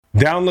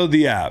Download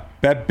the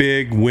app, bet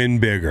big, win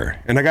bigger.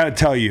 And I got to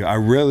tell you, I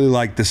really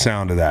like the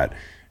sound of that.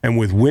 And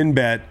with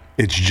WinBet,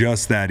 it's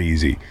just that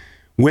easy.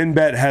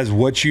 WinBet has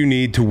what you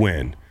need to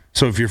win.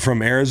 So if you're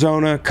from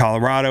Arizona,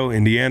 Colorado,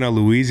 Indiana,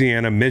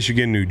 Louisiana,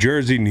 Michigan, New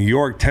Jersey, New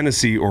York,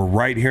 Tennessee, or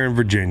right here in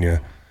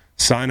Virginia,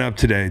 sign up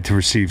today to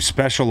receive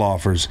special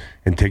offers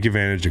and take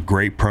advantage of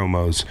great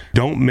promos.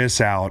 Don't miss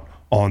out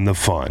on the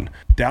fun.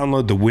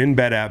 Download the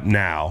WinBet app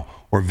now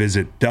or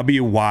visit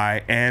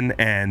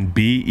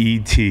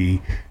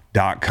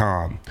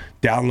WYNNBET.com.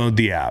 Download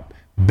the app,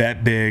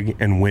 bet big,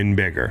 and win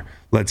bigger.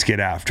 Let's get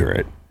after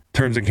it.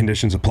 Terms and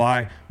conditions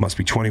apply. Must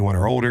be 21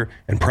 or older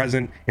and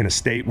present in a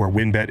state where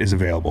WinBet is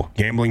available.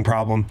 Gambling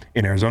problem?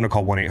 In Arizona,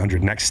 call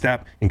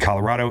 1-800-NEXT-STEP. In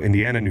Colorado,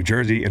 Indiana, New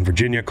Jersey, and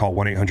Virginia, call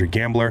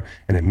 1-800-GAMBLER.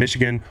 And in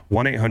Michigan,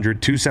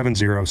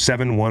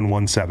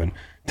 1-800-270-7117.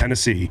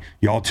 Tennessee,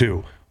 y'all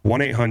too.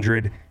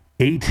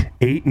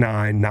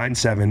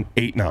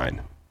 1-800-889-9789.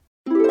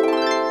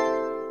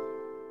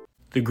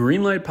 The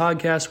Greenlight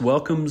Podcast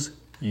welcomes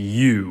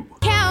you.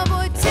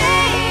 Cowboy,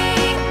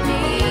 take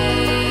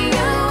me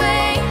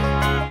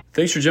away.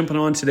 Thanks for jumping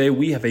on today.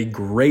 We have a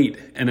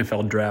great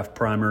NFL draft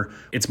primer.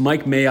 It's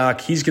Mike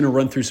Mayock. He's going to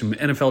run through some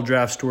NFL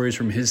draft stories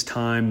from his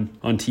time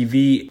on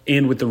TV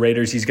and with the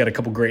Raiders. He's got a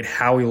couple great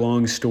Howie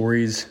Long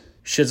stories.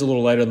 Sheds a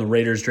little light on the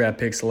Raiders draft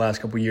picks the last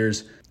couple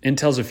years and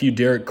tells a few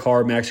Derek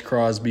Carr, Maxx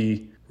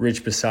Crosby,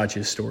 Rich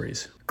Bisaccia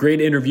stories.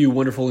 Great interview,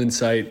 wonderful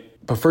insight.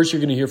 But first, you're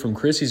going to hear from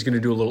Chris. He's going to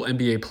do a little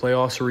NBA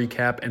playoffs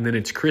recap. And then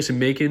it's Chris and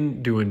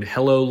Macon doing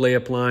Hello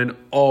Layup Line,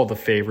 all the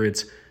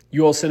favorites.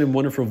 You all send in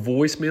wonderful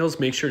voicemails.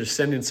 Make sure to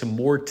send in some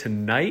more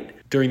tonight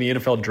during the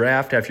NFL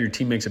draft after your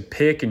team makes a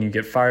pick and you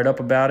get fired up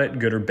about it,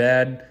 good or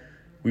bad.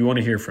 We want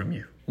to hear from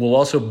you. We'll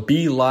also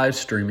be live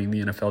streaming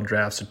the NFL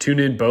draft. So tune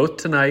in both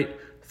tonight,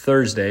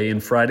 Thursday,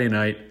 and Friday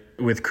night.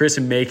 With Chris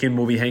and Macon,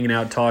 we'll be hanging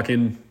out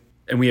talking.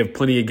 And we have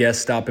plenty of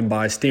guests stopping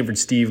by. Stanford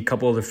Steve, a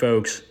couple other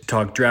folks.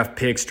 Talk draft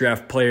picks,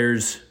 draft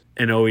players,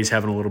 and always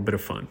having a little bit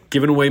of fun.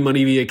 Giving away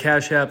money via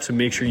Cash App, so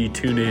make sure you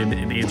tune in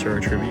and answer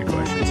our trivia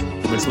questions.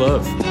 Much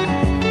love.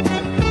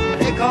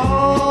 They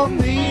call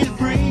me the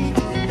breeze.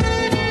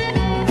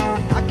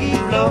 I keep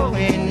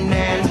blowing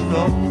and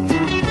blowing.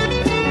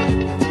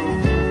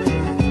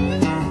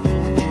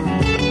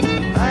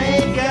 I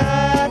ain't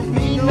got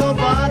me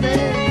nobody.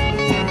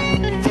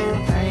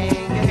 I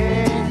ain't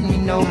got me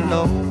no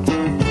low.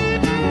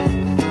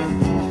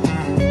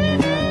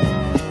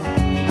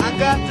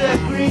 Got the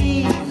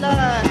green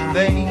light,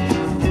 babe.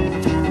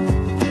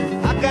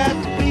 I got to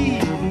be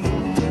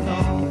moving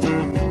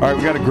on. All right,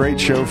 we got a great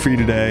show for you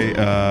today.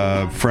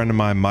 Friend of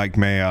mine, Mike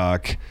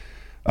Mayock,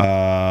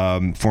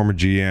 former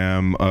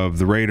GM of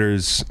the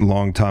Raiders,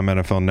 longtime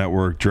NFL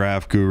Network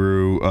draft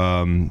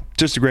guru,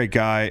 just a great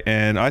guy.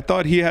 And I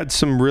thought he had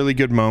some really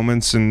good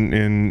moments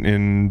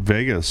in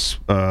Vegas.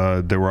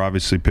 There were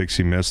obviously picks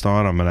he missed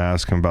on. I'm going to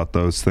ask him about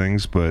those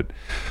things, but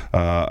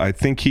I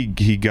think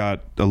he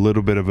got a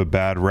little bit of a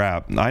bad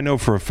rap. I know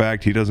for a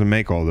fact he doesn't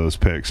make all those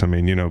picks. I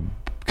mean, you know,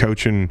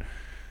 coaching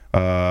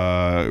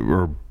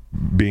or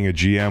being a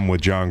GM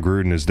with John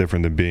Gruden is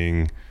different than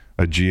being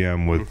a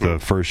GM with the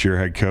first-year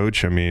head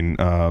coach. I mean,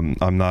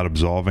 I'm not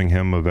absolving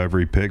him of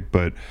every pick,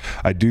 but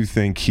I do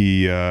think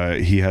he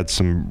had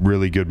some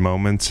really good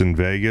moments in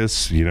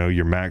Vegas. You know,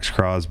 your Maxx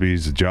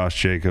Crosby's, the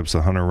Josh Jacobs,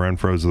 the Hunter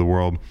Renfro's of the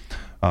world.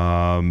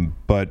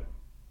 But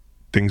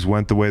things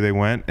went the way they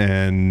went,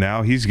 and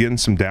now he's getting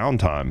some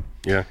downtime.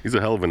 Yeah, he's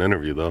a hell of an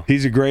interview, though.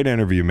 He's a great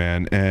interview,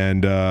 man,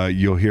 and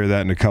you'll hear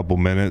that in a couple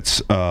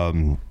minutes.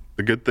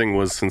 The good thing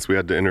was, since we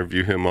had to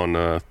interview him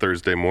on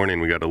Thursday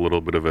morning, we got a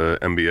little bit of a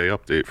NBA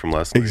update from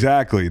last night.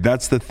 Exactly.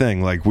 That's the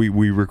thing. Like, we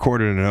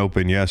recorded an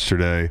open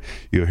yesterday.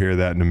 You'll hear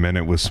that in a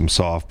minute with some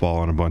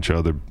softball and a bunch of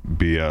other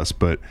BS.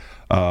 But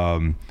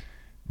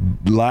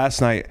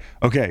last night,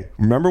 okay,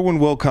 remember when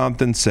Will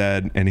Compton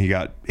said, and he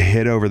got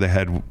hit over the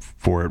head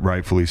for it,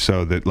 rightfully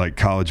so, that, like,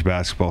 college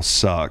basketball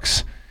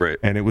sucks. Right.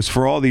 And it was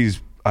for all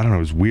these, I don't know,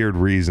 it was weird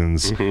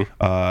reasons.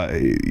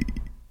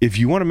 If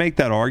you want to make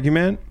that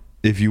argument,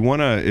 if you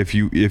want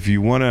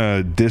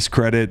to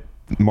discredit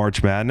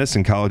March Madness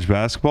in college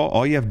basketball,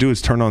 all you have to do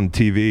is turn on the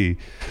TV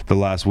the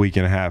last week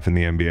and a half in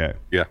the NBA.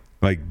 Yeah.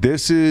 Like,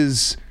 this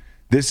is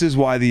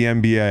why the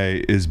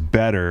NBA is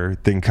better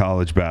than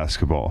college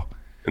basketball.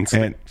 And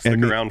stick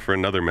around for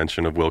another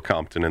mention of Will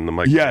Compton and the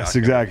Mike. Yes, Mayock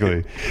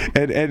exactly.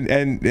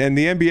 And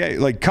the NBA,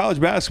 like college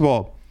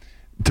basketball,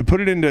 to put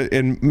it into,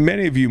 and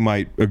many of you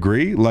might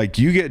agree, like,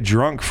 you get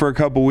drunk for a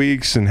couple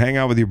weeks and hang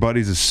out with your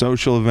buddies. It's a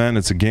social event.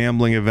 It's a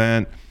gambling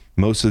event.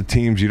 Most of the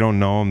teams, you don't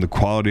know them. The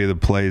quality of the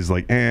play is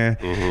like,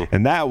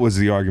 And that was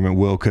the argument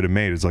Will could have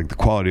made. It's like, the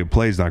quality of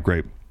play is not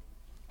great.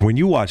 When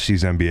you watch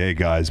these NBA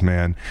guys,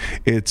 man,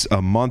 it's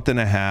a month and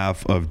a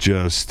half of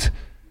just,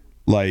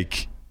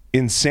 like,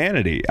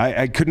 insanity.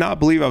 I could not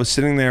believe I was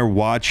sitting there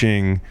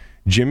watching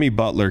Jimmy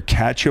Butler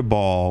catch a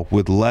ball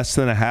with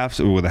a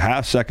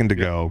half second to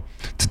go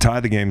to tie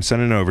the game,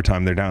 send it in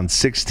overtime. They're down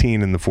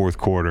 16 in the fourth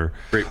quarter.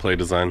 Great play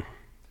design.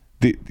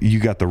 you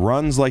got the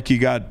runs like you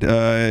got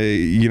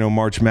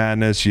March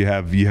Madness. You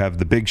have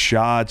the big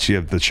shots. You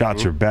have the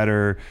shots are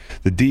better.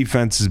 The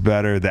defense is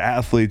better. The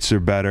athletes are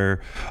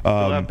better.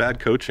 Still have bad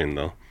coaching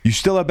though. You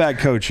still have bad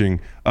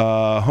coaching.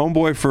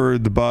 Homeboy for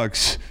the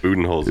Bucks,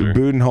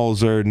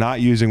 Budenholzer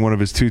not using one of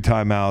his 2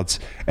 timeouts,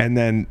 and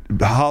then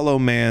Hollow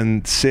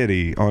Man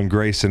City on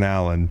Grayson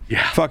Allen.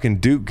 Yeah. Fucking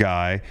Duke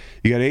guy.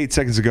 You got 8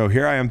 seconds to go.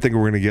 Here I am thinking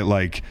we're going to get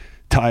like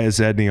Tyus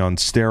Edney on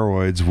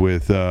steroids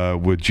with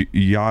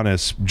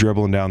Giannis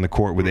dribbling down the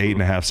court with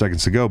 8.5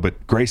 seconds to go.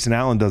 But Grayson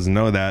Allen doesn't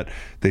know that.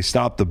 They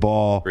stop the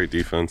ball. Great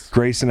defense.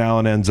 Grayson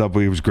Allen ends up,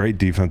 it was great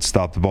defense,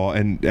 stop the ball,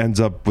 and ends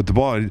up with the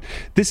ball.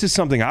 This is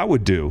something I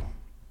would do.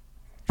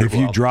 If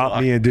you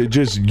drop me into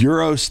just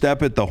Euro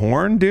step at the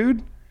horn,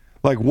 dude.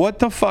 Like, what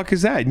the fuck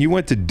is that? And you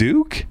went to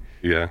Duke?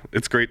 Yeah,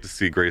 it's great to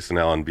see Grayson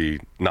Allen be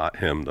not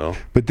him though.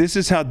 But this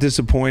is how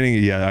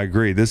disappointing. Yeah, I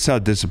agree. This is how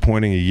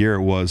disappointing a year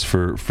it was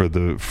for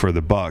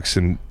the Bucks,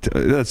 and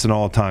that's an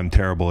all-time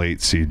terrible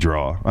 8 seed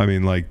draw. I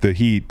mean, like the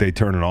Heat, they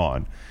turn it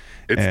on.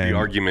 It's the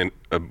argument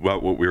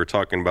about what we were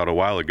talking about a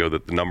while ago,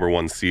 that the number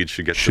 1 seed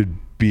should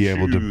be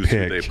able to pick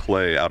who they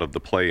play out of the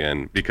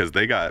play-in, because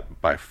they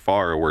got by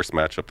far a worse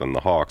matchup than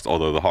the Hawks.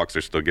 Although the Hawks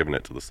are still giving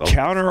it to the Celtics.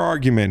 Counter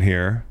argument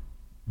here.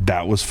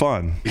 That was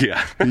fun.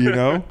 Yeah. You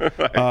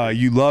know?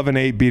 You love an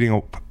 8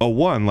 beating a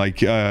 1.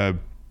 Like, I don't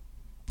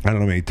know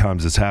how many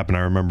times this happened.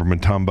 I remember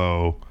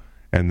Mutombo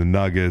and the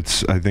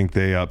Nuggets. I think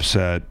they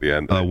upset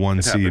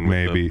 1 seed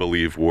maybe. The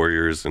Believe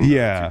Warriors in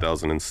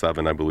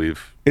 2007, I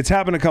believe. It's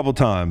happened a couple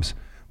times.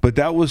 But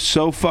that was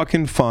so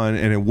fucking fun,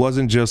 and it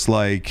wasn't just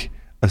like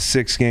a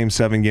 6-game,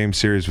 7-game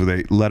series where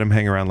they let them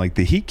hang around. Like,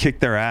 the Heat kicked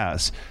their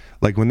ass.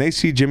 Like, when they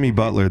see Jimmy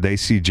Butler, they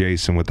see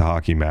Jason with the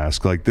hockey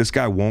mask. Like, this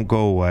guy won't go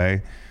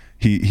away.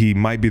 He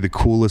might be the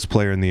coolest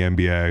player in the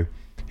NBA.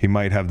 He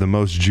might have the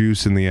most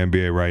juice in the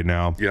NBA right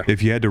now. Yeah.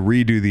 If you had to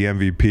redo the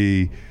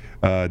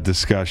MVP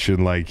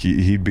discussion, like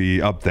he'd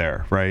be up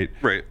there, right?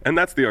 Right. And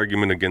that's the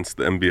argument against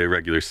the NBA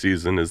regular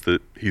season, is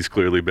that he's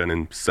clearly been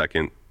in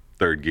second,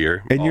 third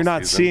gear. And you're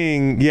not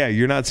seeing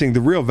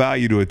the real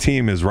value to a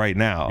team is right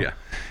now. Yeah.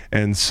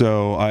 And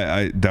so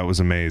I that was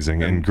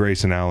amazing. And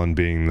Grayson Allen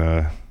being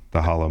the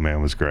hollow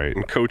man was great.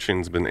 And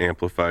coaching's been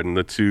amplified in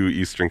the 2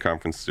 Eastern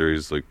Conference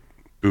series. Like,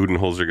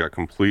 Budenholzer got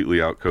completely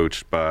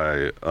outcoached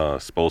by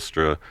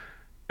Spoelstra,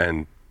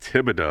 and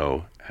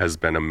Thibodeau has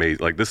been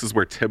amazing. Like, this is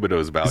where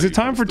Thibodeau's value. Is it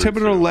time for Thibodeau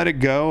to let it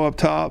go up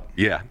top?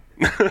 Yeah.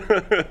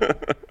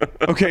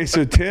 Okay,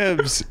 so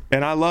Tibbs,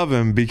 and I love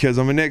him because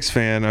I'm a Knicks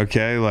fan,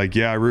 okay? Like,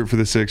 yeah, I root for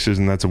the Sixers,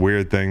 and that's a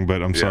weird thing,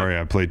 but I'm sorry,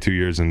 I played 2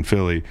 years in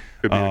Philly.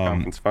 Could be the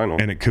conference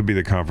final. And it could be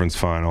the conference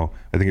final.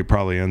 I think it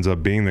probably ends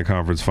up being the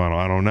conference final.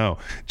 I don't know.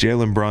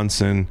 Jalen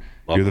Brunson,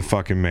 you're the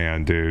fucking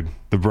man, dude.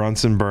 The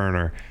Brunson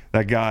burner.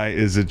 That guy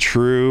is a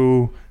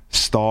true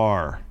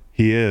star.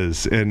 He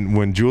is. And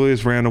when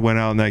Julius Randle went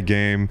out in that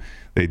game,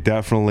 they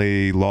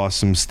definitely lost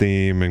some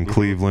steam, and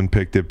Cleveland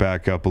picked it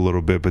back up a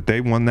little bit. But they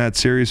won that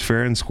series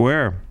fair and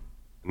square.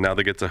 Now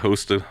they get to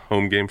host a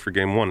home game for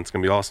game 1. It's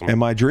going to be awesome.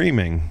 Am I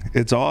dreaming?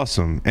 It's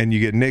awesome. And you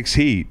get Knicks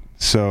Heat.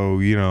 So,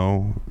 you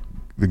know,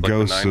 the like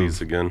ghosts the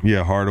 90s again.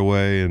 Yeah,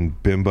 Hardaway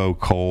and Bimbo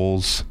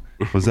Coles.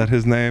 Was that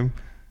his name?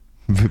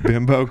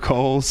 Bimbo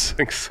Coles? I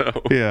think so.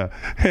 Yeah.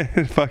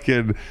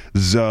 Fucking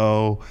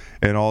Zoe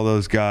and all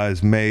those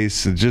guys,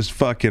 Mace, and just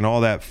fucking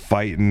all that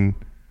fighting.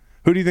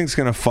 Who do you think's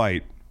going to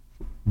fight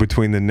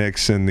between the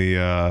Knicks and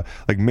the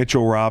like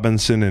Mitchell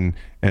Robinson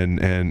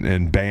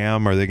and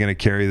Bam? Are they going to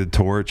carry the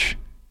torch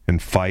and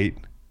fight?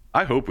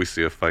 I hope we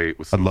see a fight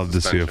with some I'd love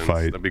to see a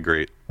fight. That'd be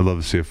great. I'd love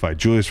to see a fight.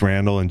 Julius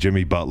Randle and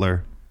Jimmy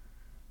Butler,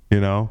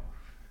 you know?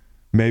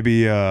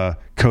 Maybe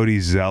Cody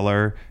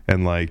Zeller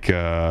and like...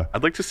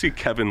 I'd like to see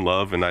Kevin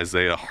Love and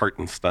Isaiah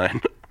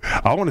Hartenstein.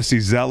 I want to see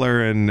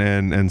Zeller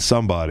and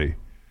somebody.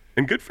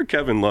 And good for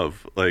Kevin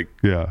Love. Like,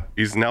 yeah,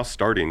 he's now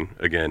starting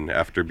again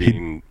after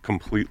being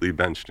completely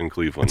benched in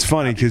Cleveland. It's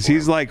funny because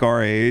he's like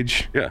our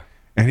age. Yeah.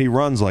 And he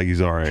runs like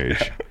he's our age.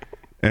 Yeah.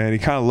 And he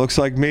kind of looks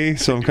like me.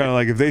 So I'm kind of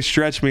like, if they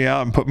stretch me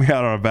out and put me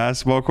out on a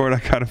basketball court, I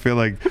kind of feel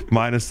like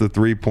minus the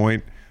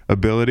 3-point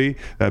ability,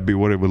 that'd be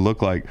what it would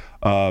look like.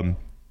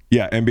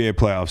 Yeah, NBA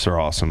playoffs are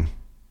awesome.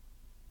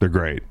 They're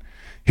great.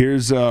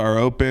 Here's our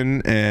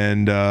open,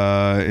 and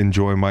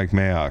enjoy Mike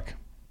Mayock.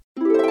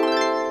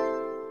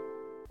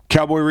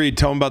 Cowboy Reed,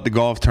 tell him about the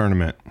golf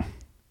tournament.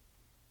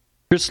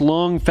 Chris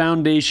Long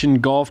Foundation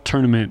Golf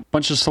Tournament.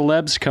 Bunch of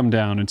celebs come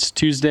down. It's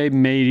Tuesday,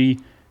 May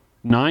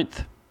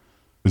 9th.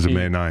 Is it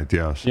May 9th?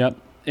 Yes. Yep.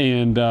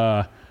 And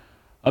a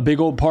big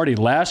old party.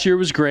 Last year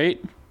was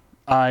great.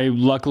 I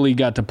luckily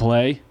got to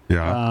play.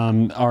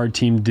 Yeah. Our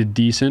team did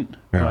decent.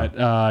 Yeah.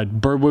 But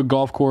Birdwood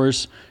Golf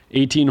Course,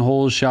 18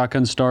 holes,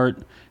 shotgun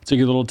start. It's a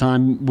good little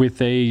time with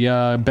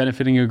a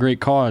benefiting a great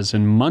cause.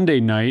 And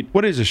Monday night.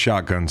 What is a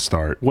shotgun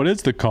start? What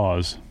is the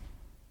cause?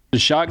 The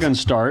shotgun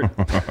start.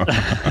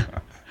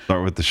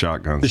 Start with the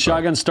shotgun start. The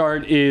shotgun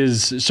start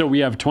is, so we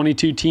have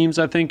 22 teams,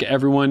 I think.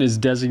 Everyone is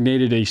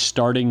designated a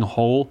starting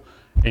hole.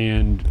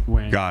 And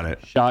when Got it.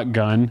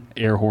 shotgun,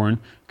 air horn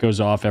goes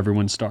off,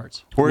 everyone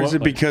starts. Or is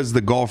it because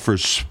the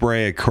golfers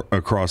spray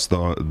across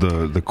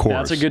the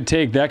course? That's a good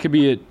take. That could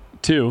be it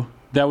too.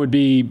 That would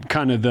be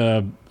kind of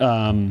the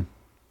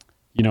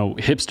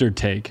hipster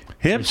take.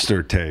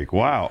 Hipster take.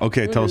 Wow.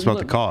 Okay, tell us about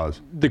the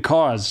cause. The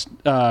cause,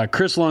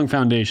 Chris Long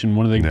Foundation,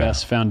 one of the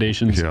best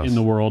foundations in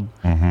the world,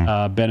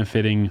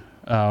 benefiting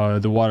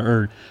the water,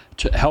 or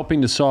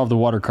helping to solve the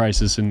water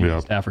crisis in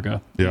East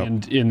Africa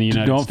and in the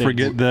United States. Don't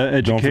forget the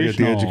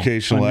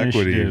educational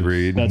equity,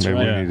 Reed. That's Maybe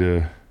right. we need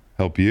to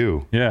help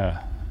you.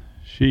 Yeah.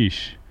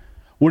 Sheesh.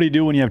 What do you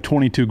do when you have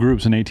 22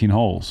 groups and 18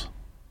 holes?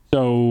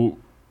 So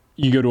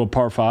you go to a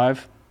par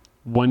 5.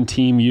 One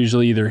team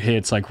usually either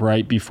hits like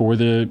right before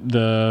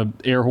the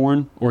air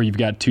horn, or you've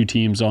got two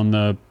teams on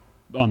the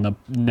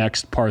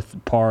next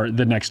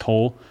the next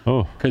hole.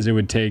 Oh, because it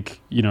would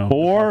take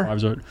 4.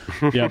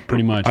 Yeah,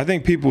 pretty much. I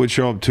think people would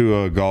show up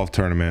to a golf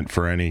tournament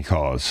for any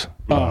cause.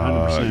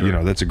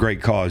 100%. That's a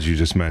great cause you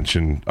just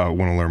mentioned. I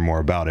want to learn more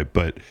about it,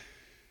 but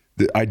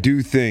I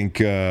do think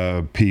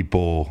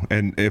people,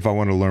 and if I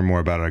want to learn more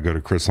about it, I go to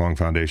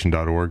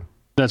chrislongfoundation.org.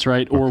 That's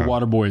right, or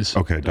Waterboys.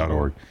 Okay,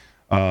 .org.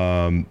 You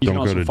don't can go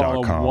also to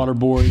follow .com.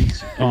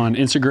 Waterboys on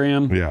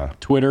Instagram,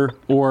 Twitter,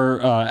 or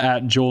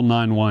at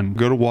Joel91.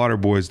 Go to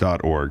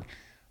waterboys.org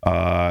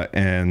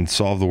and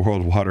solve the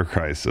world water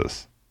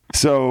crisis.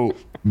 So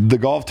the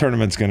golf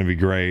tournament's going to be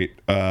great.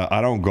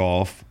 I don't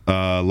golf.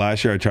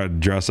 Last year I tried to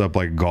dress up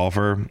like a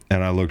golfer,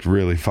 and I looked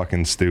really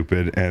fucking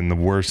stupid. And the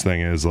worst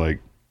thing is, like,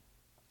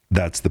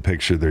 that's the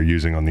picture they're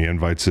using on the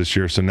invites this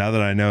year. So now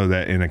that I know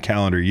that in a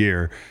calendar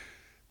year,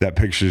 that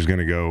picture is going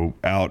to go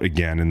out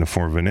again in the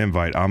form of an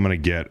invite, I'm going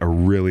to get a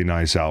really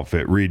nice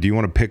outfit. Reed, do you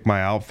want to pick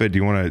my outfit? Do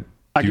you want to?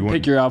 I can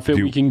pick your outfit.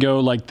 We can go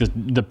like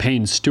the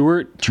Payne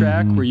Stewart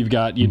track where you've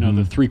got the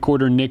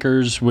 3/4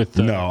 knickers with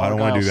the No, I don't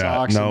want to do that.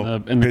 socks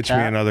No, and the pitch me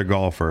cap. another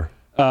golfer.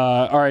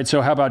 All right,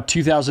 so how about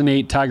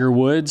 2008 Tiger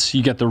Woods?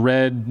 You got the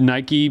red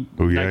Nike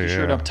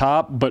shirt up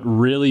top, but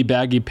really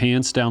baggy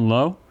pants down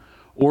low.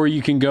 Or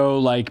you can go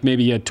like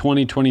maybe a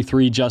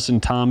 2022 Justin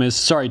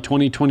Thomas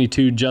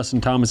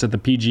at the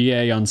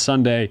PGA on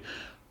Sunday.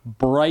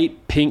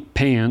 Bright pink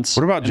pants.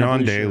 What about and a John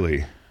blue shirt.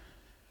 Daly?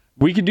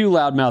 We could do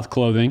loudmouth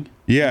clothing.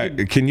 Yeah,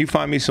 can you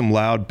find me some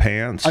loud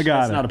pants? I got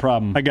That's it. not a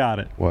problem. I got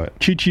it. What?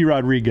 Chichi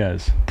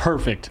Rodriguez.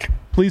 Perfect.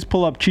 Please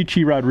pull up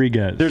Chichi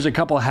Rodriguez. There's a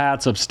couple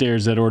hats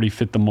upstairs that already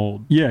fit the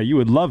mold. Yeah, you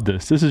would love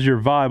this. This is your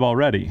vibe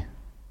already.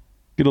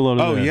 Get a load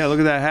of Oh, this. yeah, look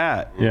at that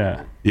hat.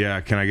 Yeah. Yeah,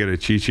 can I get a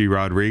Chichi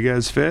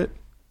Rodriguez fit?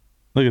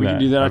 Look at We that. can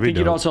do that. That'd I be think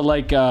you'd dope. also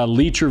like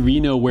Lee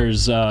Trevino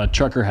wears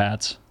trucker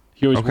hats.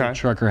 He always wears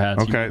trucker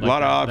hats. Okay, You'd a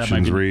lot like of that. That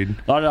options, might be- Reed.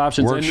 A lot of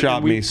options. Workshop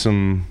and we, me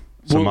some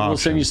we'll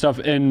options. send you stuff,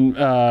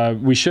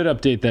 and we should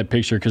update that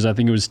picture because I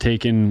think it was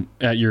taken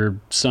at your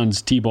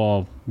son's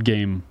t-ball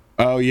game.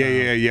 Oh,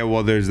 yeah.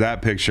 Well, there's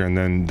that picture, and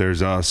then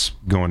there's us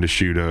going to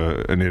shoot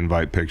an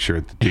invite picture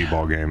at the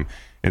t-ball game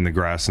in the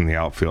grass in the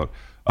outfield.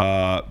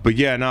 But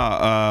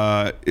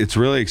yeah, it's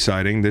really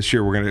exciting. This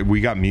year we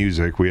got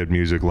music. We had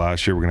music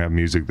last year. We're gonna have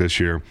music this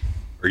year.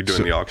 Are you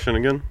doing the auction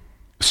again?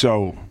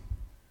 So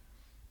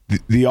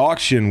the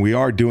auction, we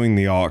are doing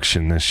the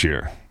auction this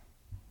year.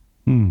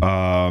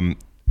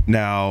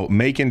 Now,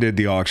 Macon did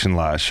the auction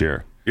last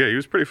year. Yeah, he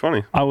was pretty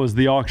funny. I was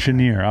the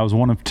auctioneer. I was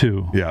one of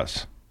two.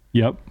 Yes.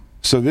 Yep.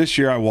 So this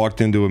year I walked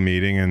into a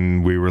meeting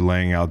and we were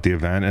laying out the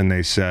event, and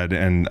they said,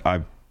 and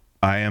I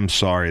am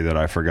sorry that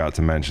I forgot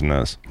to mention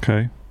this,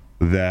 Okay.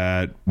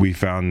 that we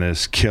found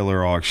this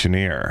killer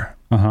auctioneer.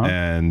 Uh-huh.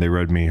 And they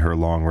read me her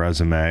long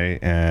resume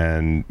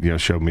and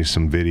showed me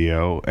some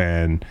video,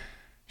 and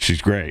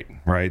she's great,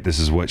 right? This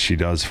is what she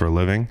does for a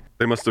living.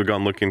 They must have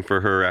gone looking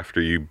for her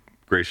after you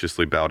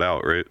graciously bowed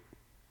out, right?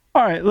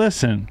 All right,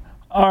 listen.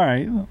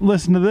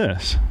 Listen to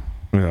this.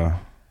 Yeah.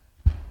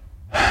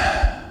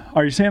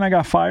 Are you saying I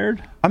got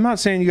fired? I'm not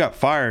saying you got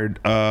fired.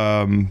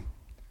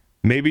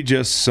 Maybe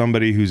just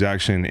somebody who's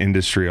actually an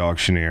industry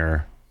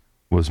auctioneer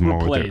was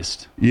more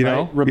Replaced, with it.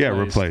 Yeah, right?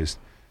 replaced.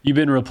 You've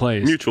been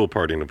replaced. Mutual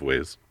parting of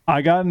ways.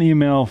 I got an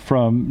email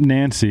from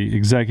Nancy,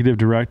 executive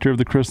director of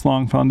the Chris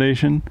Long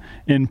Foundation.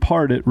 In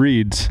part, it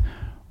reads,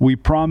 "We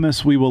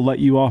promise we will let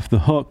you off the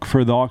hook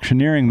for the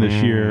auctioneering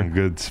this year."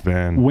 Good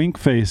spin. Wink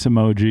face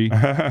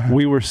emoji.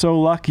 We were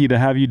so lucky to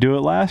have you do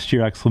it last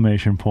year!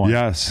 Exclamation point.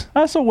 Yes,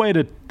 That's a way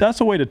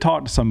to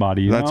talk to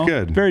somebody. You That's know?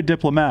 good. Very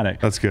diplomatic.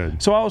 that's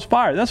good. So I was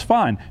fired. That's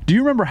fine. Do you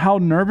remember how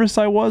nervous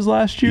I was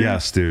last year?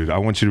 Yes, dude. I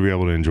want you to be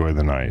able to enjoy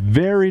the night.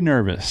 Very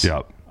nervous.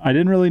 Yep. I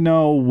didn't really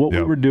know what we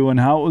Yep. were doing,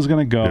 how it was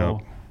going to go.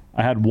 Yep.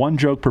 I had one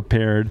joke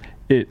prepared.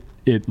 It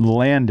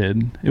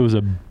landed. It was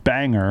a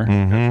banger.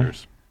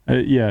 Pictures.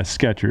 Yeah,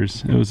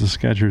 Skechers. It was a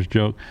Skechers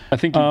joke. I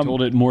think you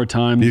told it more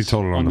times. You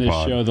told it on the this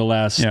pod. show the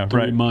last 3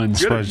 right.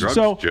 months. You had a drugs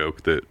So-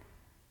 joke that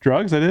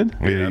Drugs, I did?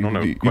 I don't know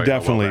You quite how well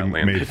definitely that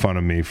landed. made fun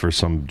of me for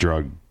some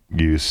drug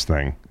use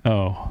thing.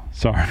 Oh,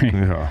 sorry.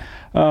 Yeah.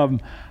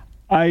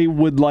 I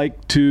would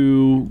like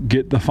to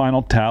get the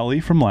final tally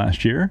from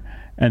last year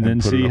and then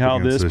Put it see up how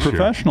against this year.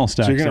 professional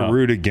stacks So you're going up. to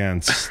root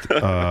against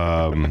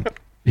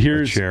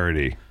a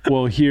charity.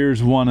 Well,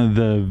 here's one of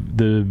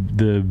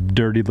the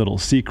dirty little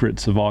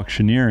secrets of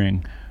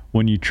auctioneering.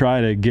 When you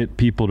try to get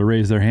people to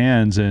raise their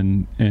hands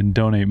and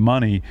donate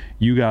money,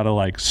 you got to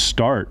like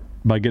start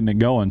by getting it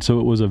going. So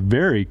it was a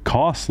very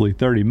costly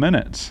 30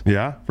 minutes.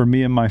 Yeah. For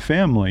me and my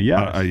family.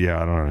 Yeah.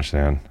 Yeah, I don't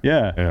understand.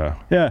 Yeah.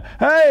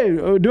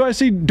 Hey, do I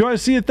see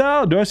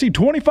 1,000? Do I see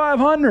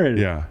 2,500?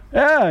 Yeah.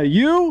 Yeah,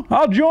 you?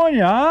 I'll join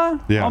you, huh?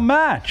 Yeah. I'll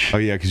match. Oh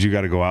yeah, because you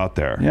got to go out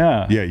there.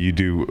 Yeah. Yeah, you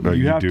do.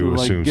 You have to,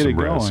 like, assume get some it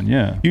risk. going,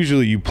 yeah.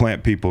 Usually, you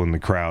plant people in the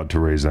crowd to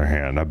raise their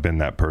hand. I've been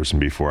that person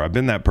before. I've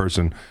been that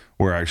person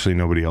where actually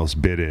nobody else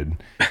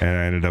bidded, and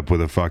I ended up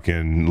with a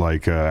fucking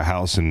like a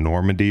house in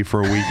Normandy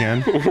for a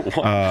weekend.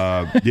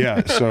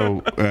 Yeah.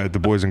 So at the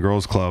Boys and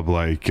Girls Club,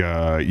 like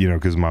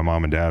because my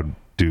mom and dad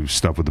do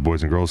stuff with the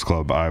Boys and Girls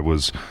Club, I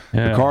was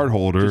the card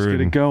holder. Just get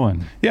it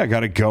going. Yeah,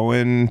 got it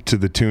going to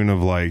the tune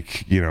of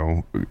like,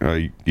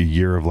 a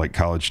year of like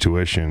college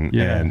tuition.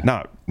 Yeah. And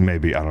not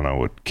maybe, I don't know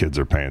what kids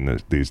are paying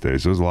these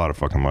days. It was a lot of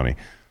fucking money.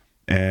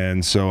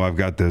 And so I've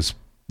got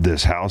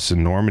this house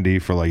in Normandy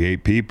for like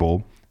 8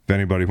 people. If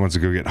anybody wants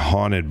to go get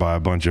haunted by a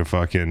bunch of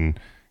fucking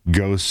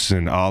ghosts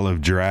in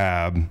olive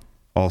drab,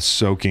 all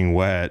soaking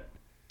wet.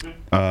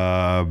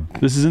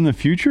 This is in the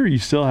future? You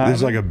still have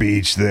There's it? like a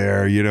beach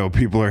there,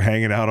 people are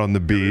hanging out on the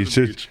beach.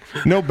 There's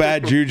no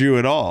bad juju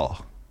at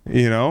all,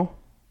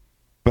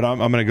 But I'm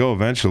going to go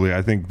eventually.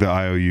 I think the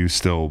IOU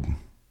still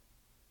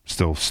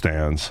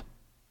stands.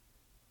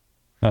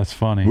 That's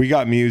funny. We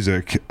got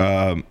music.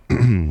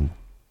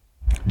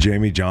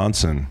 Jamie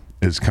Johnson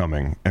is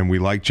coming, and we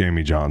like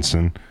Jamie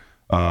Johnson.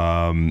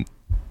 Dan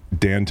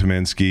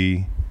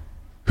Tominski,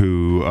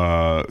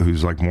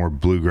 who's like more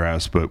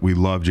bluegrass, but we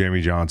love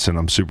Jamie Johnson.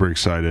 I'm super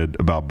excited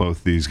about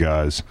both these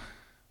guys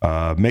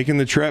making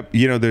the trip.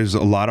 There's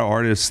a lot of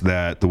artists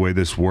that the way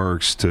this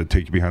works, to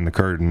take you behind the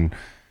curtain,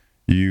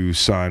 you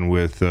sign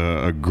with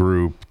a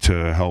group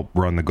to help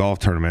run the golf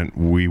tournament.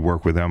 We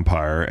work with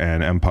Empire,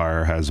 and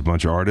Empire has a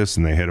bunch of artists,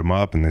 and they hit them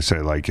up and they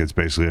say, like, it's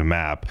basically a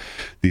map.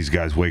 These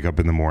guys wake up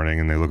in the morning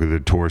and they look at the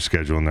tour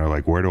schedule and they're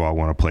like, where do I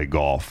want to play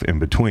golf in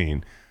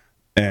between?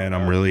 And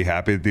I'm really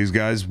happy that these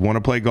guys want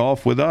to play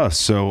golf with us.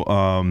 So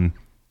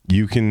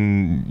you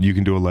can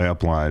do a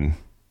layup line.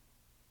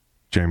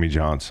 Jamie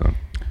Johnson.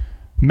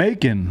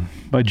 Macon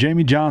by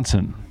Jamie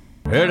Johnson.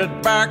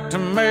 Headed back to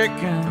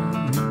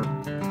Macon,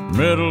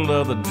 middle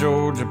of the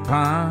Georgia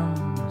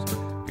pines.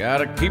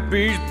 Gotta keep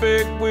these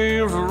big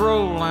wheels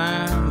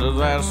rolling to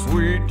that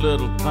sweet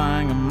little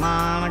thing of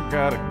mine. I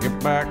gotta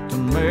get back to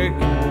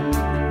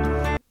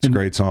Macon. It's a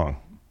great song.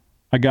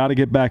 I gotta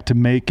get back to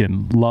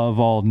Macon, love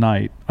all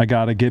night. I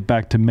gotta get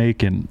back to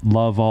Macon,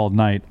 love all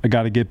night. I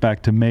gotta get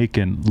back to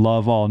Macon,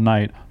 love all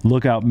night.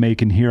 Look out,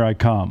 Macon, here I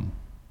come.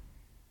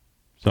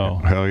 So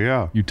hell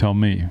yeah, you tell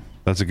me.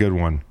 That's a good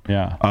one.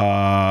 Yeah.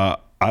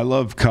 I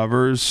love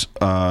covers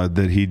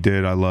that he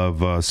did. I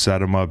love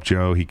Set 'Em Up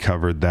Joe. He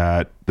covered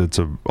that. That's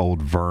an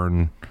old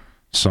Vern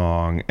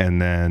song.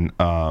 And then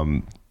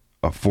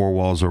Four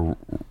Walls of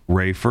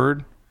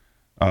Rayford,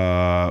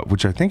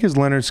 which I think is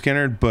Leonard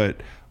Skinner.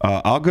 But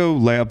I'll go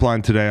layup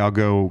line today. I'll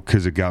go,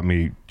 because it got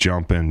me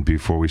jumping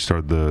before we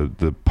started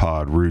the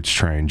pod, Roots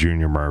Train,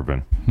 Junior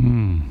Mervin.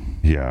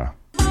 Yeah.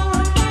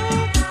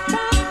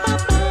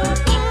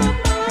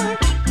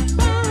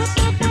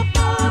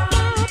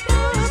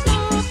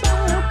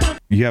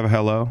 You have a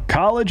hello?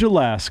 College,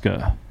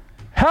 Alaska.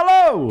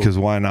 Hello! Because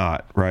why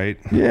not, right?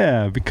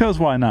 Yeah, because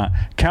why not?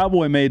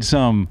 Cowboy made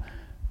some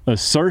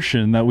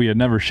assertion that we had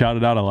never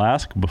shouted out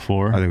Alaska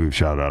before. I think we've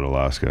shouted out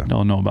Alaska.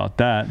 Don't know about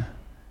that.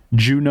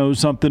 You know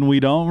something we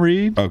don't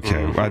read?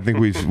 Okay, I think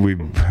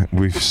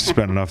we've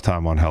spent enough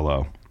time on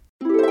hello.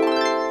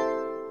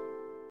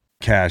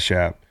 Cash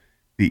App,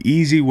 the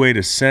easy way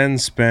to send,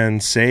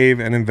 spend, save,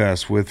 and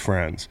invest with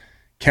friends.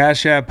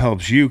 Cash App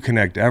helps you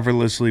connect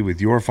effortlessly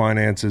with your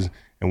finances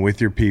and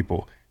with your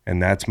people,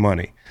 and that's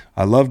money.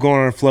 I love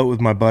going on a float with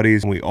my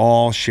buddies, and we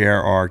all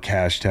share our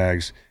cash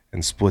tags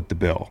and split the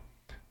bill.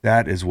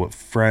 That is what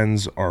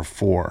friends are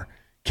for.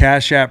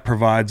 Cash App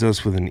provides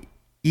us with an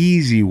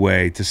easy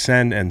way to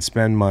send and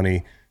spend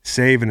money,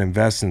 save and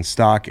invest in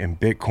stock and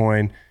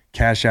Bitcoin.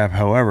 Cash App,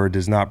 however,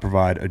 does not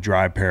provide a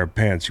dry pair of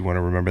pants. You want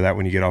to remember that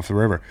when you get off the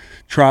river.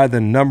 Try the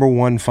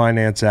 #1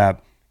 finance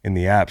app in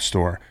the App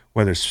Store.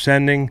 Whether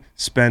sending,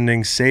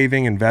 spending,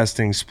 saving,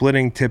 investing,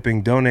 splitting,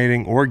 tipping,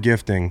 donating, or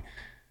gifting,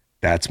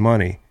 that's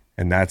money,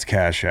 and that's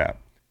Cash App.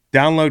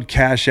 Download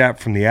Cash App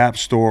from the App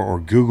Store or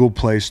Google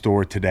Play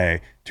Store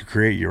today to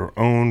create your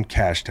own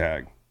cash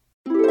tag.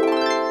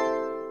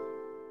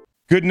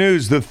 Good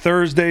news, the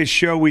Thursday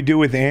show we do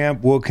with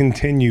AMP will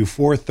continue,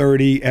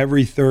 4:30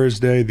 every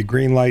Thursday. The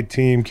Greenlight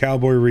team,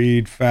 Cowboy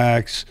Reed,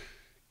 Fax,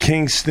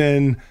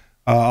 Kingston.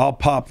 I'll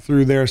pop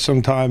through there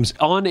sometimes.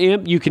 On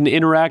AMP, you can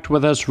interact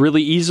with us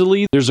really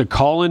easily. There's a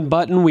call-in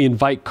button. We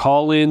invite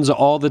call-ins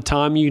all the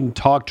time. You can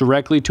talk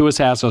directly to us,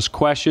 ask us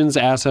questions,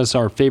 ask us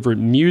our favorite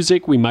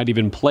music. We might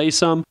even play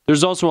some.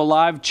 There's also a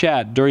live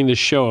chat during the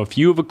show. If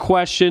you have a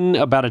question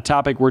about a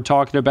topic we're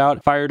talking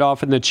about, fire it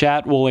off in the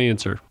chat. We'll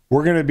answer.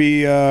 We're gonna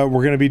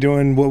be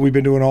doing what we've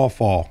been doing all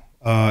fall.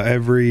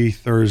 every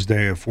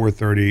Thursday at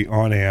 4:30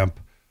 on AMP.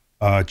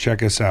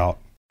 Check us out.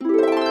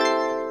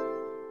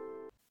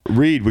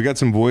 Reed, we got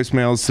some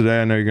voicemails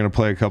today. I know you're going to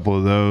play a couple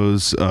of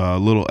those.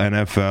 Little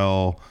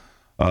NFL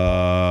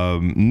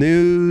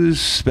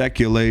news,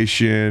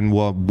 speculation.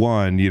 Well,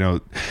 one,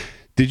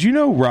 did you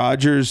know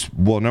Rodgers?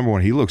 Well, number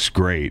one, he looks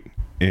great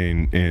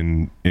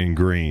in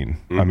green.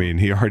 Mm-hmm. I mean,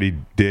 he already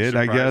did.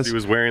 I guess he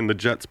was wearing the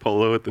Jets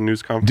polo at the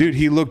news conference. Dude,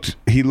 he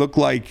looked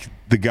like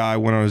the guy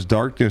went on his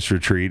darkness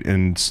retreat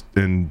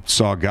and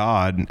saw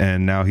God,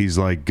 and now he's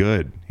like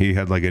good. He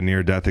had like a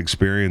near-death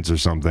experience or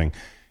something.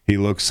 He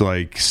looks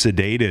like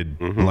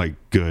sedated, like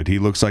good. He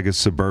looks like a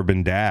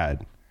suburban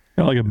dad.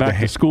 Yeah, like a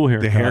back-to-school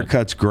haircut. The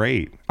haircut's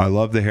great. I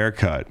love the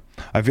haircut.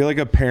 I feel like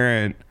a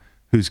parent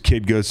whose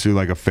kid goes through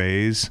like a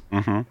phase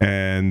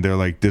and they're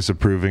like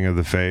disapproving of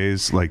the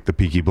phase, like the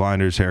Peaky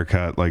Blinders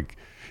haircut. Like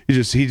he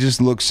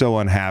just looks so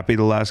unhappy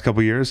the last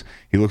couple of years.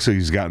 He looks like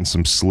he's gotten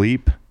some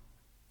sleep.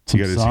 He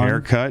got his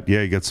haircut.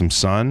 Yeah, he got some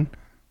sun.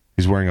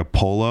 He's wearing a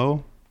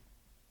polo.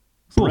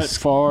 Brett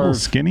Favre,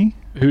 skinny.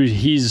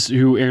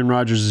 Who Aaron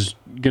Rodgers is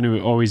going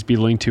to always be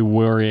linked to,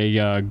 wore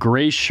a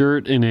gray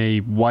shirt and a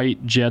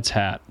white Jets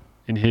hat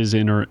in his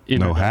inner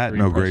no hat,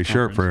 no gray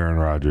shirt for Aaron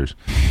Rodgers.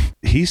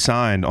 He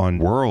signed on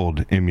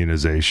World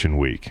Immunization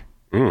Week.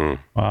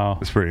 Wow,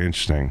 that's pretty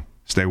interesting.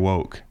 Stay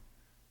woke.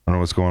 I don't know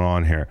what's going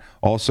on here.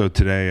 Also,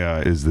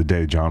 today is the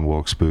day John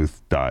Wilkes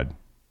Booth died.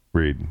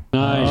 Reed,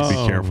 nice. Just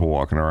be careful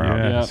walking around.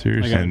 Yeah,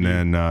 seriously. And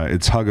then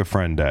it's Hug a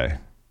Friend Day.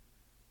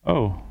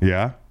 Oh,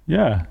 yeah.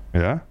 Yeah.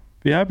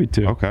 Be happy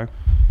to. Okay.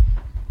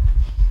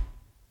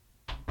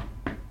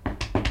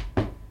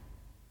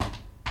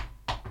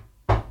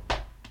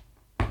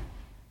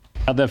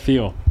 How'd that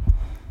feel?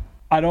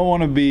 I don't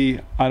want to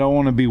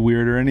be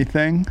weird or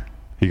anything.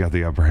 He got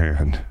the upper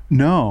hand.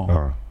 No.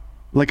 Oh.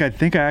 Like, I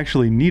think I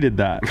actually needed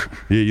that.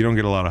 Yeah, you don't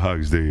get a lot of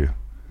hugs, do you?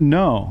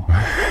 No.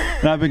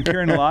 And I've been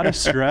carrying a lot of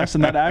stress,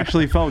 and that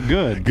actually felt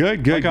good.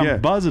 Good. Like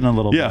I'm buzzing a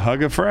little bit. Yeah,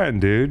 hug a friend,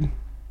 dude.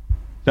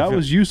 That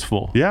was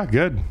useful. Yeah,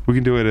 good. We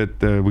can do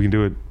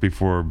it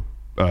before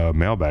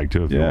mailbag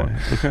too if you want.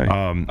 Okay.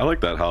 I like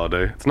that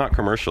holiday. It's not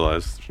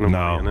commercialized. There's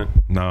no money in it.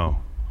 No.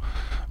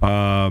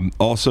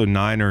 Also,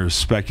 Niners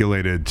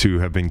speculated to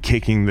have been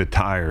kicking the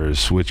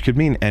tires, which could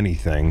mean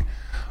anything,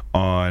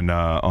 on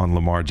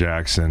Lamar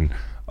Jackson.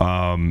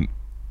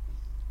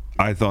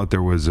 I thought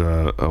there was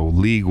a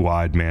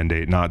league-wide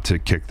mandate not to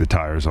kick the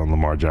tires on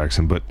Lamar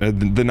Jackson, but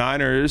the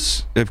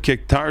Niners have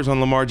kicked tires on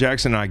Lamar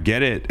Jackson, and I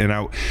get it.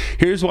 And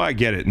here's why I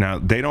get it. Now,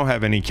 they don't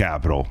have any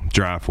capital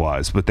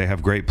draft-wise, but they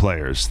have great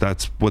players.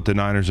 That's what the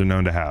Niners are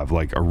known to have,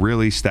 like a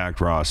really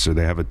stacked roster.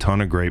 They have a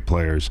ton of great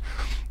players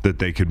that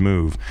they could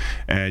move.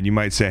 And you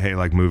might say, hey,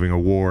 like moving a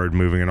Ward,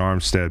 moving an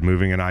Armstead,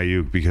 moving an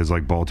Ayuk, because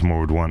like Baltimore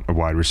would want a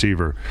wide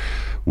receiver,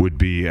 would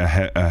be a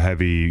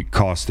heavy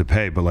cost to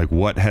pay. But like,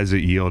 what has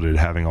it yielded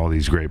having all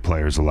these great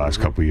players the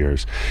last couple of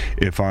years?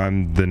 If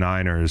I'm the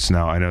Niners,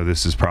 now I know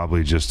this is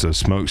probably just a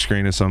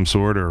smokescreen of some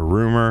sort or a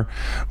rumor,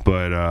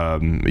 but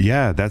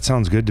yeah, that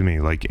sounds good to me.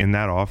 Like in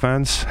that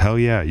offense, hell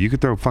yeah, you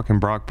could throw fucking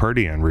Brock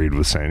Purdy in, Reed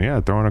was saying.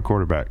 Yeah, throwing a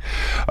quarterback.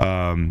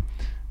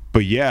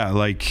 But yeah,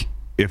 like,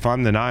 if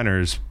I'm the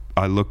Niners,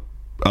 I look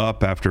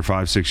up after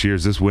 5-6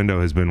 years, this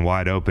window has been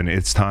wide open.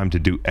 It's time to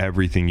do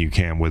everything you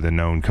can with a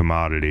known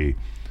commodity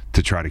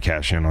to try to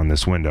cash in on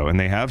this window. And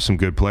they have some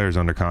good players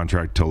under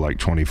contract till like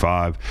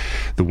 25.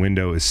 The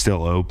window is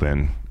still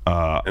open.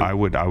 I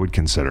would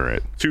consider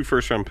it. 2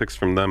 first-round picks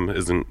from them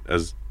isn't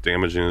as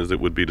damaging as it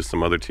would be to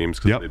some other teams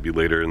because they'd be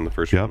later in the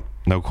first round.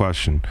 No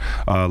question.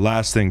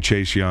 Last thing,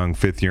 Chase Young,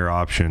 5th-year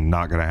option,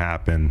 not going to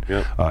happen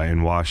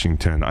in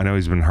Washington. I know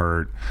he's been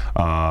hurt.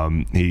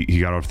 He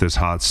got off this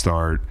hot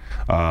start.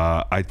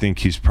 I think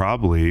he's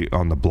probably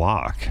on the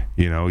block.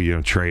 You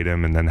know, trade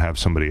him and then have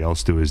somebody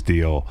else do his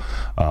deal.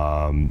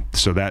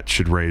 So that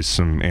should raise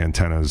some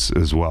antennas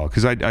as well,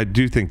 because I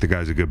do think the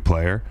guy's a good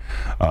player.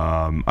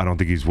 I don't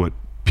think he's what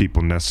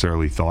people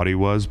necessarily thought he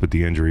was, but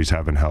the injuries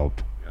haven't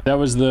helped. That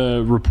was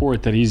the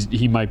report that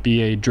he might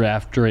be a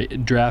draft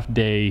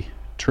day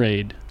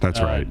trade.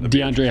 That's right.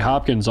 DeAndre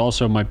Hopkins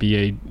also might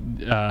be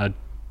a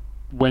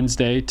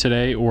Wednesday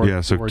today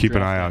or so keep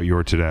an eye out.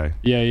 Your today.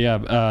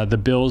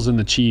 The Bills and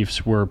the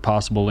Chiefs were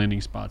possible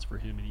landing spots for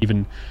him, and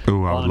even I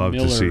would love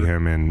to see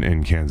him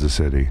in Kansas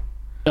City.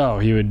 Oh,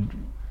 he would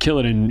kill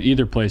it in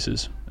either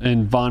places.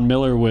 And Von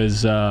Miller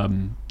was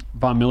saying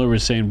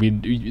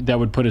that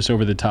would put us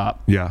over the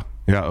top. Yeah,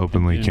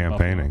 openly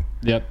campaigning.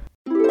 Buffalo. Yep.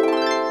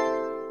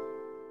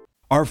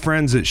 Our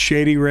friends at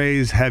Shady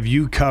Rays have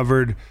you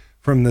covered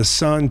from the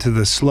sun to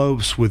the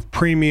slopes with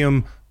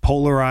premium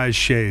polarized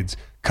shades,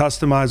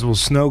 customizable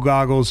snow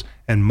goggles,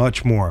 and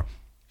much more.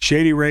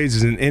 Shady Rays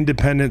is an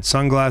independent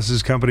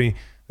sunglasses company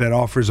that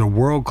offers a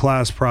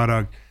world-class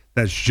product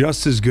that's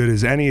just as good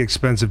as any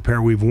expensive pair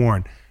we've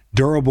worn.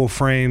 Durable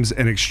frames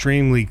and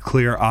extremely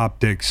clear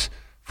optics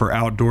for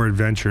outdoor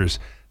adventures.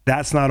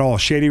 That's not all.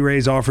 Shady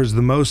Rays offers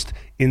the most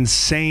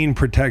insane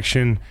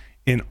protection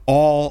in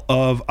all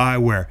of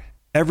eyewear.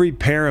 Every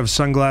pair of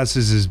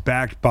sunglasses is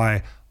backed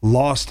by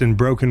lost and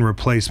broken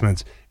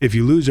replacements. If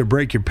you lose or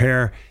break your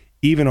pair,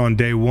 even on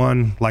day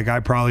one, like I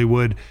probably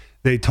would,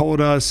 they told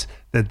us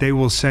that they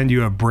will send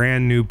you a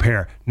brand new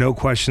pair. No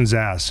questions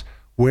asked.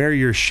 Wear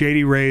your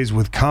Shady Rays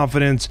with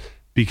confidence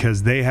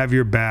because they have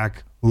your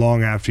back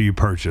long after you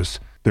purchase.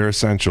 They're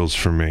essentials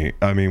for me.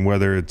 I mean,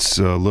 whether it's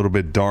a little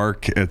bit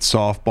dark at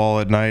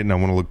softball at night and I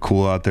want to look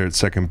cool out there at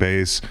second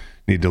base,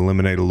 need to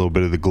eliminate a little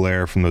bit of the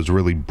glare from those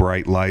really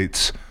bright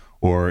lights,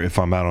 or if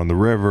I'm out on the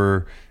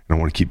river and I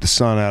want to keep the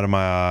sun out of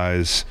my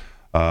eyes,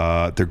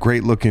 they're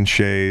great looking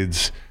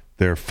shades.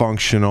 They're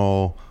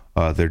functional.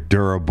 They're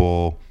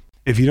durable.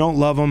 If you don't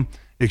love them,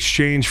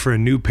 exchange for a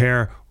new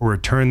pair or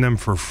return them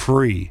for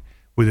free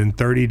within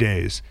 30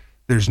 days.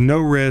 There's no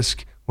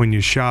risk when you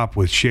shop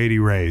with Shady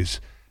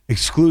Rays.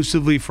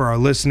 Exclusively for our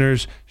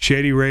listeners,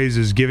 Shady Rays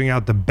is giving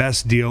out the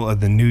best deal of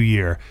the new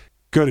year.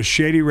 Go to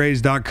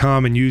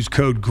shadyrays.com and use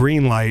code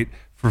GREENLIGHT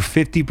for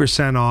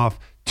 50% off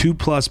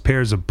 2+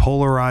 pairs of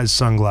polarized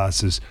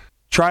sunglasses.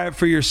 Try it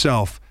for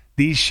yourself.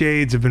 These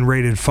shades have been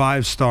rated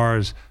 5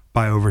 stars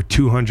by over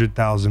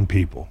 200,000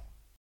 people.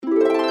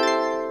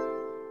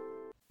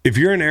 If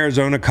you're in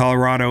Arizona,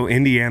 Colorado,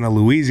 Indiana,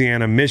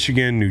 Louisiana,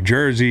 Michigan, New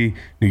Jersey,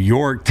 New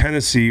York,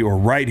 Tennessee, or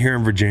right here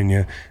in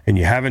Virginia, and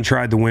you haven't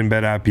tried the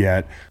WynnBET app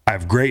yet, I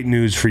have great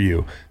news for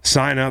you.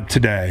 Sign up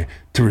today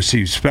to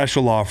receive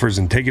special offers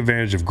and take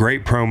advantage of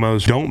great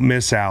promos. Don't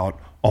miss out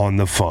on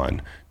the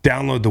fun.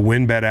 Download the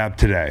WynnBET app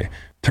today.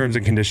 Terms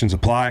and conditions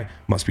apply.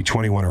 Must be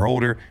 21 or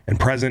older and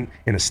present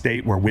in a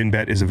state where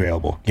WynnBET is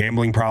available.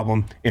 Gambling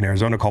problem? In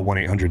Arizona, call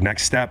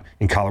 1-800-NEXT-STEP.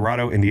 In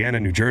Colorado, Indiana,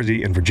 New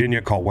Jersey, and Virginia,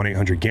 call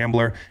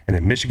 1-800-GAMBLER. And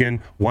in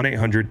Michigan,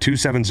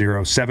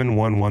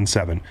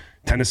 1-800-270-7117.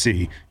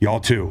 Tennessee, y'all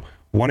too.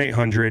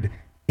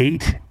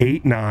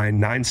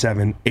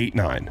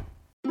 1-800-889-9789.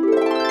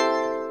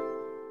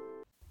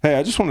 Hey,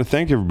 I just want to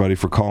thank everybody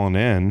for calling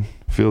in.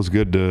 Feels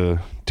good to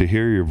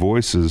hear your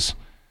voices.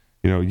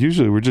 You know,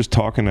 usually we're just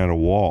talking at a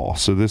wall,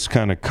 so this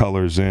kind of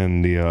colors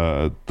in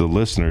the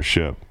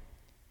listenership.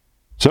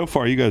 So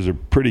far, you guys are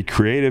pretty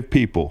creative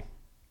people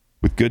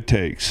with good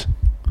takes.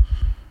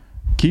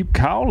 Keep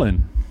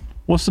calling.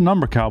 What's the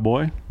number,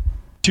 cowboy?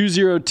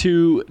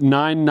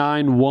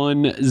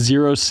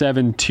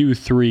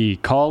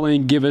 202-991-0723. Call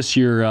in, give us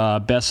your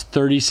best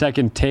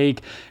 30-second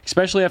take,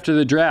 especially after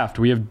the draft.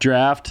 We have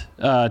draft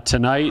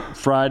tonight,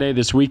 Friday,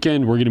 this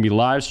weekend. We're going to be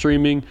live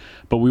streaming,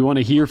 but we want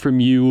to hear from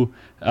you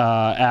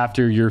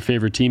after your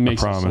favorite team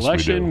makes a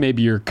selection.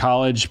 Maybe your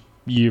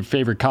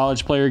favorite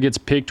college player gets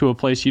picked to a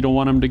place you don't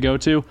want him to go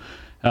to.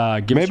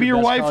 Maybe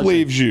your wife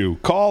leaves you.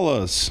 Call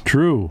us.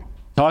 True.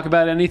 Talk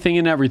about anything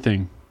and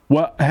everything.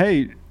 Well,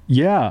 hey,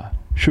 yeah.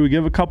 Should we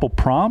give a couple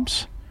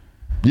prompts?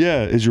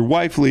 Yeah, is your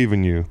wife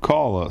leaving you?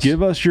 Call us.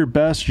 Give us your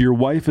best "your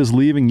wife is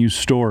leaving you"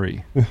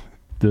 story.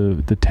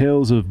 the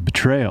tales of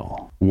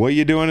betrayal. What are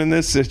you doing in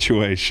this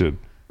situation?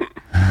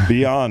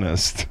 Be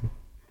honest.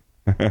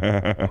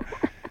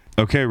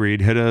 Okay,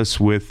 Reed, hit us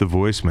with the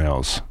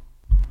voicemails.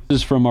 This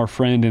is from our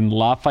friend in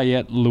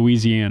Lafayette,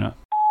 Louisiana.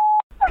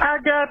 I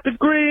got the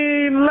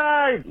green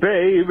light,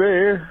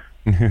 baby.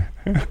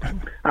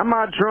 I'm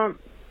not drunk,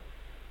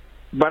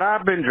 but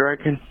I've been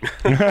drinking.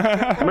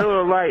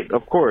 Miller Lite,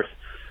 of course.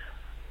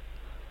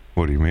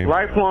 What do you mean?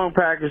 Lifelong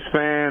Packers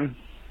fan.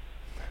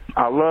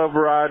 I love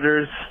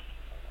Rodgers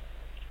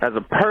as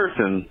a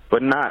person,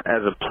 but not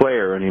as a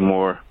player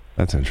anymore.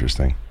 That's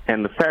interesting.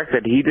 And the fact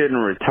that he didn't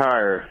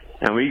retire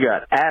and we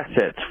got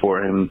assets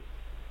for him,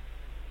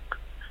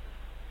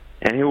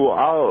 and he's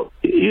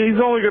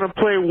only going to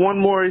play one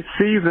more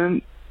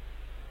season,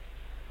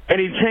 and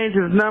he changed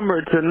his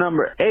number to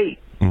number 8.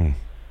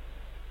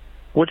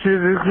 Which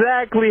is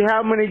exactly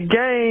how many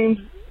games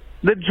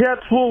the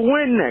Jets will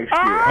win next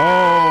year.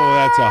 Oh,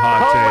 that's a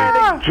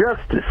hot take.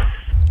 Justice.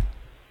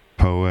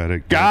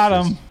 Poetic Got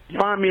justice. him.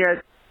 Find me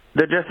at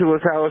the Jesse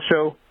Lozano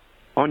Show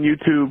on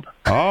YouTube.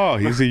 Oh,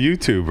 he's a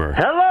YouTuber.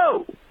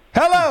 Hello.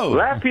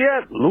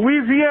 Lafayette,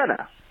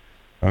 Louisiana.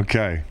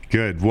 Okay,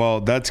 good. Well,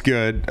 that's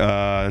good.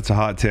 It's a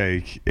hot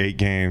take. 8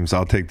 games.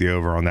 I'll take the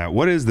over on that.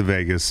 What is the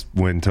Vegas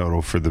win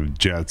total for the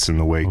Jets in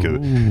the wake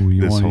of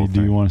this whole thing?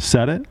 Do you want to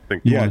set it?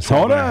 Yeah,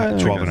 12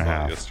 and a I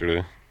half.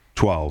 Yesterday.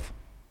 12.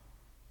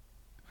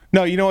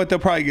 No, you know what? They'll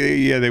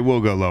probably, they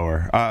will go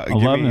lower. Give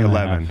me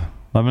 11.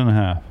 11 and a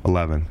half.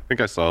 11. I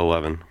think I saw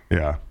 11.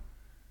 Yeah.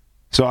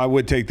 So I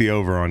would take the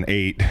over on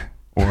 8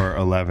 or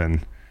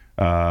 11.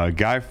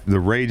 The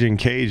Raging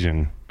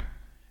Cajun.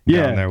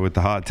 Down there with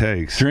the hot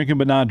takes. Drinking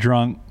but not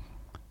drunk.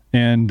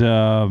 And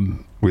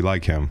we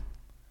like him.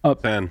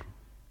 10.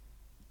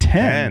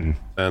 10.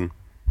 10.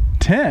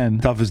 10.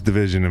 Toughest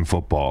division in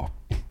football.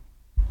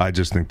 I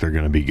just think they're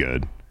going to be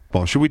good.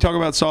 Well, should we talk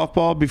about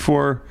softball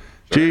before?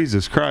 Sure.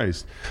 Jesus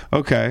Christ.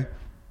 Okay.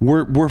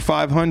 We're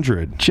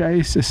 500.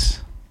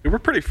 Jesus. We're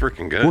pretty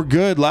freaking good. We're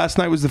good. Last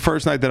night was the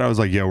first night that I was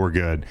like, yeah, we're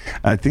good.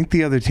 I think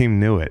the other team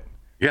knew it.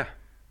 Yeah.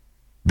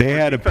 They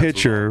had a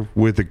pitcher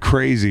with a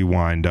crazy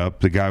windup.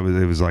 The guy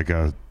it was like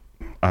a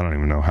I don't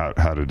even know how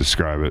to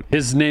describe it.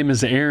 His name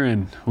is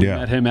Aaron. We Yeah.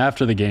 met him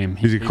after the game.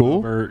 Is he came cool?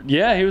 over.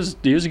 Yeah, he was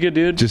a good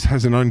dude. Just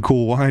has an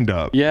uncool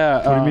windup. Yeah.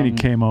 What do you mean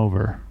he came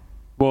over?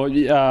 Well,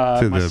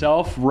 the-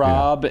 myself,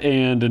 Rob,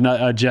 and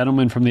a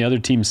gentleman from the other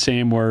team,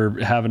 Sam, were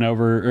having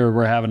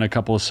a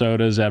couple of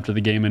sodas after the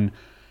game, and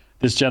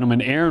this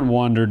gentleman, Aaron,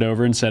 wandered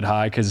over and said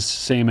hi because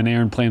Sam and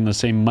Aaron play on the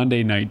same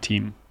Monday night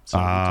team. So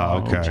we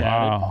talked and okay. chatted.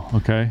 Wow.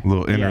 Okay. A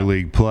little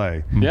interleague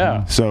play.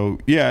 Yeah. So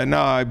yeah,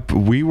 no,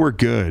 we were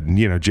good.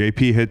 You know,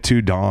 JP hit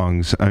 2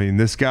 dongs. I mean,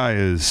 this guy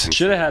is.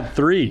 Should have had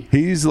 3.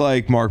 He's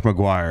like Mark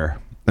McGuire.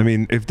 I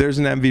mean, if there's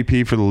an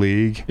MVP for the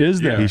league,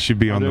 Is there? he should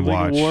be Are on there the league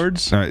watch.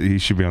 awards? He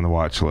should be on the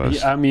watch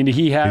list. I mean,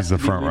 he has He's the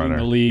to be front leading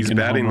runner. the league He's in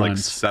batting home like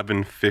runs.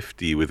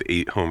 750 with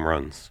 8 home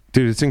runs.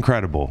 Dude, it's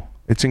incredible.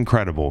 It's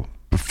incredible.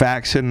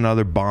 Fax hit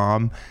another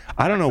bomb.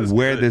 I don't know Fax is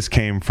where good. this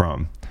came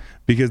from.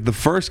 Because the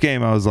first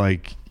game, I was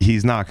like,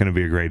 he's not going to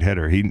be a great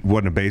hitter. He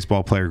wasn't a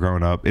baseball player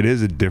growing up. It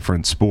is a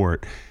different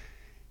sport.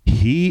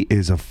 He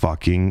is a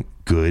fucking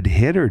good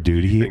hitter,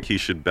 dude. I think he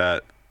should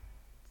bat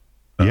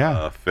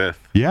Yeah. 5th.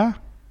 Yeah.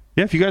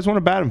 Yeah, if you guys want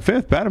to bat him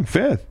fifth.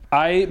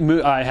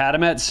 I had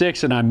him at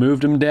 6 and I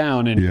moved him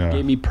down and Yeah. he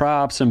gave me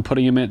props and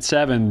putting him at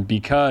 7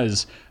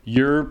 because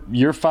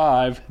you're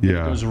 5, then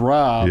Yeah. it goes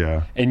Rob,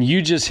 Yeah. and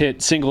you just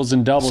hit singles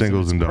and doubles.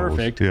 Singles and and it's doubles,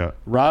 perfect. yeah.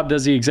 Rob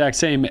does the exact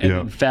same, and Yeah.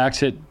 then Fax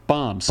hit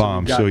bombs. So,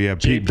 Bombs. we've got So, yeah,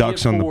 Pete JP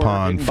ducks at on the 4,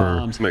 pond hitting for-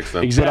 bombs. Makes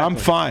sense. Exactly. But I'm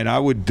fine. I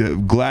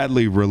would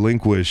gladly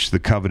relinquish the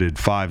coveted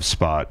 5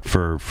 spot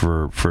for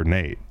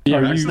Nate. Yeah,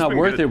 Are it's you- not been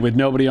worth good. it with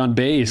nobody on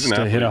base He's an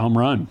to hit a athlete. home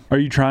run. Are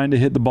you trying to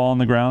hit the ball on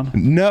the ground?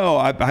 No,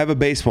 I have a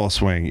baseball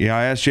swing. Yeah,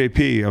 I asked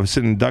JP. I was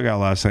sitting in the dugout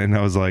last night, and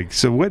I was like,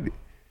 "So what?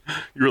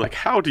 You were like,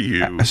 how do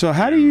you? So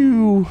how do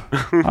you?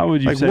 How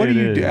would you Like, say what do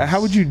it you? is? How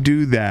would you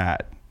do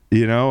that?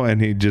 You know?" And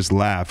he just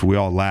laughed. We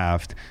all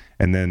laughed,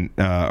 and then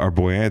our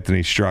boy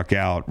Anthony struck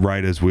out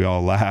right as we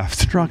all laughed.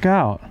 struck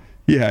out?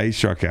 Yeah, he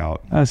struck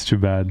out. That's too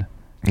bad.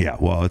 Yeah,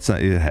 well, it's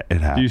not. It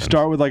happens. Do you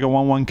start with like a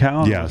 1-1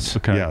 count? Yes.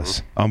 Okay.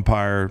 Yes.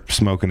 Umpire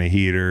smoking a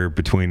heater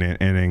between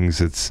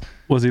innings. It's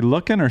Was he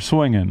looking or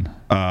swinging?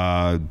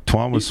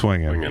 Twan was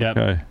swinging. Swinging. Yep.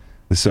 Okay.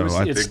 So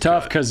It's Big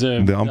tough cut. because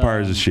the umpire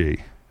is a she.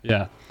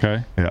 Yeah.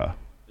 Okay. Yeah.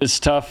 It's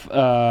tough.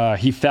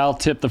 He foul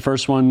tipped the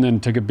first one, then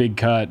took a big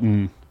cut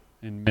and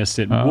missed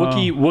it.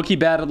 Wookie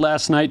batted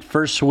last night.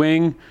 First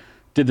swing,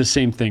 did the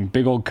same thing.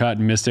 Big old cut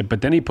and missed it.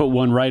 But then he put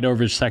one right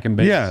over second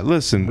base. Yeah,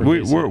 listen,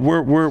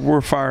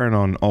 we're firing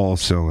on all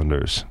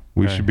cylinders.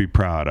 We Okay. should be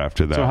proud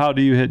after that. So how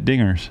do you hit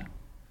dingers?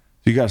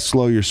 You got to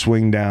slow your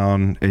swing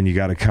down, and you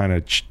got to kind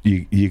of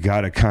you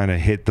got to kind of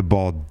hit the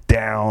ball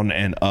down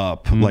and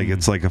up, like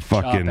it's like a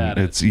fucking. at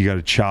it. It's you got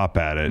to chop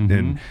at it,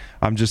 and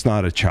I'm just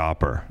not a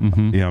chopper. You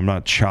know, I'm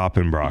not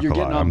chopping broccoli. You're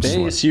getting on I'm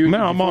base. no,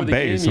 I'm before on the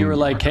base. Game, you were I'm-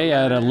 like, "Hey,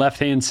 I had a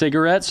left-hand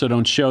cigarette, so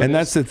don't show." and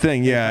this. that's the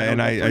thing, yeah. I And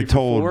don't go I 3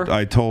 for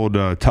 4.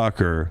 told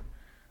Tucker,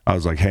 I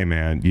was like, hey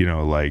man, you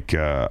know, like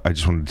I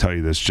just wanted to tell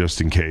you this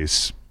just in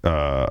case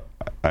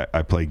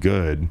I play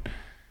good.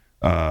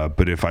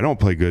 But if I don't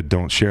play good,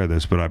 don't share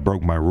this. But I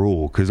broke my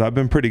rule because I've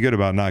been pretty good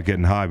about not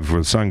getting high before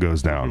the sun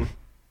goes down,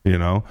 you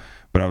know.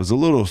 But I was a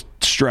little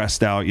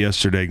stressed out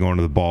yesterday going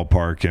to the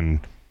ballpark and,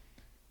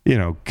 you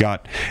know,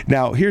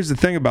 Now, here's the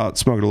thing about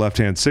smoking a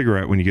left-hand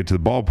cigarette when you get to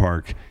the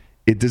ballpark.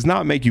 It does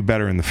not make you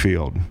better in the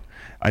field.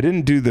 I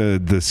didn't do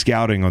the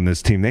scouting on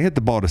this team. They hit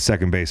the ball to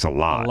second base a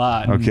lot. A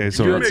lot. Okay,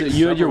 so you had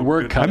your several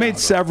work good- cut. I made out.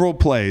 several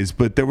plays,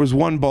 but there was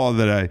one ball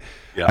that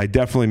I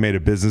definitely made a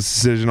business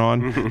decision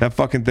on. That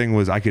fucking thing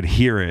was, I could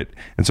hear it,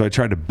 and so I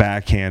tried to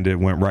backhand it,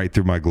 went right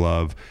through my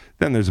glove.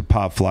 Then there's a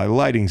pop fly. The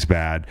lighting's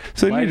bad,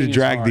 so you need Lighting to is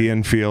drag hard. the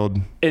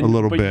infield a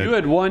little but bit. you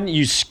had one.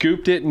 You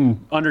scooped it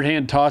and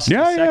underhand tossed it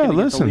Yeah, to second yeah, to get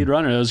listen. the lead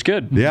runner. That was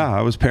good. Yeah,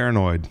 I was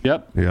paranoid.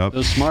 Yep. Yep. That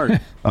was smart.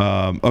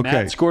 Okay.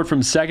 Matt scored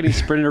from second. He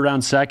sprinted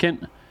around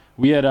second.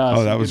 We had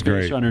Oh, that was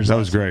great. That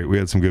was great. We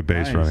had some good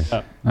base running.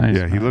 Yep. Nice,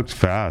 Yeah, he man. looked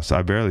fast.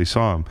 I barely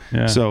saw him.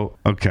 Yeah. So,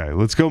 okay,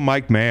 let's go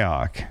Mike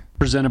Mayock.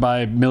 Presented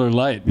by Miller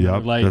Lite. Miller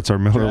Yep, Lite that's our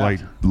Miller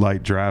draft.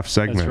 Light draft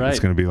segment. That's right. It's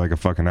going to be like a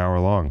fucking hour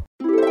long.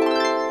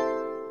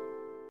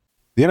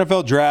 The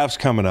NFL draft's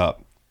coming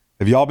up.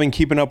 Have y'all been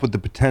keeping up with the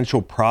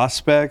potential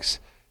prospects?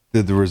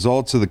 Did the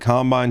results of the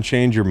combine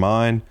change your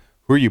mind?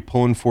 Who are you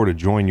pulling for to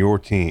join your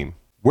team?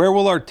 Where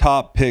will our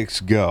top picks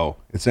go?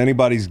 It's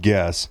anybody's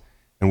guess,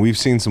 and we've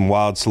seen some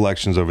wild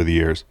selections over the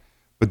years.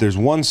 But there's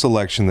one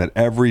selection that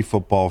every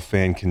football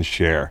fan can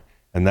share,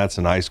 and that's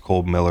an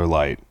ice-cold Miller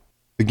Lite.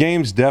 The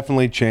game's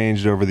definitely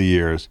changed over the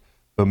years,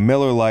 but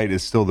Miller Lite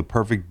is still the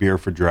perfect beer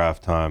for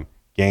draft time,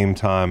 game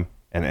time,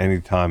 and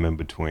any time in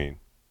between.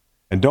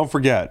 And don't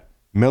forget,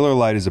 Miller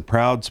Lite is a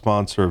proud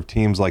sponsor of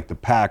teams like the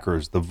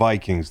Packers, the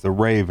Vikings, the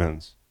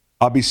Ravens.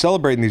 I'll be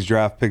celebrating these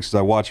draft picks as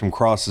I watch them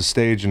cross the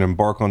stage and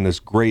embark on this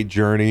great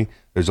journey.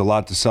 There's a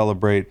lot to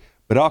celebrate,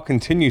 but I'll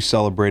continue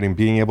celebrating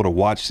being able to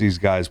watch these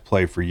guys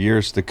play for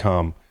years to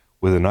come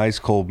with an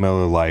ice-cold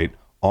Miller Lite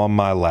on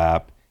my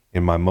lap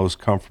in my most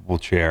comfortable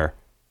chair.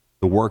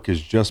 The work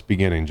is just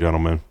beginning,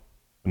 gentlemen,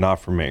 but not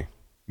for me.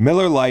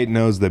 Miller Lite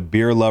knows that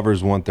beer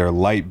lovers want their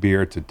light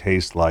beer to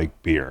taste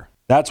like beer.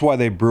 That's why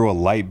they brew a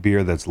light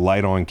beer that's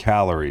light on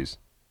calories,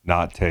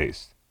 not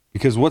taste.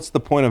 Because what's the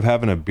point of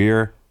having a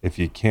beer if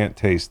you can't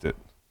taste it?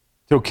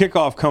 Till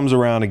kickoff comes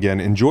around again,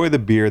 enjoy the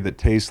beer that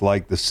tastes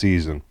like the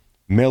season.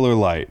 Miller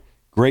Lite.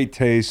 Great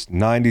taste,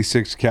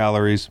 96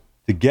 calories.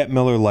 To get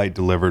Miller Lite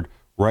delivered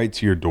right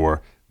to your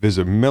door,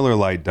 visit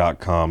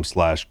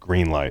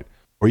MillerLite.com/greenlight.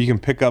 Or you can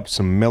pick up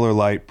some Miller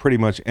Lite pretty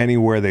much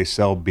anywhere they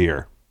sell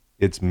beer.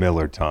 It's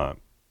Miller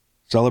time.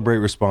 Celebrate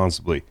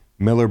responsibly.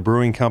 Miller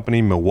Brewing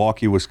Company,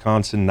 Milwaukee,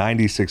 Wisconsin,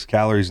 96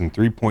 calories and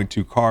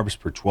 3.2 carbs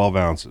per 12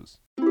 ounces.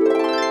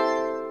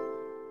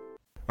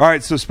 All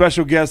right, so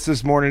special guest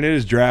this morning. It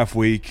is draft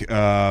week.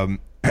 One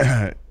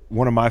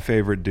of my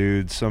favorite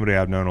dudes, somebody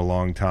I've known a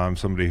long time,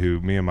 somebody who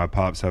me and my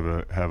pops have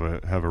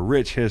a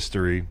rich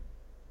history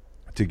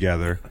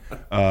together.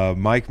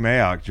 Mike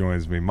Mayock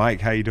joins me.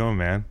 Mike, how you doing,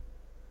 man?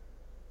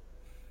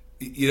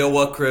 You know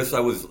what, Chris?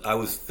 I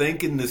was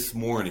thinking this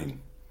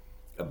morning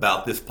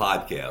about this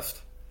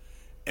podcast,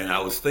 and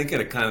I was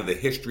thinking of kind of the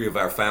history of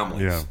our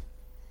families. Yeah.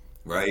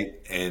 Right?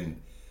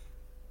 And,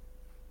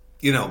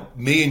 you know,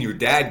 me and your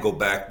dad go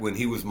back when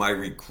he was my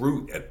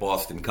recruit at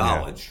Boston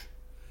College.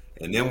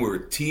 Yeah. And then we were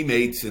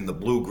teammates in the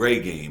blue-gray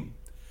game.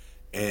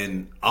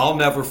 And I'll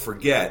never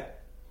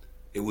forget,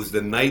 it was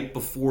the night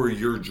before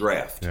your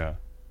draft. Yeah.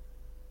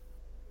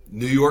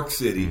 New York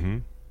City. Mm-hmm.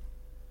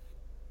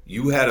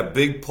 You had a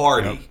big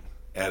party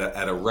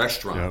at a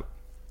restaurant. Yep.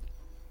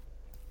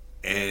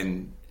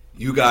 And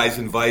you guys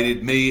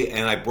invited me,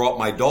 and I brought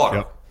my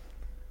daughter,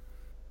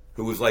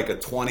 who was like a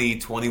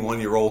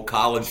 21-year-old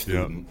college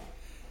student. Yep.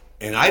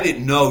 And I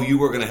didn't know you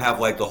were going to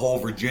have like the whole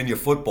Virginia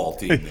football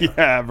team there.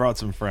 Yeah, I brought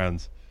some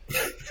friends.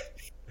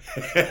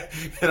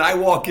 And I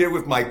walk in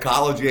with my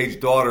college-age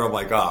daughter. I'm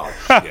like, oh,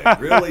 shit,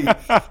 really?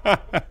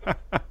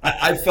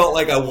 I felt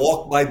like I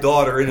walked my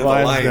daughter into the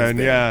Lions Den.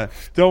 Yeah.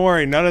 Don't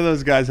worry, none of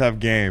those guys have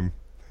game.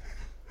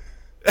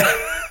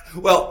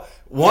 Well,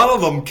 one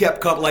of them kept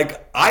coming.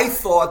 Like, I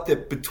thought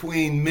that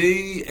between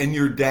me and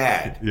your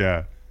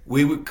dad,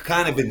 we would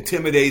kind of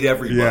intimidate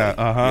everybody,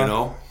 you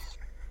know?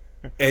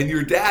 And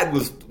your dad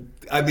was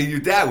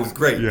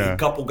great. Yeah. A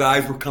couple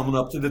guys were coming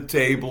up to the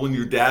table, and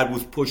your dad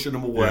was pushing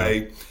them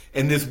away. Yeah.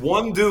 And this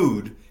one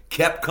dude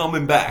kept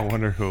coming back. I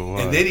wonder who it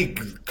was. And then he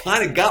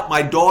kind of got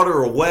my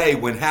daughter away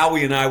when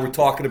Howie and I were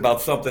talking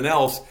about something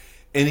else,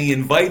 and he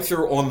invites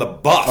her on the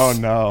bus. Oh,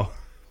 no.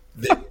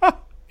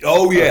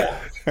 Oh, yeah.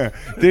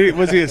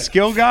 Was he a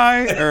skill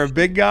guy or a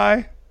big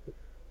guy?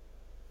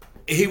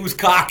 He was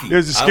cocky. He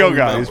was a skill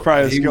guy. He's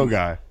probably a skill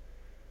guy.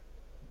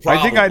 Probably.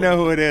 I think I know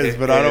who it is,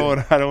 but I don't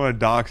want to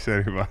dox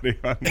anybody.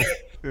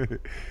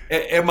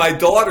 And my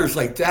daughter's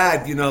like,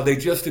 Dad, you know, they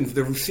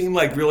seem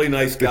like really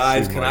nice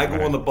guys. Can I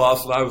go on the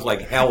bus? And I was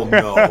like, hell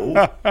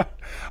no.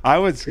 Are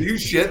you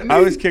shitting me? I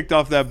was kicked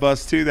off that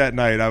bus too that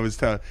night.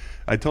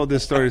 I told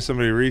this story to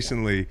somebody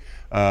recently.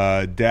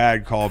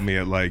 Dad called me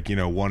at 1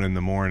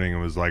 a.m.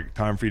 and was like,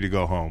 time for you to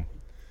go home.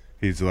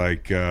 He's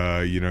like,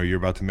 you're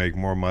about to make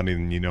more money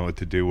than you know what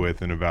to do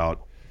with in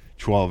about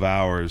 12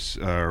 hours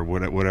or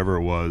whatever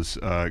it was.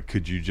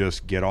 Could you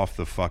just get off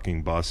the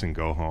fucking bus and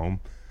go home?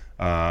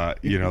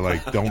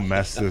 Don't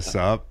mess this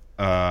up.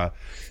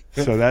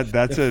 So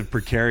that's a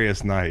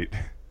precarious night.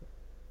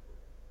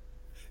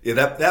 Yeah,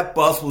 that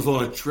bus was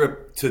on a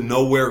trip to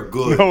nowhere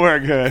good. Nowhere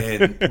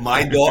good. And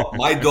my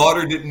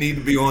daughter didn't need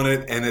to be on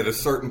it, and at a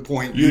certain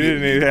point, I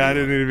didn't need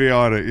to be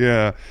on it.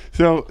 Yeah.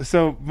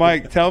 So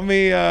Mike, tell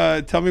me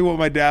what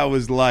my dad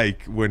was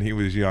like when he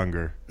was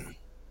younger.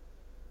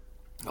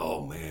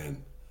 Oh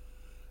man,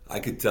 I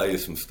could tell you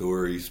some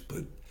stories,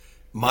 but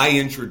my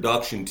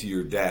introduction to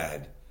your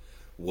dad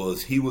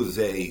was he was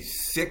a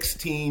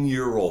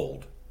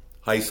 16-year-old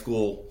high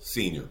school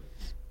senior.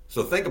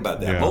 So think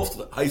about that. Yeah.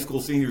 Most high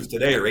school seniors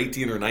today are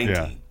 18 or 19.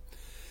 Yeah.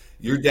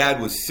 Your dad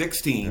was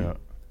 16. Yeah.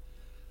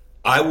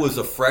 I was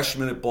a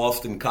freshman at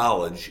Boston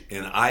College,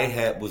 and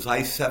was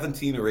I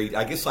 17 or 18?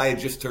 I guess I had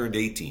just turned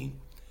 18.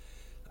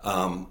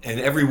 And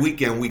every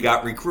weekend we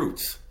got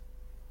recruits,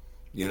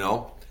 you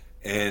know.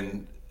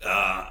 And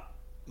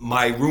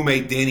my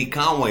roommate Danny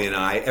Conway and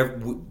I,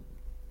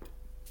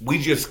 we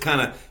just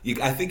kind of,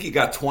 I think you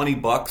got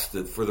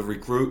 $20 for the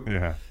recruit.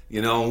 Yeah.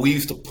 You know, and we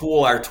used to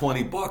pool our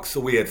 $20, so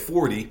we had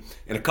 40,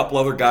 and a couple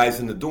other guys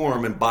in the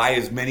dorm, and buy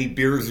as many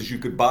beers as you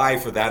could buy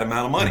for that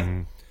amount of money.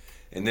 Mm-hmm.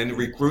 And then the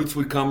recruits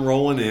would come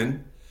rolling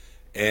in,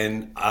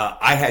 and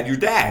I had your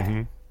dad.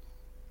 Mm-hmm.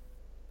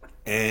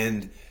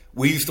 And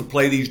we used to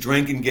play these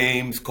drinking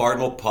games,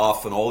 Cardinal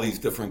Puff, and all these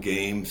different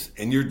games.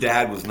 And your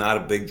dad was not a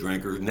big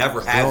drinker,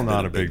 never has been. Still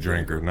not a big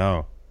drinker,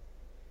 no.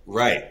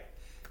 Right.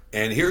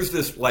 And here's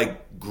this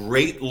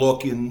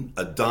great-looking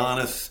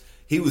Adonis.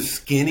 He was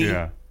skinny.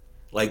 Yeah.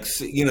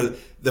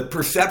 The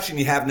perception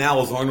you have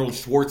now is Arnold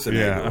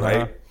Schwarzenegger,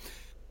 right?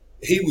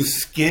 He was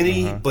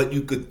skinny, but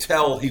you could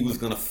tell he was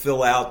going to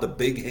fill out the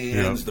big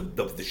hands,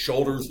 the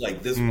shoulders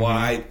like this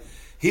wide.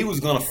 He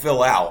was going to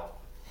fill out.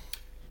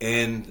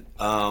 And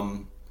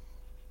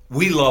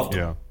we loved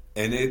him.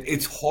 And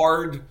it's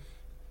hard.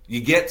 You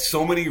get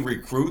so many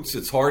recruits,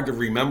 it's hard to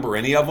remember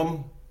any of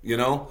them, you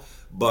know.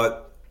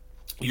 But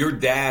your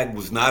dad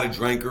was not a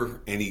drinker,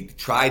 and he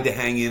tried to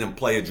hang in and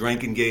play a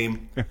drinking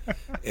game,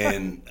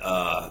 and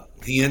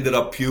he ended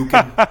up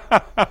puking.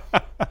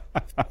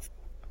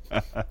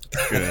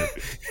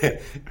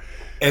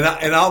 and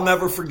I'll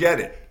never forget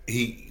it.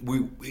 He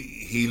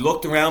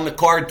looked around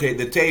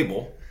the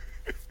table,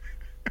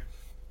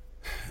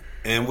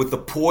 and with the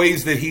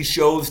poise that he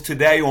shows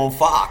today on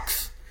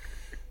Fox,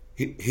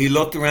 he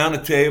looked around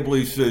the table.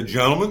 He said,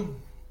 "Gentlemen,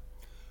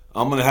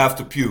 I'm going to have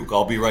to puke.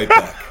 I'll be right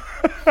back."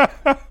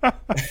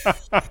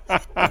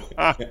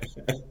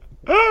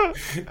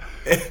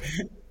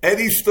 And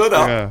he stood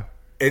up,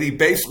 and he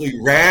basically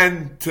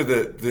ran to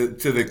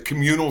the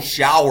communal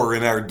shower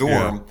in our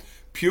dorm,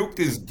 puked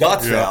his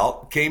guts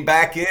out, came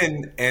back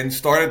in, and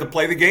started to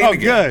play the game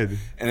again. Good.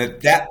 And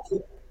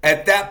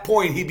at that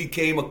point, he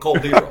became a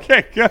cult hero.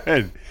 Okay,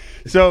 good.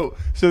 So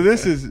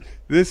this is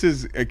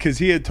because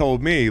he had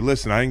told me,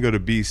 listen, I didn't go to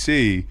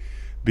BC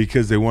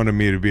because they wanted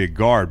me to be a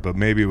guard, but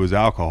maybe it was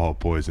alcohol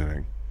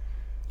poisoning.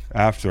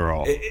 After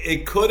all,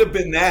 it could have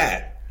been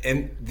that.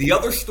 And the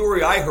other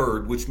story I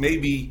heard, which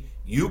maybe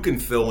you can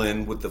fill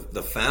in with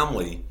the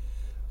family,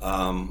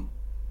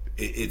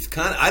 it's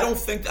kind of, I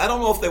don't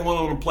know if they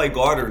wanted him to play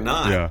guard or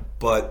not,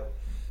 but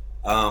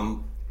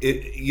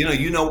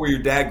you know where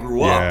your dad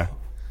grew up,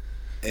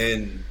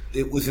 and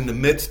it was in the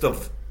midst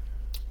of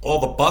all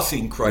the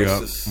busing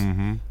crisis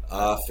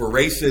for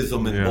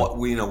racism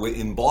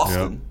in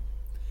Boston,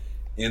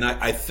 and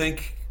I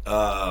think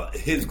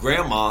his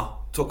grandma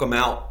took him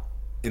out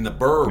in the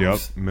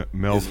burbs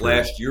his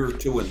last year or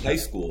two in high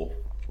school,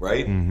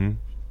 right? Mm-hmm. Is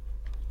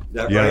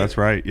that right? That's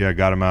right. Yeah,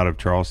 got him out of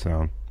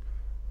Charlestown.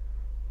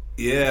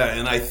 Yeah,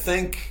 and I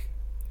think,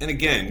 and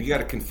again, you got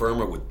to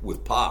confirm it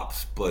with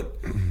Pops, but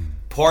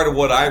part of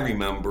what I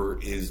remember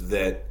is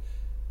that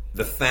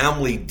the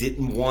family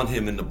didn't want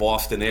him in the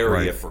Boston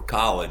area for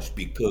college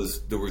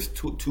because there was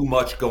too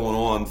much going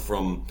on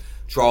from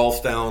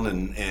Charlestown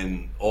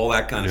and all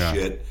that kind of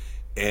shit.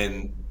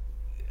 And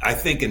I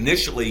think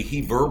initially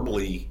he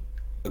verbally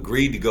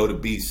agreed to go to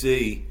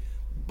BC,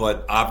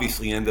 but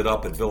obviously ended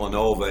up at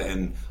Villanova.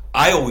 And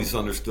I always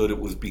understood it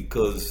was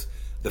because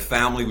the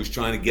family was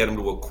trying to get him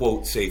to a,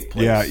 quote, safe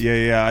place.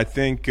 Yeah. I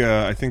think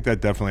that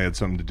definitely had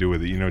something to do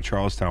with it. You know,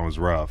 Charlestown was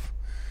rough.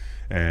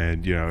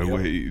 And, you know,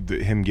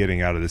 him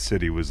getting out of the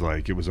city was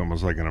like, it was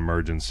almost like an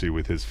emergency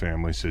with his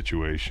family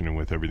situation and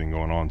with everything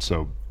going on.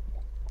 So,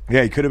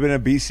 yeah, he could have been a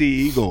BC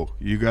Eagle.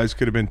 You guys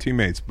could have been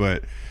teammates,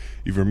 but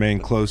you've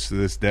remained close to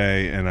this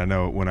day. And I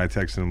know when I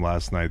texted him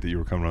last night that you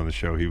were coming on the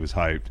show, he was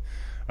hyped.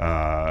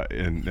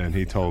 And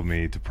he told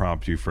me to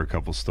prompt you for a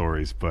couple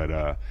stories.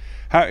 But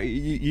how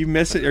you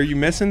miss it? Are you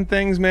missing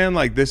things, man?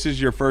 Like, this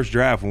is your first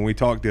draft. When we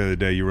talked the other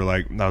day, you were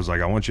like, I was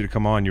like, I want you to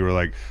come on. You were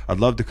like, I'd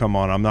love to come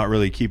on. I'm not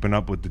really keeping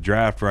up with the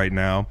draft right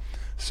now,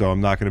 so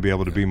I'm not going to be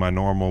able to be my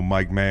normal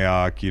Mike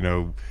Mayock, you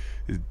know,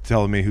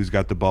 telling me who's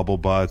got the bubble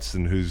butts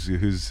and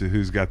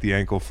who's got the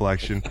ankle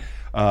flexion.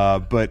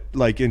 But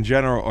like in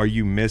general, are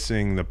you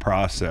missing the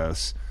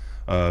process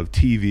of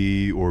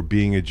TV or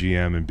being a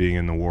GM and being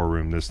in the war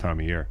room this time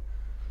of year?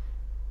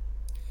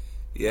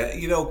 Yeah,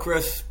 you know,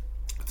 Chris,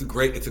 it's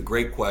a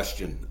great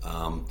question.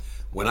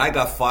 When I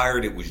got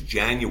fired, it was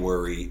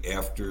January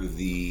after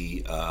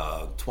the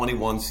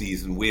 21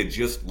 season. We had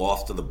just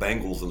lost to the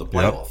Bengals in the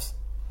playoffs.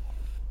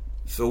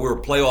 So we were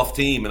a playoff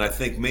team, and I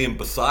think me and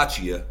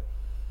Bisaccia,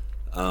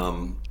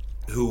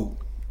 who,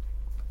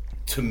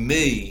 to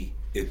me,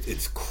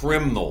 it's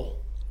criminal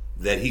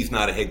that he's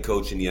not a head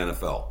coach in the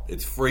NFL.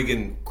 It's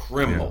friggin'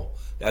 criminal.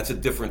 That's a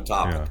different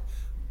topic.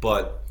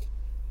 But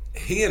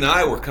he and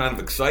I were kind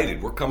of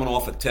excited. We're coming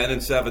off a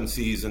 10-7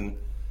 season.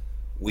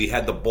 We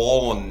had the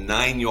ball on the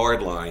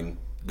 9-yard line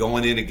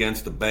going in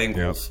against the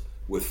Bengals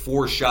with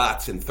 4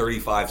 shots in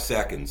 35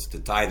 seconds to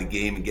tie the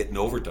game and get in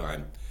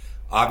overtime.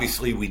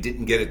 Obviously, we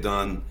didn't get it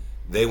done.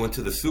 They went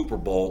to the Super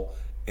Bowl,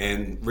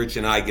 and Rich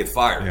and I get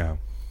fired.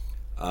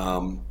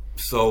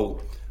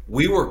 So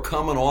we were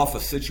coming off a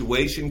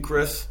situation,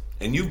 Chris,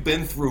 and you've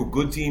been through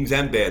good teams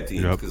and bad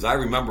teams because I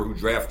remember who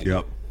drafted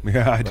you.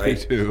 Yeah, I do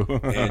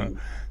too. And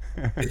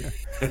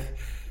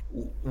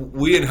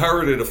we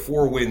inherited a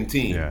 4-win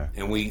team,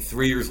 and we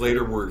 3 years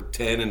later were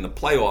 10 in the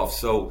playoffs.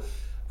 So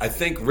I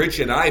think Rich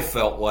and I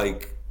felt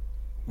like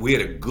we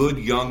had a good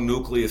young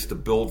nucleus to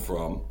build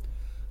from.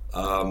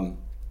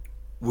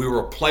 We were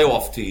a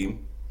playoff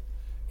team,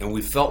 and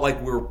we felt like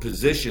we were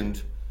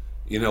positioned,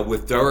 you know,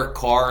 with Derek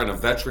Carr and a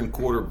veteran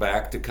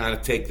quarterback to kind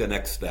of take the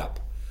next step.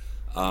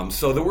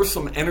 So there was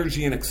some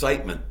energy and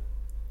excitement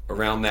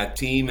around that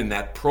team and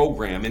that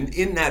program and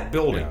in that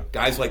building.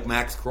 Guys like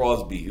Maxx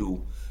Crosby,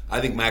 who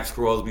I think Maxx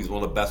Crosby is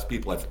one of the best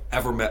people I've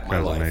ever met in my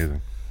life.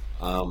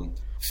 Amazing.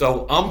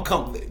 So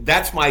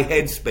that's my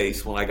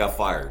headspace when I got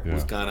fired.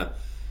 Was kind of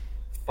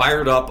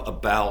fired up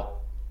about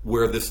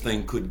where this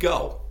thing could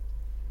go.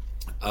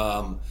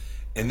 And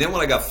then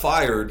when I got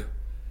fired,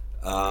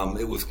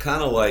 it was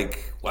kind of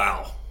like,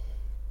 wow,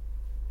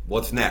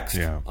 what's next?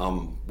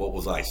 What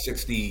was I,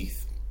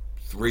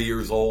 63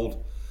 years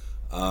old?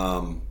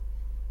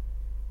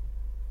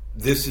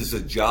 This is a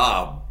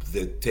job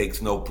that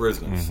takes no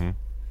prisoners.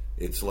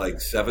 It's like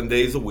 7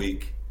 days a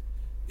week.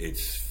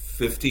 It's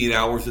 15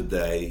 hours a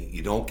day.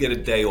 You don't get a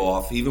day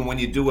off. Even when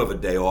you do have a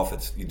day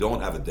off, you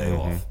don't have a day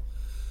off.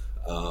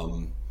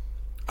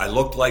 I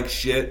looked like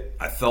shit.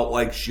 I felt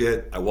like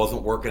shit. I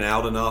wasn't working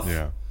out enough.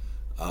 Yeah.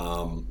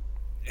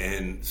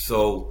 And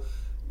so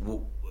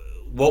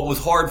what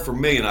was hard for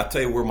me, and I'll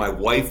tell you where my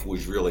wife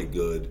was really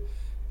good,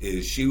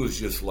 is she was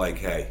just like,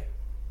 hey,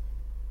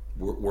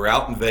 we're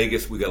out in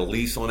Vegas. We got a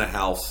lease on a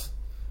house.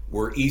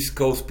 We're East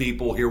Coast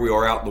people. Here we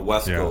are out in the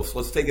West Coast.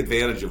 Let's take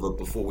advantage of it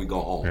before we go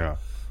home. Yeah.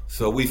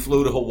 So we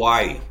flew to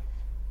Hawaii,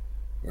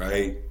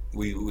 right?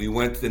 We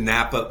went to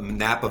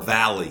Napa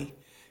Valley.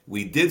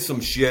 We did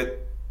some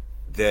shit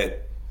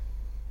that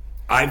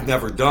I've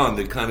never done,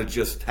 to kind of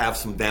just have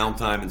some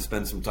downtime and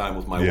spend some time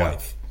with my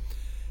wife.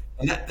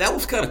 And that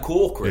was kind of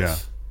cool,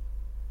 Chris.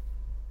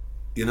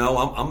 Yeah. You know,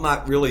 I'm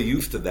not really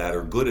used to that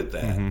or good at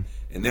that. And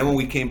then when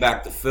we came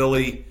back to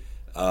Philly,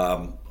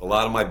 a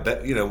lot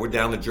of we're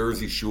down the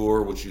Jersey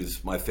Shore, which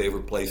is my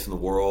favorite place in the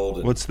world.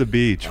 And, What's the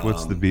beach?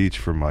 What's the beach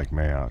for Mike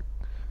Mayock?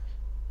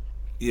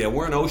 Yeah,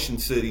 we're in Ocean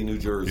City, New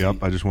Jersey.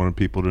 Yep, I just wanted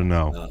people to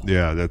know.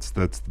 Yeah, that's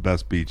the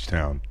best beach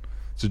town.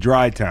 It's a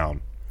dry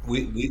town.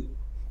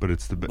 But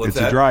it's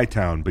a dry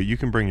town, but you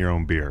can bring your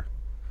own beer.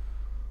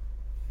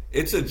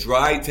 It's a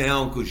dry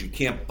town because you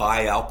can't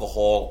buy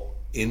alcohol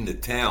in the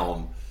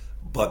town,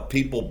 but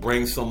people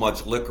bring so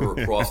much liquor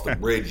across the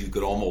bridge you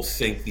could almost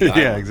sink the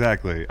island. Yeah,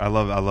 exactly. I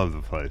love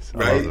the place.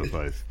 Right? I love the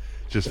place.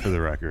 Just for the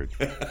record.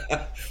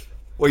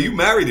 Well, you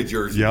married a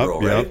Jersey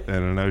girl, right? Yep,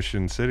 and an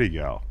Ocean City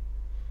gal.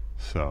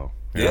 So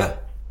yeah.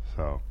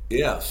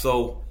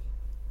 So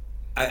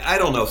I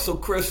don't know. So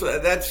Chris,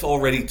 that's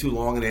already too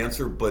long an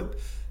answer, but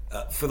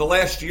for the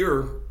last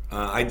year,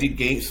 I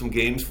did some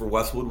games for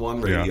Westwood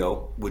One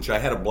Radio, which I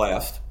had a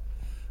blast.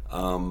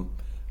 I'm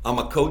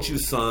a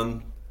coach's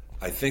son.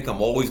 I think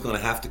I'm always going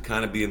to have to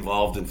kind of be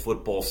involved in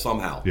football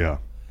somehow. Yeah.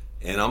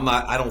 And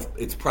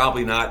it's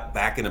probably not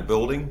back in a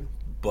building,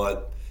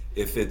 but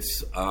if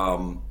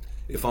I'm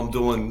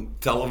doing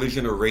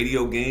television or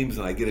radio games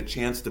and I get a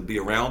chance to be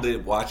around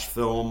it, watch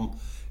film,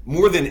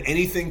 more than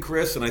anything,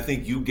 Chris, and I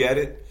think you get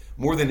it,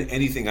 more than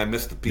anything, I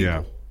miss the people.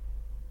 Yeah.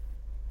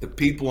 The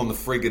people in the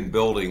friggin'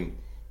 building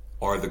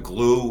are the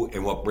glue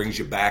and what brings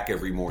you back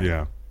every morning.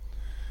 Yeah.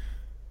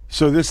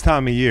 So this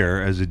time of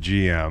year, as a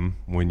GM,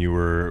 when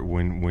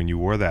you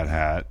wore that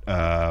hat,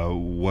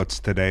 what's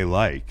today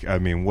like? I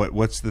mean,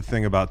 what's the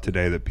thing about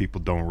today that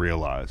people don't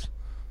realize?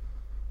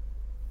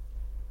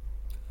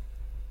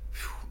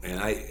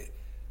 And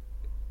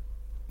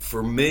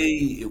for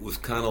me, it was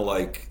kind of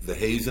like the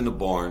haze in the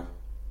barn.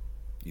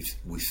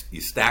 You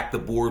stacked the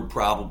board,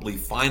 probably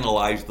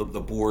finalized the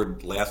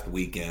board last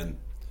weekend.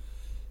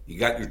 You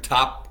got your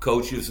top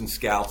coaches and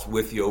scouts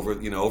with you over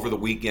the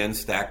weekend,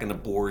 stacking the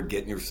board,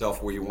 getting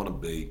yourself where you want to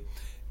be.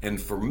 And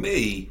for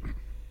me,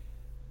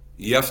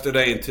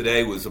 yesterday and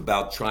today was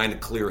about trying to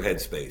clear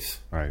headspace,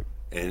 right?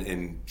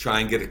 And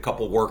try and get a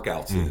couple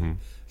workouts in,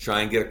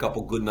 try and get a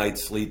couple good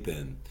nights sleep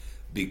in,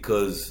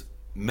 because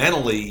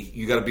mentally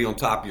you got to be on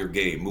top of your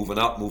game, moving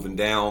up, moving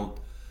down.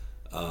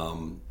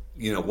 What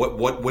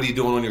are you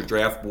doing on your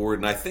draft board?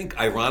 And I think,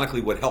 ironically,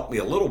 what helped me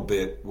a little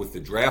bit with the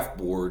draft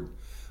board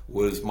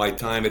was my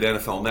time at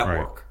NFL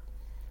Network, right?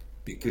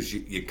 Because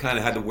you kind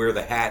of had to wear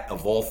the hat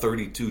of all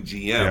 32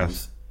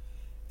 GMs,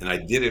 and I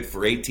did it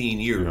for 18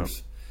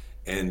 years,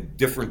 and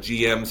different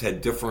GMs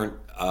had different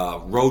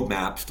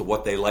roadmaps to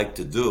what they like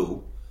to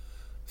do.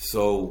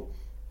 So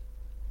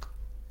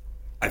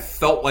I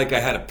felt like I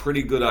had a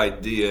pretty good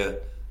idea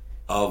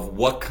of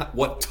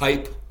what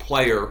type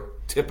player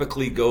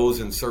typically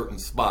goes in certain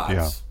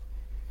spots.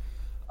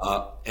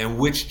 And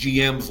which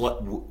GMs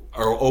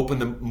are open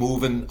to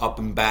moving up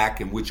and back,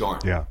 and which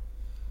aren't. Yeah.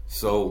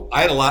 So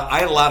I had a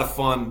lot of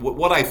fun.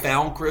 What I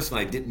found, Chris, and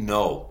I didn't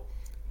know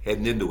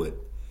heading into it,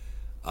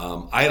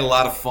 I had a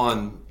lot of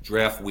fun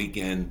draft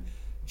weekend,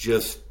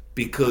 just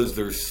because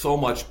there's so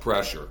much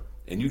pressure,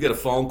 and you get a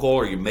phone call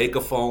or you make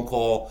a phone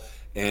call,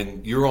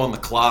 and you're on the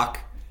clock,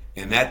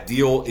 and that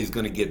deal is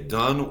going to get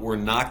done or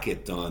not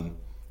get done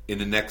in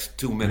the next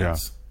 2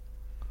 minutes.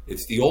 Yeah.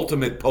 It's the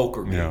ultimate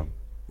poker game.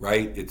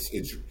 Right?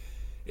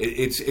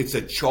 It's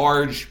a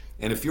charge,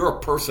 and if you're a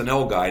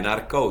personnel guy, not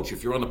a coach,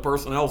 if you're on the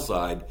personnel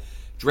side,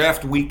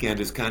 draft weekend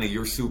is kind of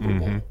your Super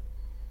Bowl.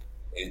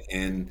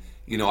 And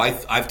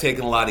I've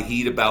taken a lot of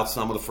heat about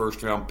some of the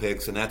first round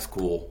picks, and that's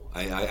cool.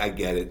 I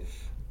get it,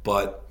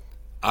 but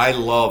I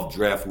love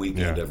draft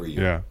weekend every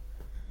year. Yeah.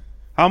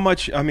 How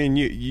much? I mean,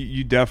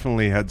 you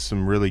definitely had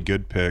some really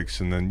good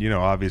picks, and then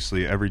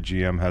obviously every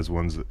GM has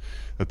ones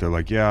that they're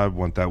like, yeah, I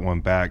want that one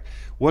back.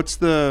 What's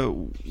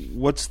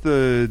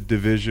the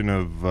division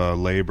of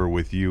labor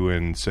with you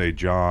and, say,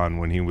 John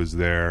when he was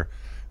there,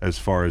 as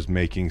far as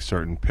making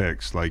certain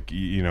picks? Like, do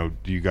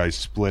you guys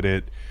split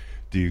it?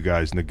 Do you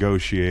guys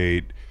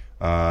negotiate?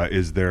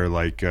 Is there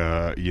like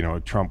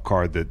a trump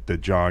card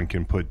that John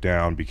can put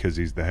down because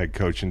he's the head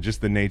coach, and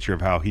just the nature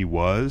of how he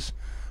was,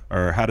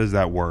 or how does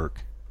that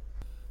work?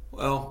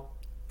 Well,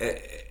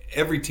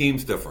 every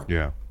team's different.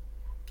 Yeah.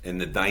 And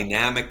the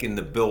dynamic in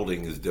the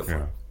building is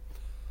different.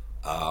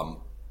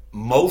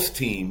 Most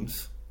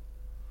teams,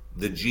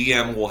 the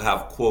GM will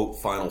have,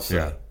 quote, final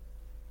say.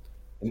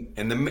 Yeah.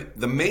 And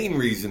the main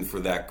reason for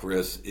that,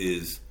 Chris,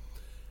 is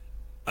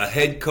a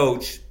head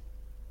coach,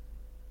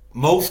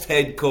 most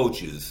head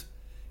coaches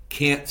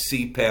can't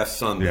see past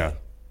Sunday. Yeah.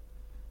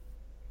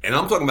 And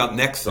I'm talking about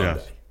next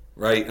Sunday, Yes.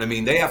 right? I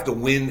mean, they have to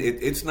win.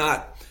 It's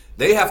not,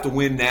 they have to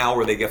win now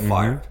or they get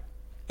fired.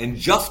 And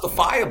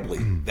justifiably,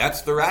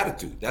 that's their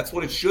attitude. That's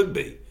what it should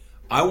be.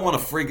 I want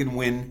to friggin'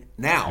 win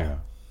now. Yeah.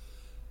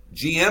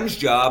 GM's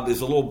job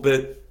is a little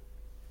bit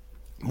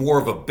more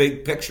of a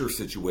big picture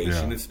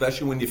situation,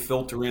 especially when you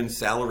filter in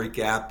salary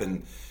cap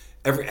and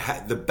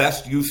the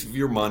best use of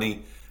your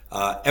money.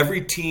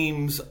 Every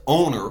team's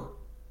owner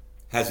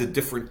has a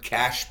different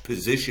cash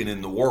position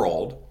in the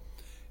world,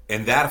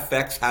 and that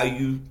affects how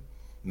you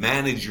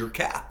manage your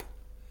cap.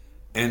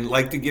 And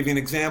like to give you an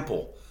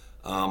example,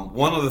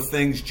 one of the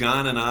things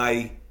John and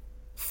I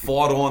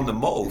fought on the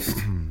most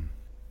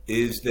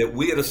is that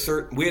we had a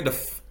certain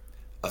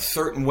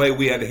way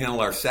we had to handle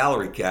our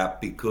salary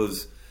cap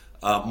because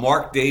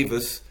Mark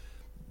Davis,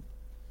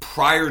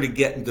 prior to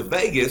getting to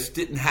Vegas,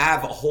 didn't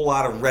have a whole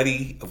lot of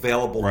ready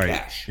available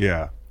cash.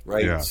 Yeah.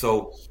 Right. Yeah.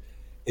 So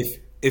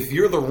if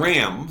you're the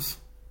Rams,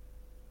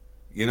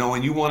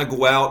 and you want to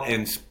go out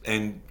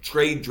and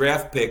trade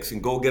draft picks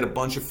and go get a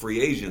bunch of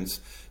free agents,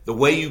 the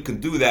way you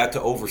can do that, to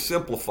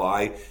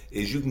oversimplify,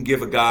 is you can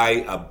give a guy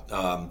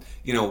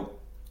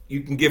you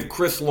can give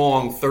Chris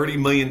Long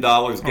 $30 million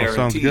guaranteed.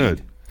 Sounds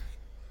good.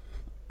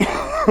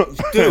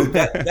 Dude,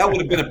 that would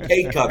have been a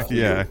pay cut for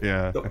you.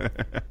 Yeah.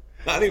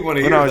 I didn't want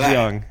to hear When I was that.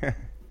 young.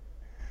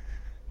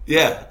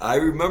 Yeah, I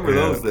remember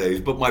those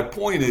days. But my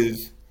point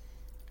is,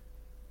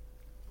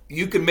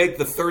 you can make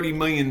the $30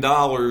 million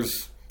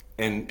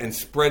and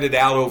spread it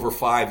out over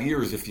 5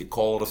 years if you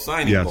call it a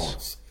signing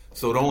bonus.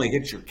 So it only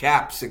hits your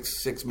cap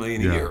 $6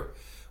 million a year.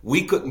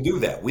 We couldn't do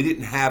that. We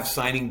didn't have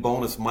signing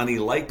bonus money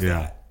like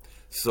that.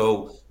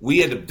 So we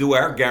had to do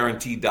our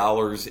guaranteed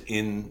dollars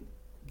in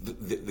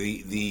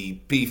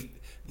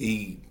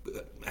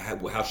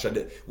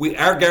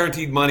our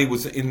guaranteed money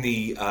was in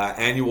the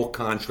annual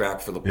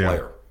contract for the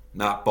player,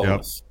 not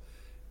bonus.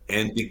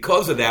 And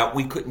because of that,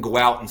 we couldn't go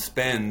out and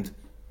spend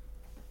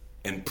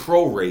and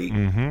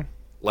prorate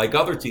like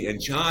other teams. And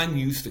John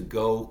used to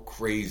go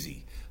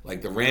crazy.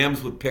 Like the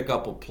Rams would pick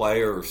up a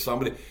player or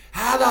somebody.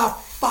 How the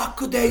fuck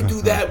could they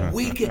do that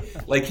weekend?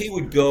 Like he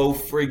would go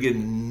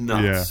friggin'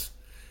 nuts.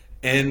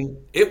 And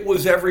it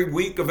was every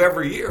week of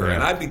every year.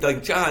 And I'd be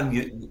like, John,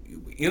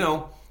 you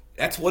know,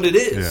 that's what it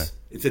is.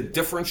 It's a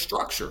different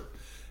structure.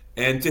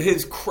 And to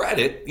his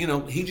credit,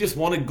 he just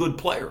wanted good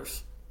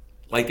players,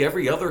 like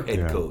every other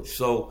head coach.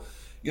 So,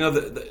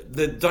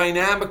 the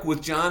dynamic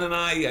with John and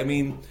I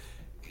mean,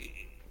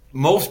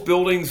 most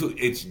buildings,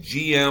 it's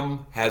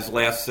GM has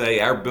last say.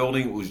 Our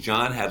building, it was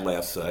John had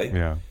last say.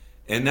 Yeah.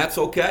 And that's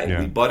okay. Yeah.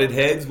 We butted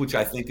heads, which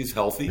I think is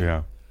healthy.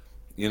 Yeah.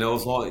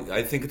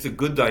 I think it's a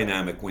good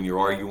dynamic when you're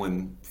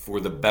arguing for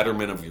the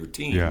betterment of your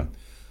team. Yeah.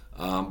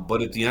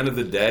 But at the end of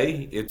the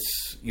day,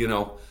 it's,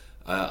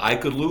 I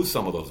could lose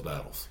some of those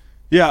battles.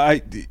 Yeah,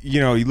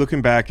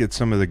 looking back at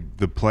some of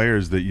the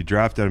players that you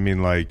drafted, I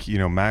mean, like,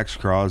 Maxx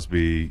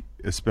Crosby,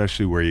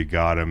 especially where you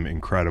got him,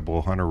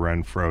 incredible. Hunter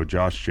Renfrow,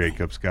 Josh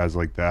Jacobs, guys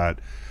like that.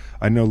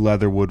 I know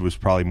Leatherwood was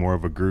probably more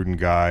of a Gruden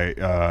guy,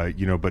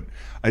 but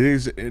I think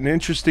it's an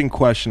interesting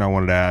question I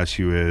wanted to ask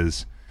you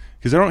is,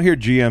 because I don't hear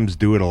GMs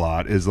do it a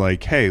lot, is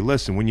like, hey,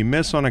 listen, when you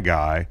miss on a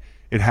guy,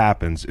 it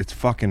happens. It's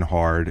fucking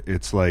hard.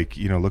 It's like,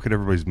 look at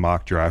everybody's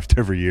mock draft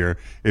every year.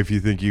 If you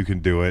think you can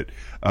do it,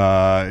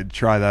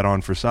 try that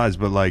on for size.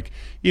 But like,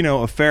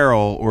 a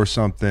Farrell or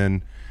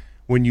something,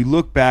 when you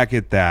look back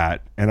at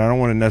that, and I don't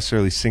want to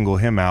necessarily single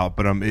him out,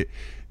 but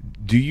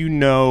do you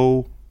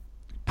know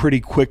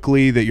pretty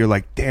quickly that you're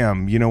like,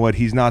 damn, you know what?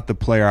 He's not the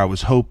player I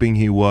was hoping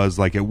he was.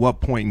 Like, at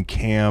what point in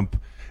camp?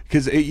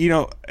 Because,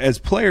 as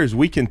players,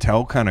 we can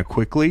tell kind of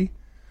quickly.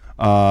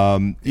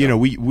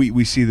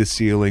 We see the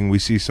ceiling, we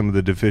see some of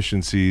the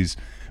deficiencies,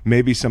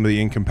 maybe some of the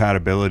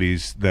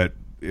incompatibilities that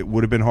it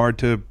would have been hard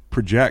to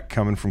project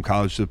coming from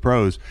college to the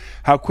pros.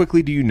 How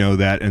quickly do you know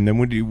that? And then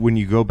when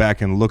you go back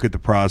and look at the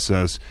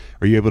process,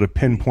 are you able to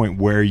pinpoint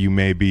where you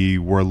maybe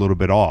were a little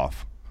bit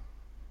off?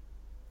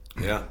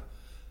 Yeah.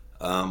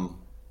 A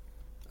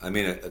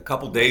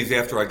couple days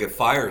after I get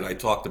fired, I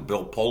talked to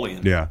Bill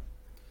Polian. Yeah.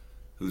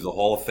 Who's a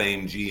Hall of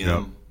Fame GM.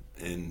 Yep.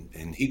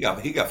 And he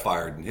got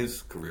fired in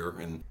his career,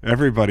 and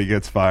everybody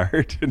gets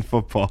fired in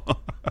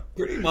football.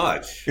 Pretty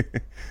much.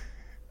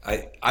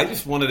 I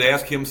just wanted to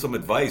ask him some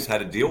advice how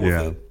to deal with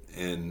it,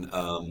 and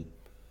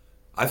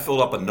I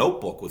filled up a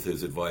notebook with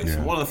his advice. Yeah.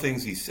 And one of the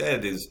things he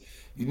said is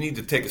you need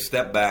to take a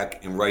step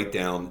back and write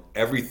down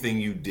everything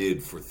you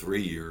did for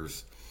 3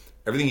 years,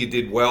 everything you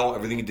did well,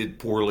 everything you did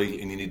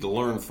poorly, and you need to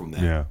learn from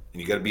that. Yeah.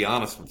 And you got to be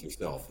honest with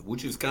yourself,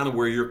 which is kind of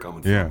where you're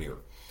coming from here.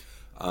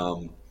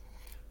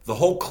 The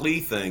whole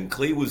Klee thing,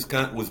 Klee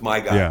was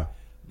my guy. Yeah.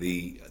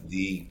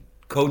 The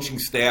coaching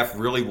staff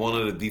really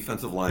wanted a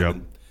defensive lineman.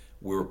 Yep.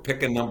 We were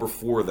picking number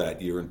 4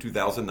 that year in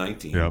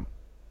 2019. Yep.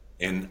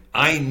 And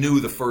I knew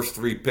the first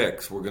 3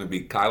 picks were going to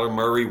be Kyler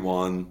Murray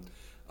 1,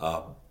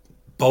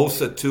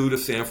 Bosa 2 to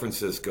San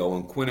Francisco,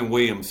 and Quinnen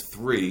Williams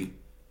 3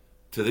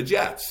 to the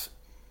Jets.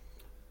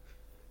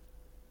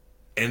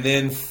 And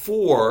then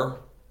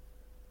 4,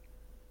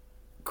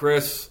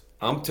 Chris,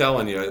 I'm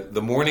telling you,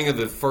 the morning of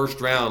the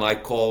first round, I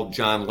called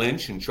John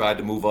Lynch and tried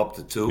to move up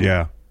to 2.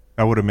 Yeah,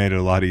 that would have made it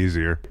a lot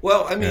easier.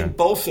 Well, I mean,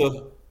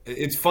 Bosa,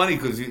 it's funny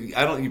because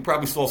you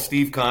probably saw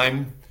Steve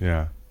Keim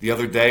the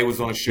other day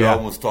was on a show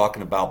and was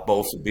talking about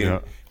Bosa being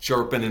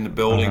chirping in the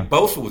building.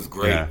 Bosa was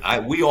great. Yeah.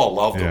 We all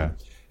loved him.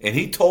 And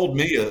he told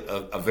me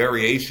a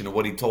variation of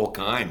what he told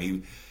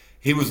Keim.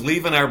 He was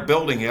leaving our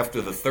building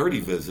after the 30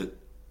 visit,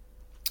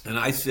 and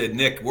I said,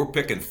 Nick, we're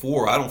picking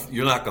 4.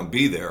 You're not going to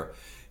be there.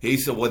 He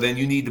said, well, then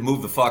you need to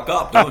move the fuck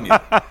up, don't you?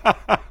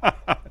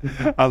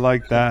 I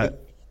like that.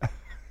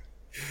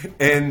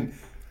 And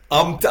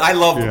I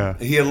love him.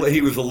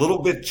 He was a little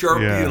bit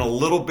chirpy and a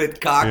little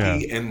bit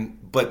cocky,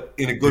 but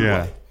in a good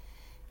way,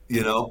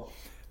 you know.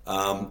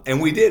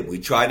 And we did. We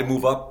tried to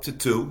move up to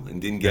 2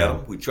 and didn't get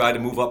him. We tried to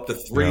move up to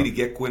 3 to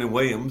get Quinnen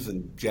Williams,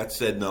 and Jets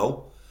said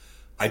no.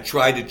 I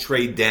tried to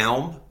trade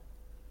down.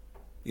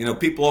 You know,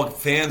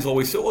 fans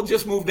always say, well,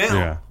 just move down.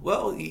 Yeah.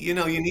 Well, you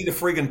know, you need a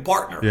friggin'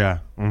 partner. Yeah.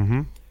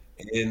 Mm-hmm.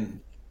 And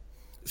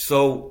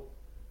so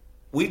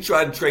we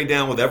tried to trade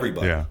down with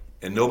everybody. Yeah.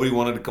 And nobody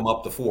wanted to come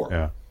up to 4.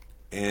 Yeah.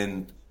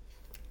 And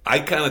I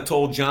kind of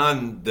told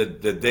John the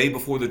day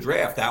before the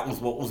draft that was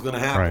what was going to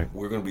happen. Right.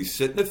 We're going to be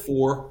sitting at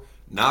 4,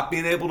 not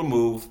being able to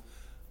move.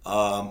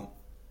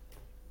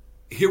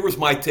 Here was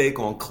my take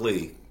on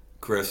Klee,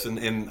 Chris,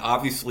 and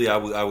obviously I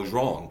was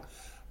wrong.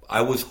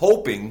 I was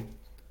hoping,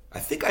 I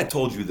think I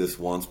told you this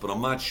once, but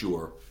I'm not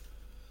sure.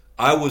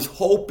 I was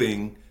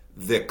hoping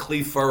that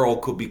Klee Farrell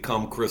could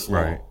become Chris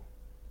Long. Right.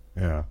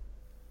 Yeah.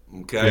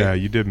 Okay? Yeah,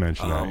 you did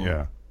mention that,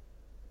 yeah.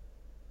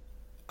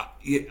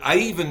 I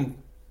even,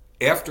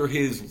 after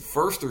his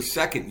first or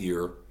second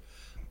year,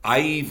 I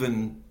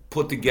even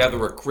put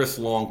together a Chris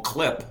Long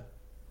clip.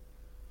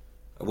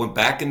 I went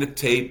back into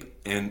tape,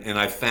 and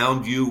I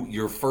found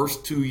your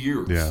first 2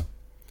 years. Yeah.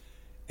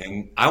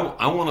 And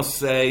I want to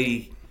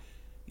say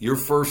your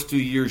first 2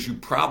 years, you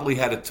probably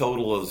had a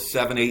total of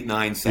 7, 8,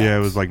 9 sacks. Yeah,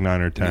 it was like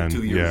 9 or 10. In the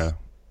 2 years.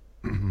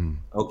 Yeah.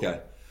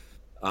 Okay.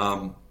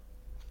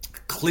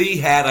 Klee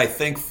had, I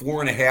think,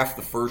 4.5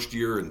 the first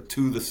year and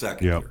 2 the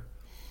second year.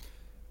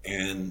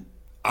 And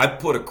I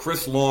put a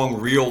Chris Long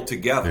reel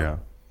together. Yeah.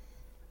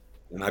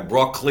 And I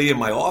brought Klee in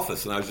my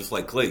office, and I was just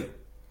like, Klee,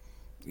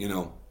 you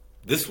know,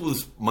 this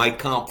was my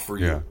comp for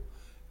you. Yeah.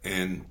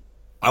 And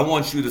I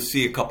want you to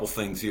see a couple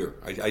things here.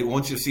 I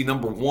want you to see,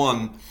 number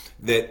one,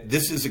 that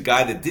this is a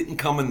guy that didn't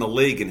come in the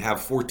league and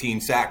have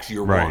 14 sacks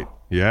year Right. one.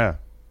 Yeah.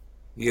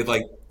 He had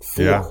like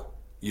 4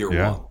 year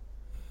one.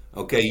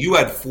 Okay, you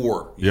had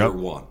 4 year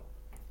one.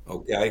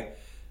 Okay?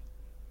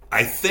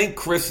 I think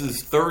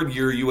Chris's third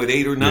year you had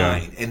 8 or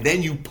 9, and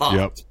then you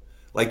popped.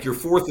 Like your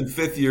 4th and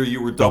 5th year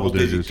you were double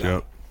digits.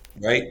 Yep.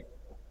 Right?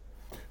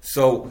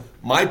 So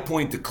my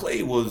point to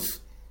Klee was,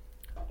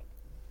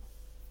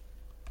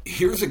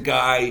 here's a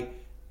guy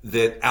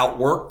that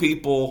outworked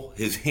people.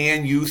 His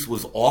hand use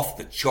was off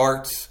the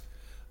charts.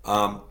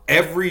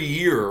 Every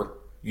year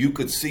you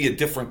could see a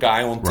different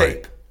guy on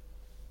tape,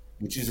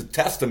 which is a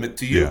testament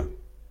to you.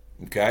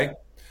 Okay?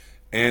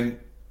 And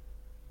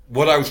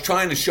what I was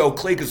trying to show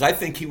Klee, because I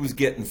think he was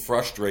getting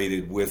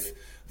frustrated with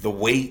the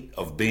weight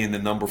of being the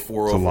number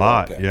 4 It's a overall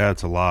lot. pick. Yeah,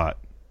 it's a lot.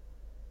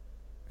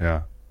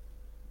 Yeah.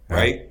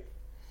 Right?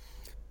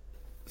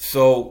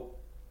 So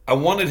I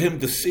wanted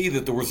him to see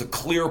that there was a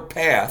clear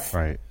path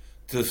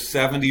to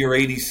 70 or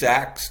 80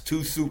 sacks,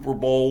 2 Super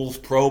Bowls,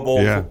 Pro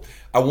Bowls. Yeah.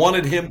 I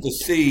wanted him to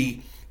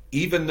see,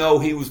 even though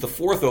he was the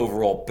 4th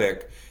overall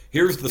pick,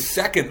 here's the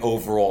 2nd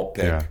overall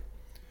pick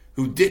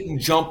who didn't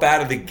jump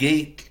out of the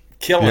gate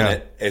killing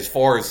it as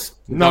far as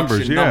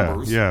numbers.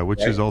 numbers,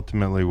 which is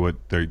ultimately what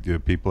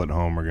the people at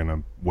home are going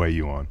to weigh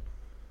you on.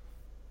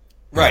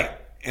 Right.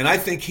 And I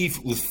think he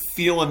was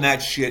feeling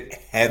that shit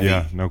heavy.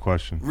 Yeah, no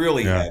question.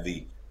 Really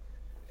heavy.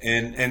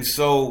 And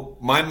so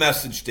my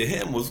message to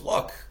him was,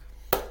 look,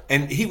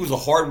 and he was a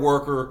hard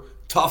worker,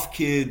 tough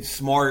kid,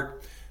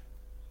 smart.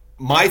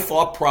 My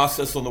thought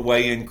process on the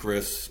way in,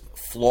 Chris,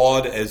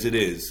 flawed as it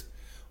is,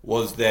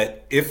 was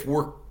that if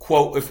we're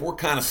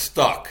kind of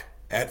stuck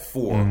at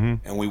 4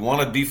 and we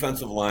want a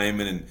defensive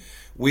lineman, and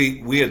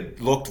we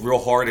had looked real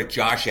hard at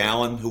Josh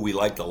Allen, who we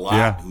liked a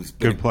lot, who's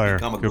good player.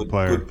 become a good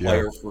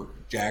player for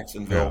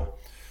Jacksonville.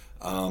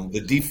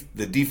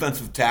 The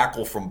defensive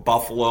tackle from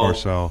Buffalo.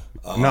 Marcel.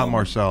 Not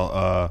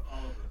Marcel.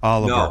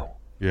 Oliver. No.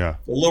 Yeah.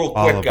 The little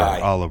quick guy.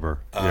 Oliver.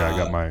 Yeah, I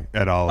got my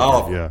Ed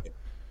Oliver. Yeah.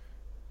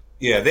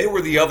 Yeah, they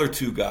were the other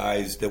 2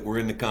 guys that were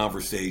in the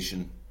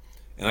conversation.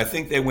 And I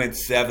think they went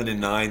 7 and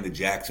 9 to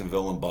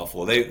Jacksonville and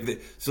Buffalo.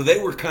 So they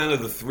were kind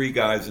of the 3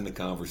 guys in the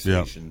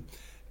conversation.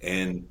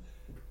 And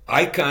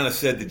I kind of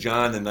said to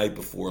John the night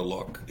before,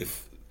 look,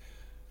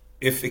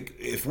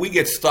 if we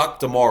get stuck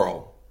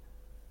tomorrow,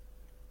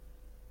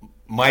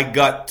 my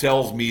gut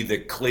tells me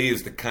that Klee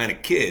is the kind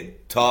of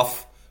kid,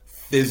 tough,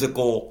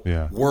 physical,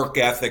 work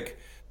ethic,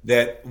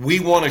 that we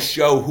want to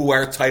show who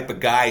our type of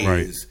guy Right.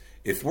 is.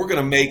 If we're going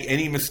to make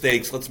any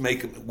mistakes, let's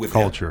make them with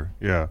Culture.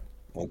 Yeah. him.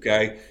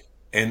 Okay?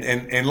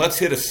 And let's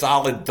hit a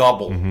solid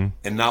double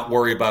and not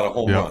worry about a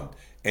home Yep. run.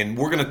 And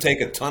we're going to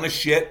take a ton of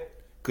shit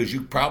because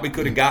you probably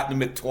could have gotten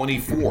him at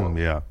 24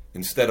 Yeah.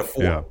 instead of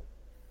 4. Yeah.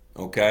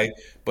 Okay?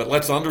 But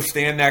let's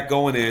understand that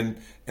going in,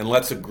 and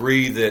let's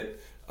agree that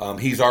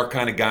he's our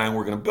kind of guy and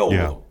we're going to build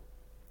Yeah. with him.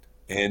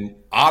 And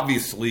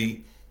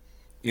obviously,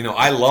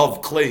 I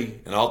love Klee,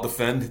 and I'll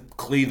defend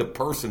Klee the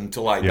person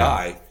until I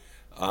die.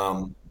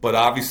 But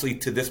obviously,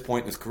 to this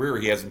point in his career,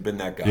 he hasn't been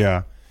that guy.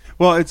 Yeah.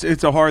 Well,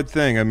 it's a hard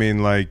thing. I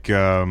mean, like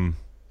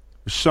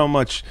so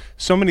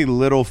many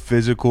little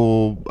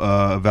physical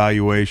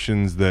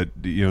evaluations that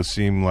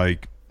seem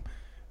like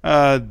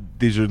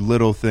these are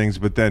little things,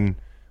 but then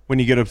when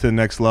you get up to the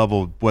next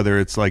level, whether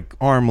it's like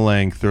arm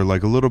length or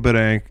like a little bit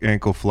of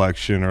ankle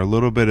flexion or a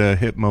little bit of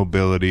hip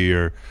mobility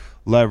or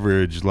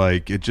leverage,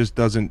 like it just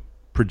doesn't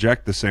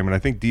project the same. And I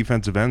think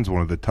defensive end's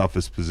one of the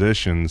toughest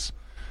positions.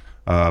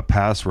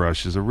 Pass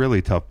rush is a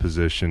really tough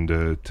position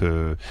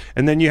to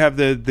and then you have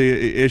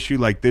the issue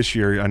like this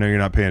year. I know you're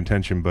not paying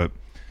attention, but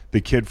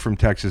the kid from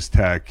Texas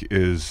Tech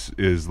is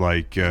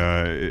like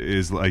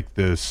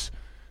this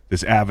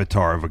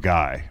avatar of a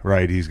guy,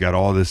 right? He's got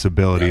all this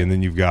ability, and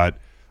then you've got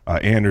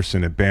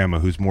Anderson at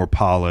Bama, who's more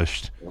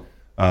polished,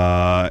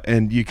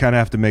 and you kind of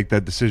have to make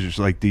that decision. It's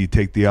like, do you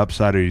take the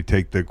upside or do you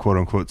take the quote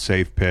unquote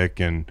safe pick?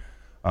 And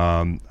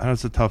I know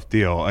it's a tough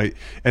deal.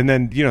 And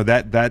then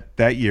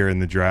that year in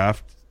the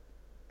draft,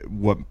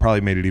 what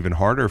probably made it even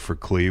harder for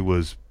Klee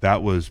was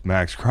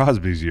Maxx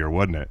Crosby's year,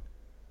 wasn't it?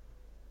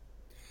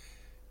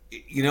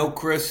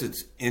 Chris,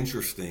 it's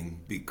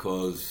interesting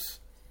because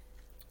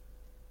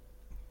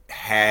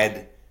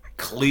had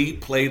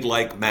Klee played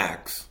like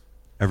Maxx,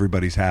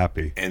 everybody's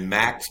happy, and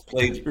Maxx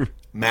played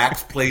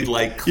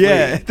like Klee.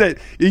 Yeah,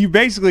 you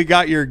basically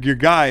got your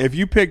guy. If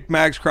you picked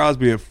Maxx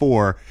Crosby at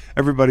 4,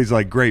 everybody's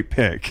like, great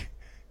pick.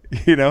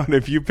 And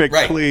if you pick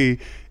Klee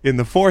in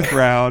the 4th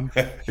round,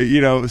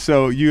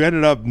 so you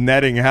ended up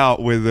netting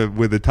out with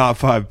a top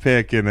 5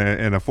 pick and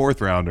a 4th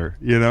rounder.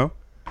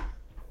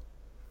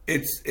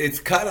 It's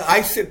kind of,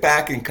 I sit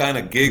back and kind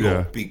of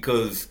giggle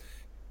because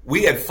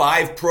we had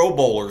 5 Pro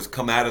Bowlers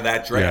come out of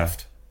that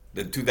draft,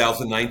 the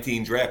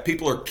 2019 draft.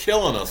 People are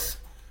killing us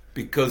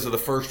because of the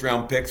first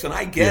round picks, and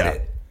I get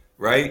it,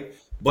 right?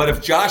 But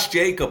if Josh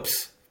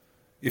Jacobs,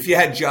 if you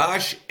had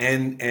Josh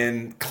and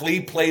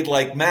Klee played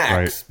like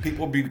Maxx,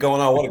 people would be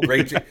going, oh, what a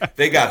great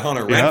they got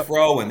Hunter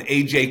Renfrow and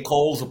A.J.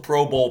 Cole's a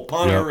Pro Bowl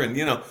punter, and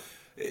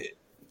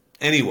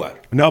anyway.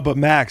 No, but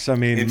Maxx, I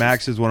mean,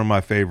 Maxx is one of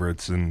my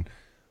favorites, and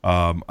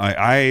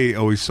I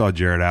always saw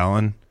Jared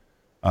Allen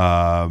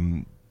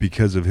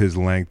because of his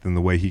length and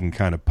the way he can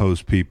kind of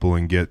post people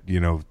and get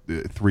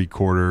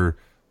 3/4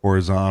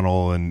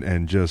 horizontal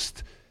and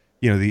just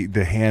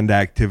the hand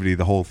activity,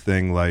 the whole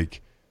thing.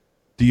 Like,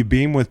 do you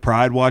beam with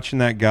pride watching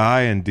that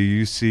guy, and do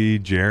you see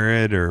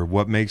Jared, or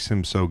what makes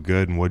him so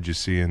good, and what'd you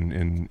see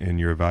in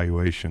your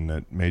evaluation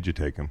that made you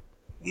take him?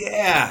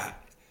 Yeah,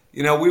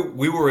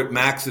 we were at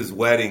Max's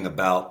wedding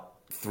about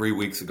 3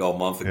 weeks ago, a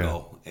month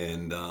ago,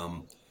 and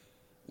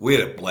we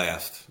had a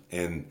blast,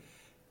 and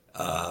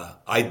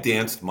I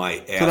danced my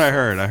ass. That's what I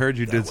heard. I heard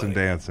you did wedding. some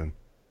dancing.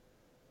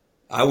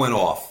 I went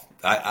off.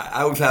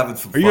 I was having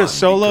some fun. Are you a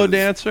solo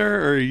dancer,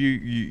 or are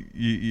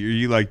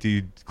you like, do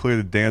you clear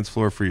the dance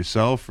floor for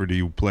yourself, or do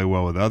you play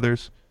well with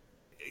others?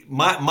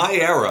 My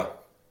era,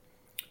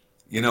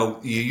 you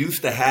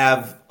used to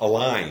have a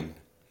line,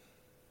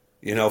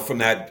 from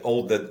that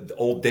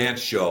old dance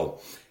show,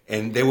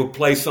 and they would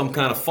play some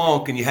kind of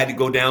funk, and you had to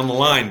go down the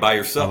line by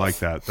yourself. I like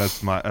that.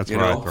 That's where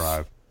I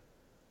thrive.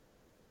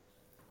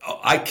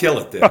 I kill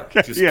it there.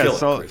 Okay, Just kill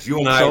it, Chris. You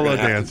and I are going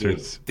to have to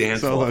do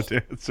dance solo floors.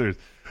 dancers.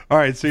 All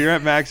right, so you're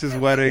at Max's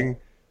wedding.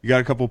 You got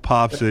a couple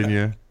pops in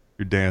you.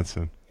 You're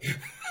dancing.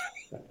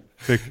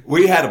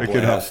 We had a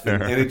blast,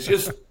 and it's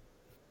just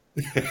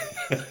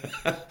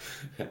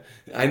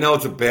I know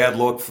it's a bad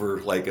look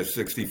for like a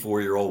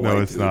 64-year-old white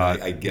No, it's dude.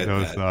 not. I get no,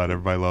 that. it's not.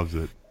 Everybody loves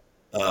it.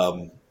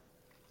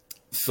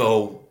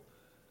 So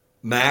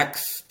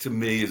Maxx, to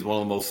me, is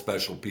one of the most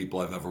special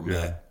people I've ever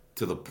met,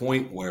 to the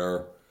point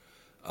where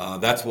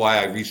that's why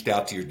I reached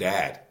out to your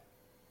dad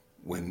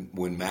when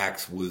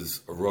Maxx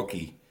was a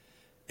rookie,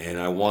 and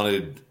I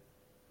wanted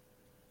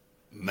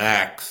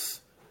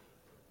Maxx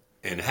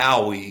and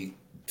Howie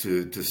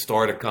to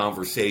start a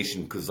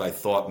conversation because I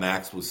thought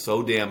Maxx was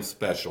so damn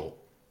special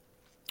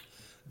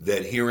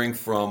that hearing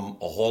from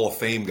a Hall of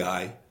Fame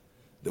guy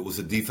that was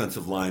a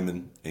defensive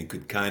lineman and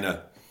could kind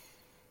of,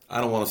 I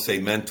don't want to say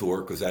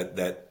mentor because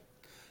that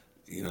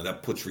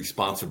puts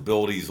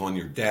responsibilities on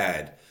your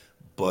dad,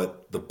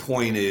 but the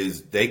point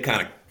is they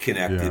kind of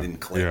connected and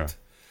clicked.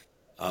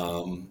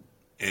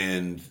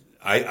 And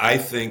I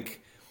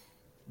think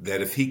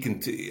that if he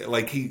can,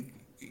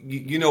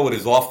 what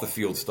his off the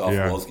field stuff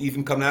was,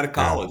 even coming out of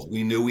college,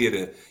 we knew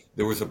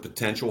there was a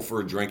potential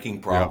for a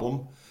drinking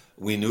problem.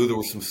 We knew there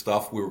was some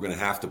stuff we were going to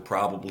have to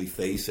probably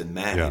face and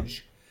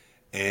manage.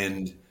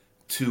 And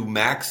to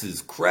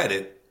Max's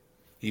credit,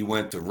 He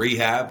went to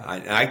rehab.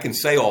 I can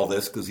say all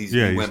this because he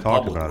he's went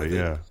talked public about with it.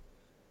 Yeah.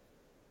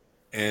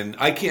 And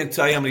I can't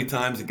tell you how many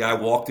times a guy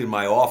walked in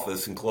my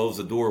office and closed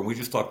the door, and we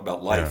just talked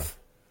about life.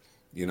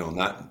 You know,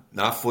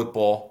 not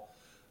football.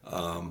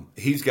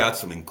 He's got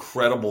some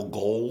incredible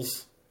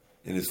goals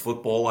in his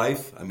football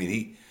life. I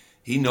mean,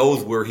 he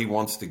knows where he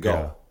wants to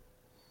go.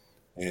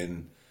 Yeah.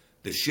 And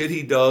the shit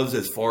he does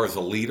as far as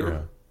a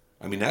leader,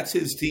 I mean, that's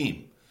his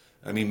team.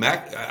 I mean,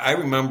 I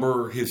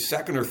remember his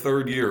second or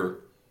third year,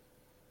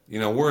 you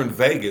know, we're in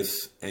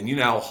Vegas, and you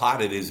know how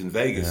hot it is in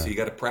Vegas. Yeah. So you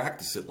got to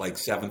practice at like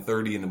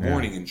 7:30 in the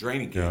morning in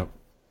training camp.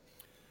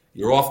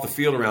 Yeah. You're off the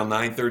field around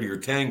 9:30 or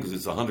 10 because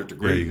it's 100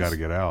 degrees. Yeah, you got to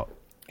get out.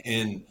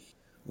 And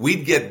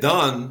we'd get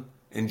done,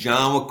 and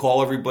John would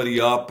call everybody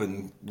up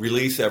and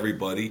release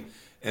everybody,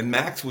 and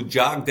Maxx would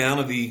jog down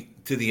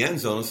to the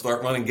end zone and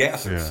start running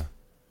gassers.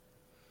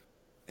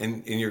 Yeah.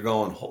 And you're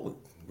going, holy,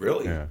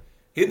 really? Yeah.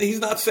 He's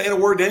not saying a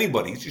word to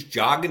anybody. He's just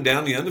jogging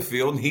down the end of the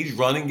field, and he's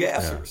running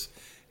gassers. Yeah.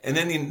 And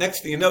then the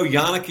next thing you know,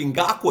 Yannick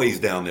Ngakwe's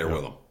down there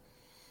with him.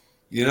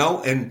 You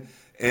know, and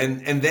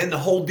then the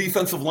whole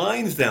defensive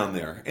line's down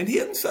there. And he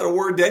hasn't said a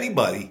word to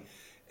anybody.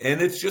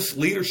 And it's just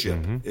leadership.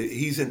 Mm-hmm.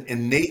 He's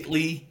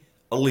innately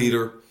a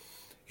leader.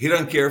 He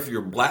doesn't care if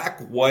you're black,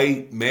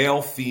 white,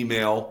 male,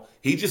 female.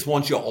 He just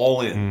wants you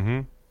all in. Mm-hmm.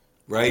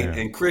 Right? Yeah.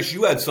 And Chris,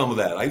 you had some of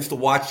that. I used to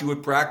watch you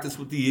at practice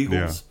with the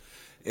Eagles.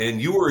 Yeah.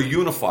 And you were a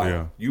unifier.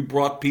 Yeah. You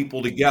brought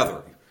people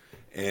together.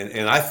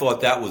 And I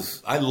thought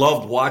I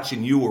loved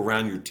watching you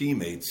around your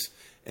teammates,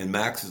 and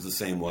Maxx is the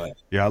same way.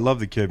 Yeah, I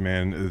love the kid,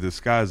 man. The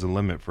sky's the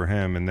limit for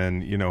him. And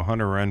then, you know,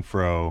 Hunter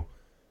Renfrow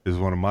is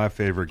one of my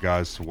favorite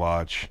guys to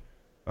watch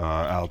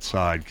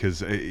outside because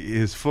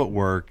his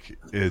footwork,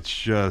 it's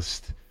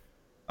just,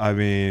 I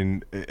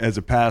mean, as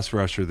a pass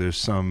rusher, there's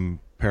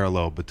some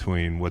parallel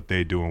between what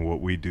they do and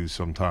what we do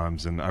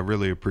sometimes. And I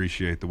really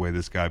appreciate the way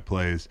this guy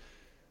plays.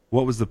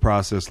 What was the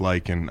process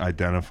like in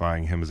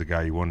identifying him as a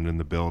guy you wanted in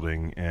the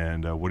building,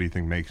 and what do you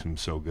think makes him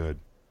so good?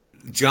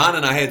 John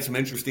and I had some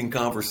interesting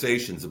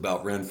conversations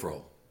about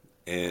Renfrow.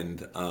 And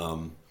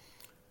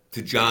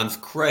to John's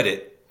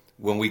credit,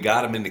 when we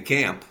got him into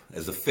camp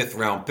as a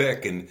fifth-round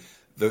pick, and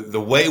the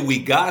way we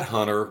got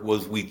Hunter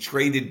was we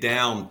traded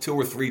down 2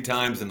 or 3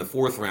 times in the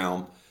fourth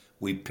round.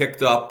 We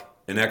picked up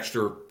an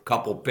extra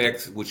couple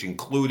picks, which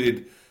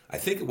included, I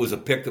think it was a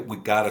pick that we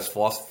got us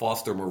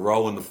Foster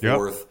Moreau in the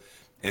fourth. Yep.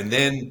 And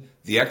then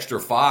the extra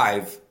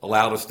 5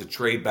 allowed us to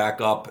trade back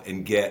up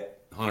and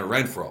get Hunter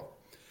Renfrow.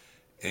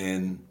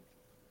 And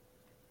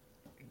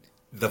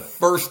the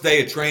first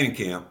day of training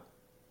camp,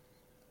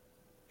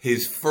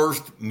 his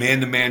first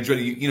man-to-man drill,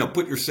 you know,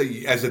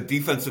 as a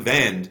defensive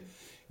end,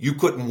 you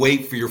couldn't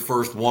wait for your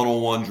first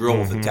one-on-one drill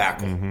with a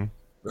tackle,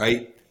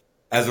 right?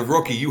 As a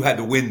rookie, you had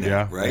to win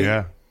that, right?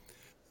 Yeah.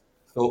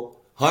 So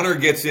Hunter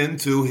gets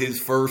into his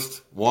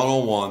first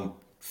one-on-one,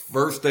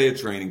 first day of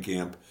training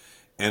camp.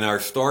 And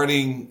our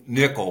starting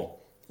nickel,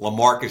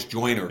 LaMarcus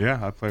Joyner. Yeah,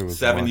 I played with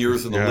 7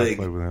 years in the league. I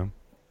played with him.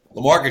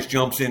 LaMarcus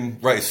jumps in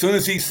right as soon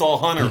as he saw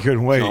Hunter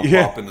jump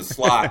up in the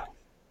slot.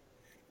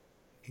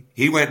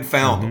 He went and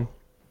found him,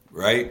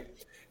 right?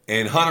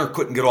 And Hunter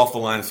couldn't get off the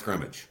line of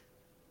scrimmage.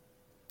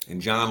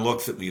 And John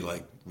looks at me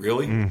like,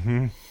 really?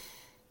 Mm-hmm.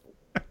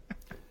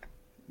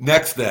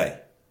 Next day,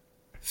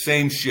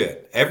 same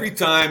shit. Every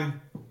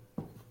time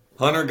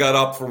Hunter got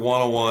up for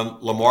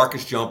one-on-one,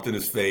 LaMarcus jumped in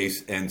his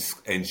face and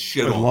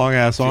shit on him.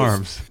 Long-ass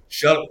arms.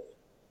 Shut up.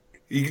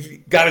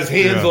 He got his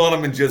hands on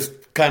him and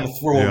just kind of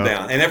threw him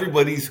down. And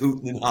everybody's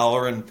hooting and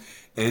hollering.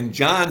 And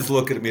John's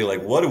looking at me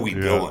like, what are we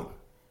doing?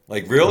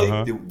 Like,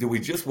 really? Did we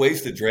just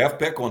waste a draft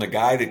pick on a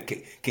guy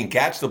that can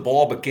catch the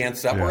ball but can't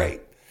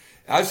separate?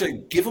 I was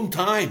like, give him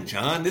time,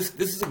 John. This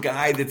is a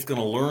guy that's going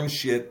to learn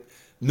shit,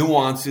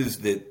 nuances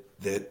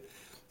that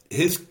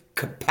his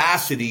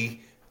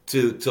capacity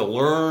to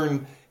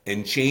learn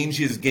and change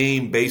his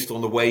game based on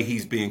the way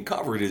he's being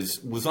covered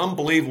was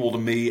unbelievable to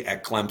me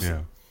at Clemson.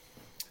 Yeah.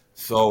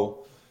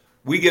 So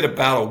we get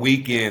about a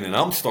week in, and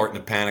I'm starting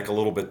to panic a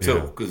little bit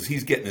too because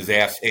he's getting his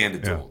ass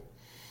handed to him.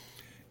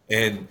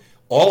 And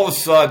all of a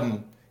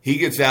sudden, he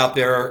gets out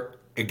there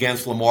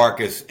against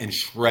LaMarcus and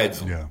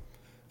shreds him. Yeah.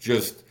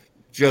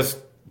 Just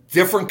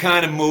different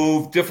kind of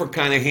move, different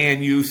kind of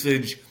hand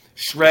usage,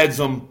 shreds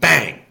him,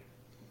 bang.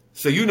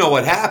 So you know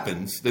what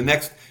happens.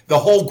 The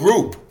whole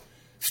group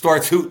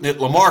starts hooting at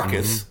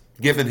LaMarcus,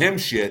 giving him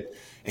shit.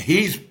 And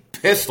he's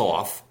pissed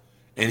off,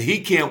 and he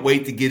can't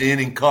wait to get in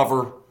and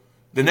cover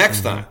the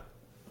next time.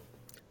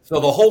 So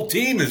the whole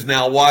team is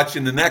now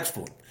watching the next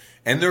one.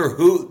 And they're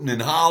hooting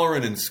and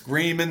hollering and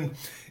screaming,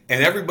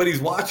 and everybody's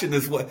watching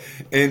this one.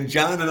 And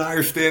John and I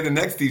are standing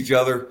next to each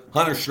other.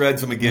 Hunter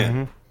shreds him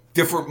again.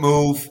 Different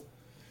move,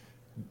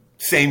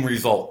 same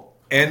result.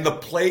 And the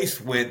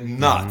place went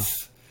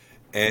nuts.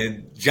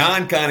 And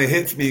John kind of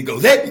hits me and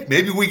goes, hey,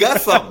 maybe we got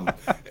something.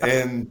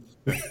 And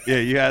yeah,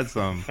 you had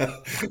some.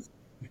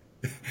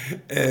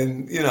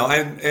 And, you know,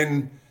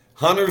 and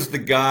Hunter's the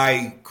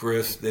guy,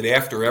 Chris, that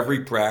after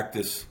every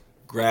practice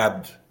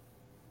grabbed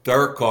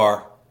Derek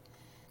Carr.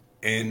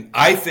 And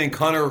I think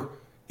Hunter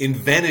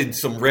invented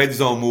some red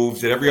zone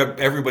moves that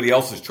everybody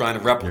else is trying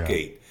to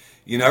replicate.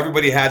 You know,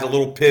 everybody had a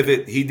little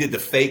pivot. He did the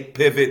fake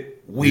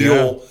pivot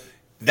wheel. Yeah.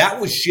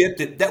 That was shit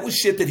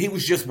that he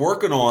was just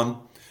working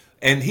on,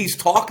 and he's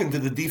talking to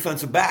the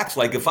defensive backs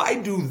like, if I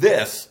do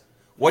this,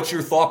 what's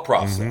your thought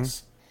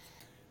process?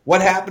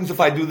 What happens if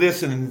I do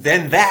this and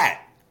then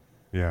that?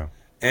 Yeah.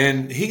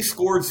 And he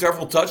scored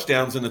several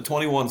touchdowns in the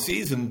 21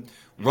 season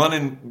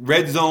running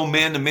red zone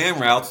man-to-man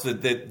routes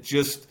that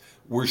just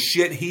were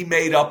shit he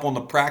made up on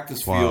the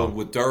practice field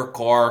with Derek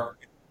Carr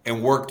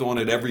and worked on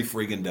it every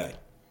freaking day.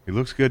 He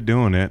looks good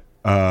doing it.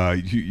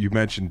 You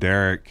mentioned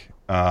Derek.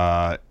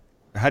 How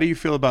do you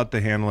feel about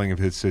the handling of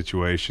his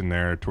situation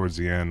there towards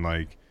the end?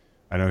 Like,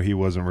 I know he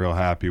wasn't real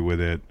happy with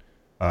it.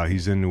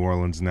 He's in New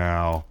Orleans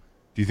now.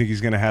 Do you think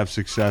he's going to have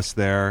success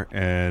there?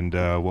 And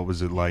what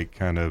was it like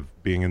kind of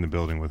being in the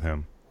building with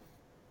him?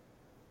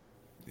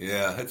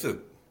 Yeah, that's a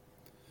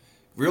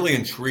really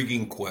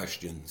intriguing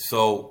question.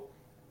 So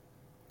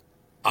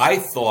I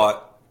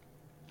thought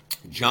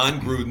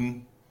John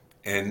Gruden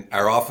and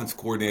our offense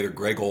coordinator,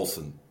 Greg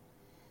Olson,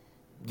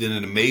 did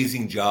an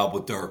amazing job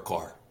with Derek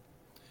Carr.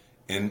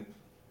 And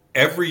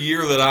every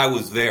year that I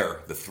was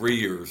there, the 3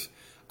 years,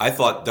 I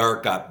thought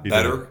Derek got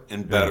better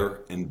and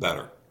better and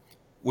better,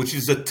 which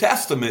is a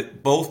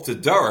testament both to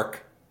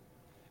Derek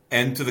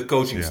and to the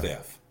coaching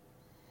staff.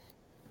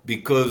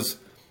 Because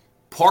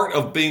part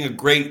of being a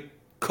great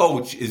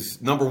coach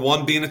is, number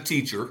one, being a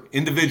teacher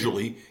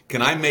individually.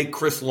 Can I make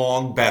Chris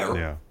Long better?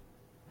 Yeah.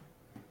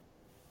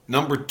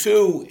 Number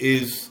two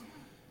is,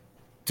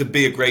 to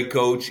be a great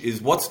coach,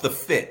 is what's the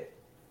fit?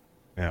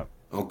 Yeah.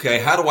 Okay,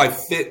 how do I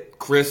fit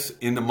Chris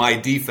into my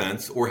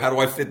defense, or how do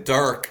I fit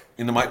Derek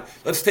into my...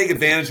 Let's take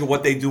advantage of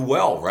what they do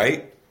well,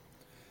 right?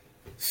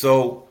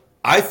 So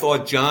I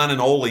thought John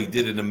and Ole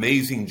did an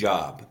amazing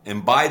job.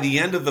 And by the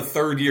end of the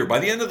third year, by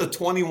the end of the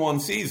 21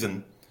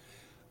 season,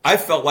 I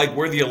felt like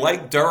whether you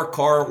like Derek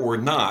Carr or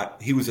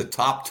not, he was a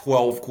top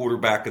 12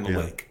 quarterback in the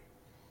league.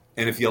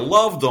 And if you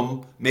loved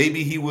him,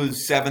 maybe he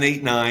was 7,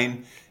 8,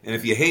 9. And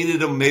if you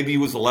hated him, maybe he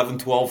was 11,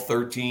 12,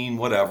 13,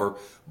 whatever.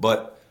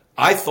 But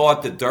I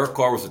thought that Derek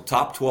Carr was a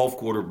top 12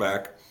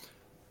 quarterback.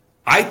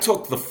 I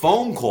took the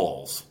phone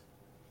calls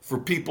for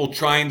people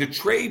trying to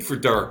trade for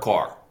Derek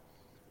Carr.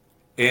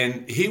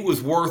 And he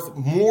was worth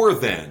more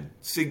than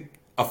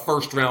a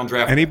first-round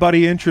draft.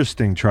 Anybody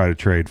interesting try to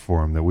trade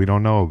for him that we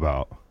don't know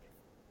about?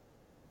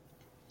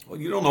 Well,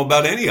 you don't know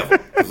about any of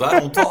them because I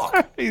don't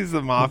talk. He's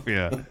the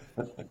mafia.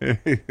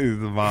 He's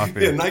the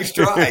mafia. Yeah, nice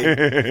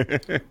try.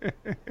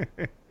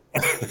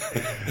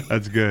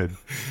 That's good.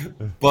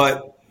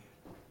 But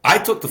I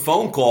took the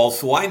phone call,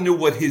 so I knew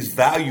what his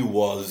value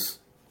was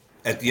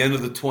at the end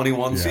of the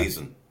 21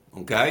 season.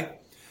 Okay?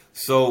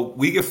 So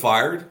we get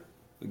fired,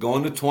 we go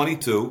into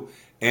 22,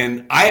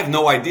 and I have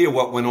no idea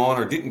what went on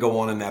or didn't go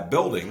on in that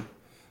building.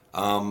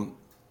 All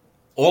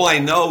I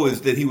know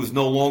is that he was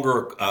no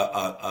longer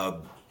a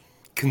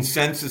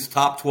consensus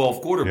top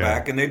 12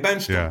 quarterback, and they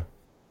benched him.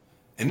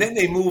 And then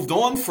they moved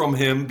on from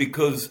him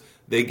because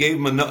they gave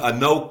him a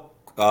no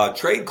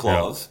trade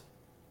clause.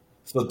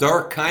 So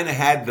Derek kind of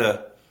had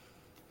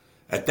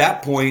at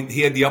that point,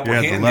 he had the upper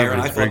hand there,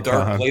 and I thought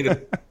Derek played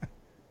it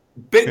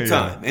big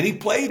time. And he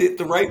played it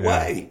the right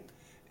way.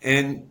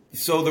 And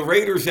so the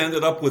Raiders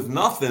ended up with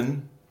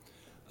nothing.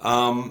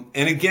 And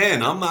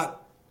again, I'm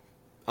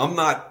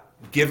not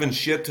giving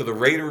shit to the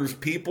Raiders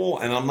people,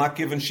 and I'm not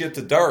giving shit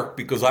to Derek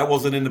because I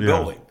wasn't in the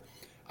building.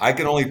 I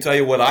can only tell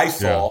you what I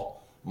saw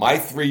my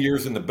 3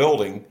 years in the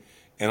building,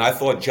 and I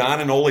thought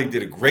John and Ole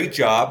did a great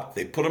job.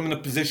 They put him in a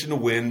position to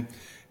win,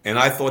 and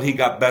I thought he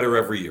got better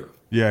every year.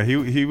 Yeah,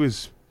 he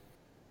was.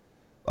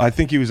 I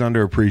think he was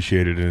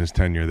underappreciated in his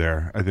tenure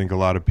there. I think a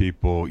lot of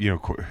people,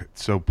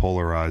 it's so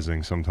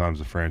polarizing sometimes,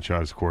 a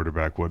franchise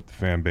quarterback, what the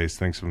fan base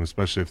thinks of him,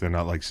 especially if they're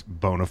not like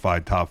bona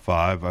fide top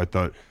 5. I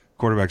thought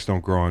quarterbacks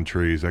don't grow on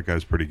trees. That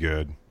guy's pretty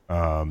good.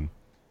 And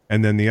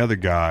then the other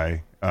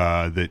guy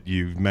that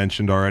you've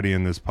mentioned already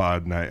in this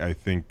pod, and I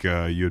think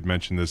you had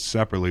mentioned this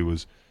separately,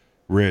 was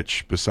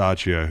Rich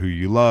Bisaccia, who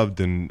you loved,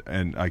 and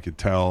I could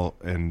tell.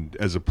 And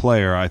as a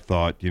player, I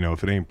thought,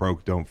 if it ain't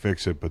broke, don't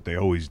fix it, but they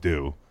always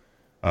do.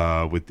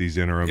 With these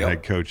interim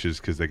head coaches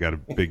because they got a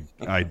big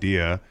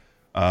idea.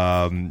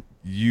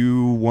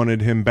 You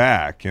wanted him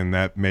back, and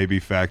that maybe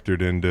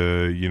factored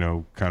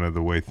into, kind of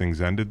the way things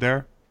ended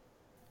there?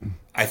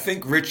 I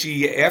think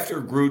Richie,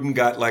 after Gruden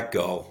got let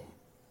go,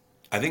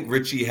 I think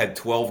Richie had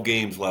 12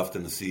 games left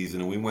in the season,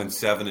 and we went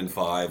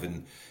 7-5,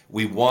 and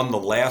we won the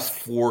last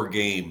 4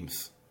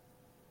 games.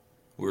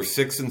 We were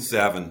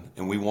 6-7,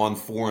 and we won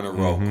 4 in a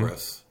row,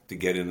 Chris, to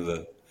get into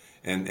the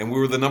 – and we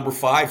were the number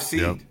 5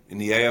 seed in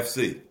the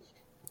AFC.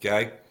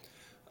 Okay,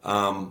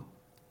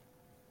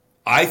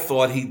 I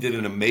thought he did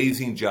an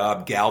amazing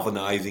job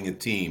galvanizing a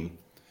team,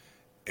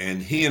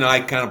 and he and I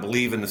kind of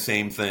believe in the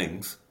same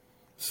things.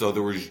 So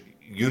there was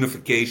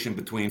unification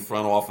between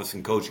front office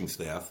and coaching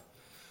staff.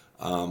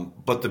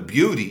 But the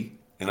beauty,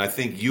 and I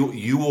think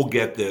you will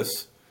get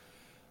this,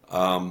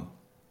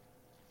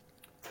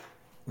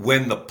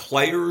 when the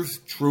players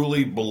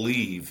truly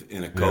believe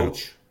in a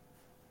coach,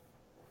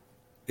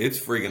 It's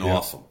freaking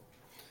awesome.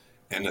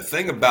 And the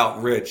thing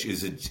about Rich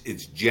is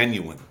it's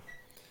genuine.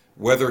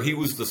 Whether he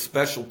was the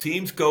special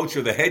teams coach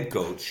or the head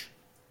coach,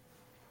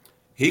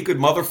 he could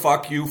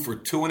motherfuck you for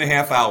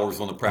 2.5 hours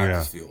on the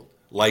practice field,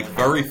 like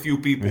very few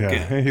people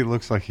can. He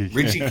looks like he can.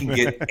 Richie can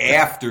get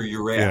after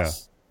your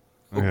ass.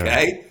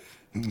 Okay?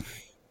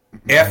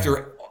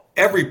 After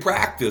every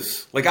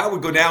practice, like I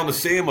would go down to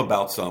see him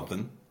about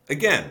something.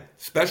 Again,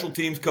 special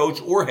teams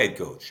coach or head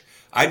coach.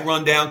 I'd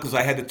run down because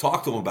I had to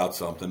talk to him about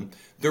something.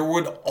 There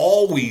would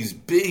always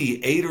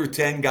be 8 or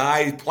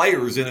 10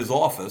 players in his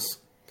office,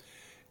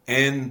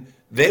 and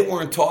they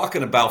weren't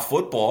talking about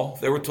football.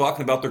 They were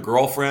talking about their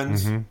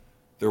girlfriends,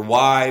 their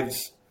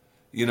wives,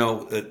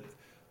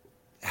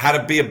 how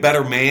to be a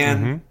better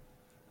man,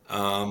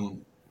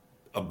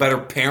 a better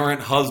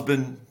parent,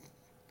 husband,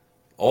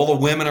 all the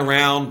women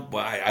around.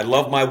 I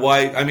love my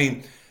wife. I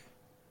mean,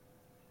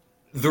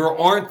 there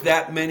aren't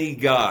that many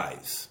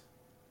guys,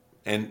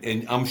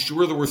 and I'm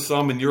sure there were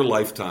some in your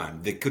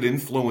lifetime that could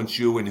influence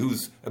you and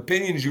whose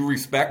opinions you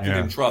respected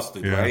and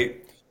trusted, right?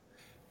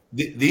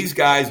 These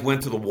guys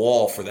went to the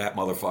wall for that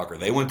motherfucker.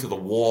 They went to the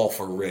wall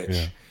for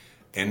Rich,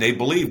 and they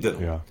believed in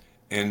him. Yeah.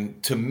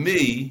 And to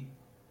me,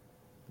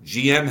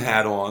 GM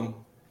hat on,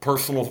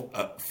 personal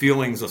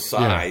feelings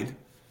aside,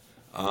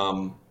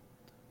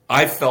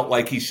 I felt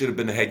like he should have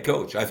been the head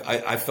coach.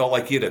 I felt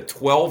like he had a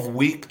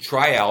 12-week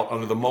tryout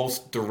under the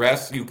most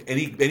duress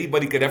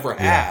anybody could ever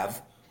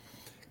have,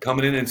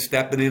 coming in and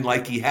stepping in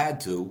like he had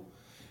to.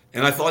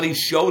 And I thought he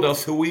showed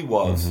us who he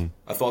was.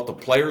 I thought the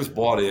players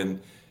bought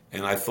in,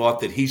 and I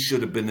thought that he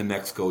should have been the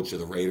next coach of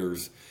the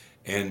Raiders.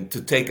 And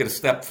to take it a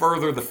step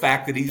further, the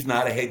fact that he's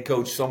not a head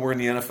coach somewhere in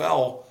the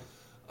NFL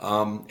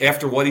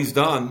after what he's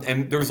done,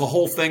 and there's a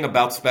whole thing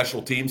about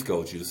special teams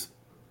coaches.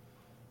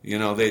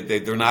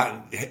 They're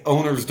not,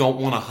 owners don't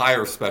want to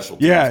hire special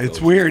teams coaches.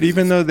 It's weird.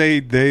 Even though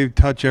they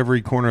touch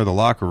every corner of the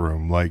locker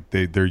room, like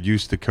they're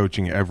used to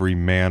coaching every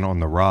man on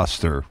the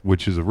roster,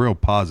 which is a real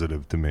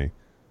positive to me.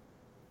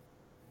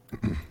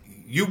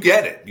 You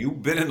get it.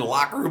 You've been in the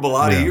locker room a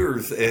lot of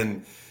years,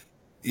 and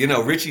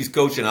Richie's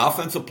coaching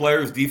offensive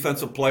players,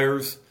 defensive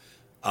players.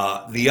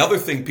 The other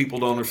thing people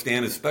don't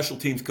understand is special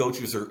teams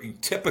coaches are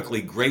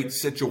typically great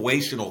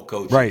situational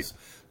coaches, right?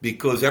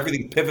 Because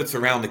everything pivots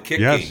around the kick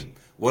game.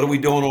 What are we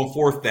doing on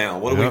fourth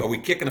down? Are we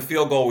kicking a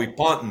field goal? Are we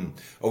punting?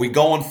 Are we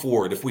going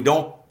for it? If we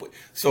don't,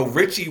 so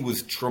Richie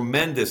was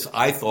tremendous,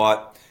 I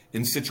thought,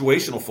 in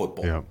situational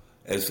football. Yeah.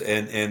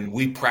 And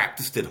we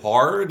practiced it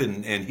hard,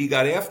 and he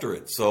got after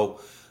it. So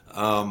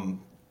I'm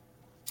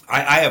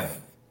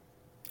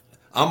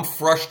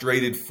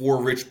frustrated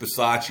for Rich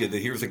Bisaccia that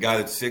here's a guy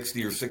that's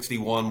 60 or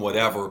 61,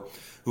 whatever,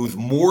 who's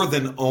more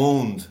than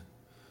earned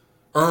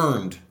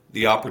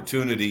the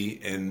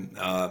opportunity and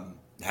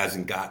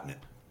hasn't gotten it.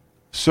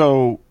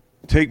 So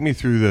take me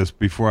through this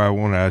before I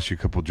want to ask you a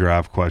couple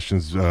draft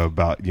questions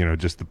about,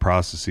 just the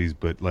processes,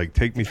 but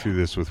take me through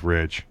this with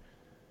Rich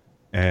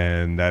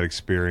and that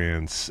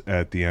experience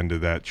at the end of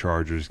that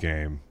Chargers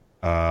game.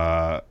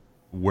 Where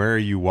are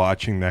you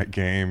watching that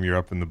game? You're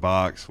up in the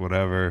box,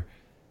 whatever.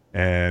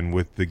 And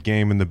with the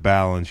game in the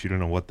balance, you don't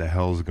know what the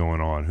hell's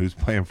going on. Who's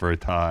playing for a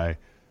tie?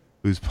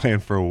 Who's playing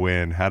for a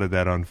win? How did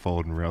that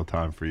unfold in real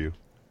time for you?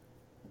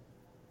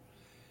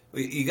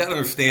 You got to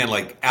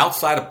understand,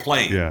 outside of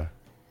playing,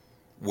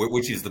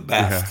 which is the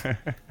best,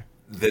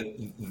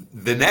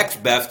 the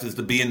next best is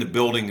to be in the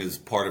building as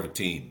part of a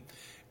team.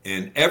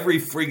 And every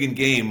friggin'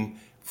 game,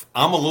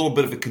 I'm a little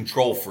bit of a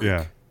control freak.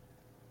 Yeah.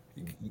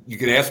 You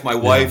can ask my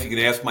wife, you can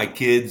ask my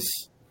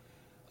kids.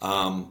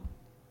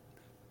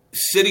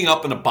 Sitting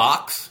up in a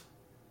box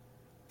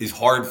is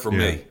hard for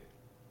me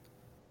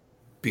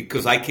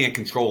because I can't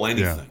control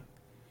anything.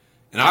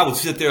 Yeah. And I will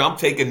sit there, I'm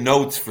taking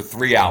notes for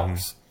 3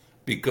 hours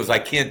because I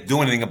can't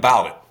do anything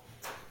about it.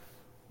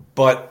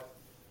 But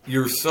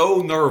you're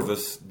so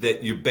nervous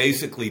that you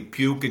basically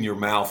puke in your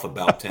mouth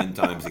about 10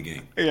 times a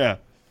game. Yeah.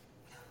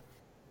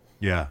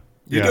 You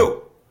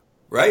do,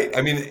 right?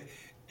 I mean,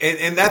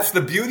 and that's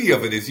the beauty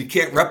of it is you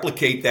can't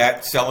replicate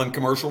that selling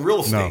commercial real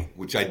estate,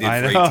 which I did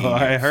for 18 years.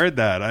 I heard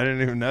that. I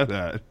didn't even know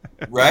that.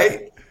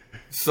 Right?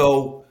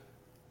 So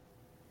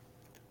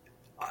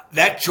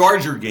that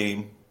Charger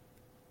game,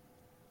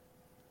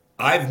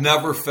 I've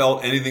never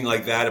felt anything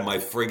like that in my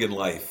friggin'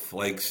 life.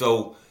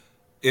 So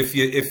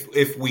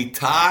if we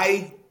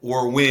tie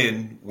or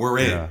win, we're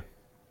in. Yeah.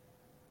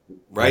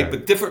 Right? Yeah.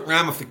 But different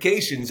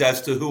ramifications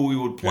as to who we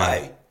would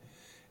play. Yeah.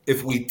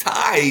 If we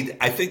tied,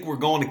 I think we're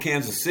going to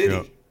Kansas City.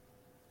 Yep.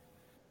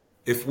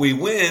 If we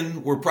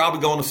win, we're probably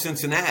going to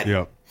Cincinnati.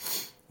 Yep.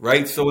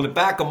 Right? So in the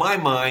back of my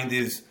mind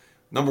is,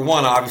 number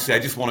one, obviously, I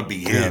just want to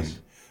be in.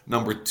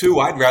 Number two,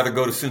 I'd rather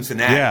go to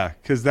Cincinnati. Yeah,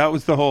 because that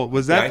was the whole –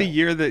 was that the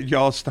year that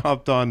y'all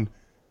stomped on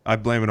 – I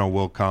blame it on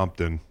Will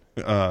Compton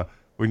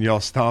when y'all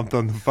stomped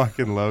on the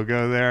fucking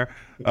logo there.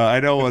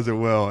 I know it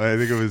wasn't Will. I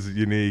think it was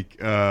Unique.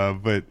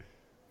 But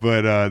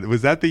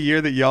was that the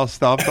year that y'all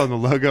stomped on the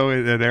logo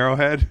at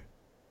Arrowhead?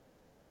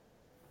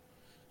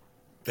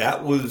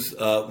 That was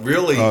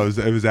really. Oh,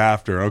 it was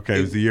after. Okay,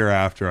 it was the year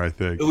after, I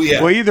think. Oh,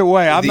 yeah. Well, either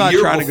way, I'm The not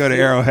year trying to go to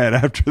before- Arrowhead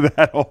after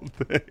that whole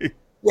thing.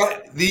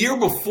 Right. The year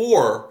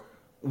before,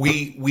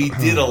 we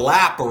did a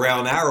lap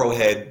around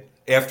Arrowhead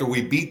after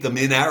we beat them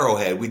in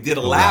Arrowhead. We did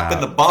a lap in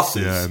the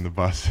buses. Yeah, in the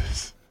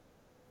buses.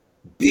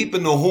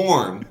 Beeping the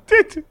horn.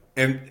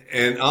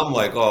 And I'm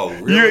like, oh,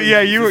 really?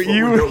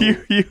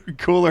 You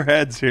cooler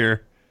heads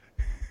here.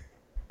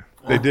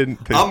 They didn't.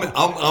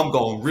 I'm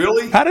going,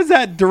 really? How does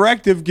that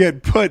directive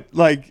get put?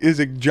 Like, is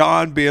it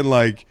John being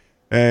like,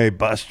 "Hey,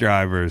 bus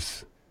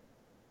drivers,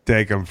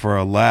 take them for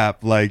a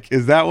lap"? Like,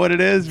 is that what it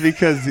is?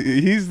 Because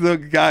he's the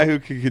guy who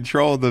can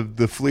control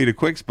the fleet of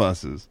Quicks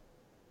buses.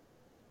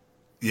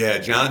 Yeah,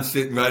 John's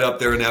sitting right up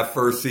there in that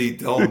first seat.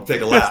 Tell him to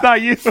take a lap. That's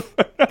not you.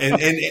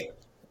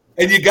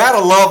 and you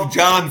gotta love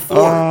John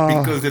for it,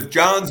 because if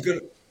John's gonna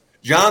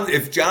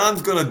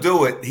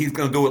do it, he's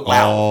gonna do it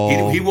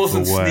loud. He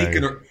wasn't the way.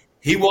 sneaking.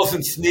 He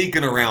wasn't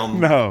sneaking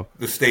around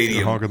the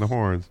stadium. Honking the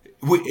horns.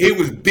 He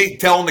was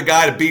telling the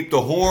guy to beep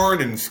the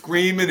horn and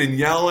screaming and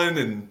yelling,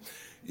 and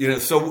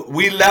so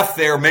we left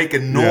there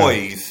making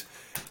noise,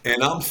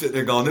 and I'm sitting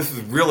there going, "This is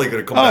really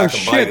going to come back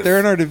and bite us." Oh shit! They're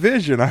in our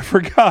division. I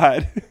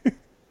forgot.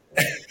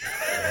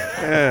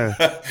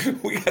 Yeah.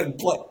 We got to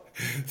play.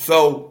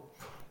 So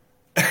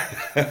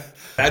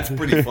that's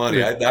pretty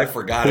funny. I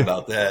forgot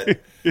about that.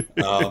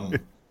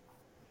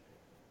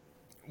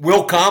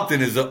 Will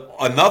Compton is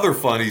another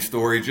funny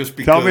story. Just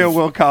because Tell me a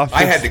Will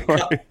Compton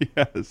story.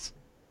 Yes.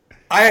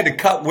 I had to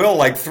cut Will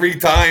like 3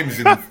 times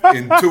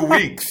in 2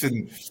 weeks,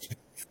 and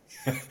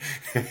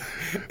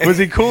was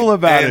he cool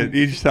about it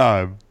each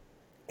time?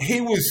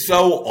 He was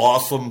so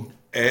awesome,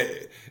 and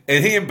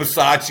he and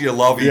Bisaccia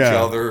love each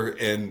other,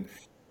 and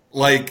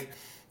like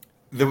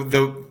we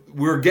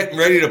were getting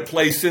ready to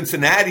play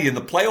Cincinnati in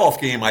the playoff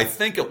game, I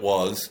think it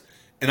was,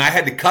 and I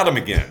had to cut him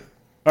again.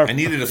 I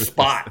needed a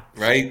spot,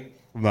 right?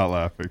 I'm not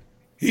laughing.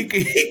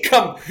 He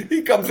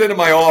comes into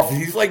my office.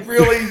 He's like,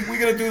 "Really? We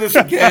gonna do this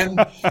again?"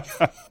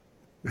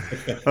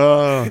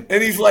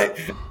 And he's like,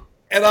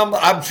 and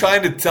I'm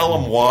trying to tell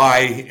him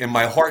why. And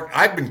my heart,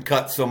 I've been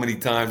cut so many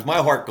times.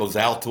 My heart goes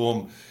out to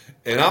him,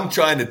 and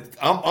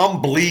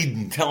I'm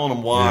bleeding, telling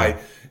him why. Yeah.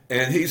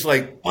 And he's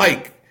like,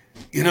 "Mike,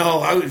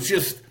 I was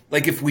just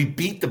like, if we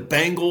beat the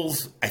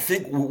Bengals, I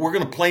think we're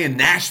gonna play in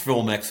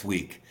Nashville next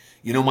week.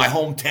 My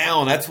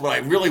hometown. That's what I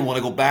really want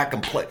to go back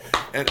and play."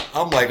 And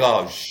I'm like,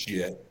 "Oh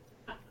shit."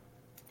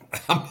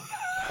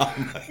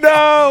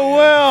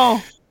 No,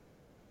 Will.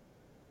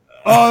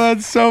 Oh,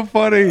 that's so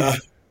funny.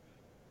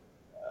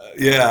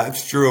 Yeah,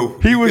 it's true.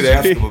 He could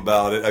ask him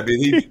about it. I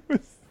mean,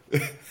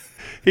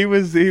 he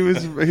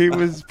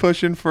was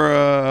pushing for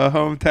a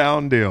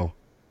hometown deal.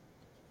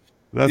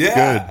 That's good.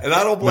 And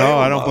I don't blame him. No,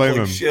 I don't blame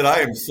him. Shit, I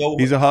am so.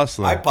 He's a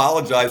hustler. I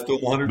apologize to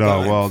him 100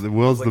 times. No, well,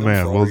 Will's the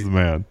man. Will's the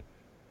man.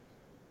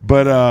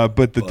 But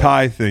the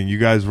tie thing, you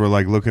guys were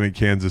like looking at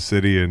Kansas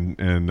City and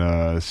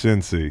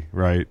Cincy,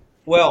 right?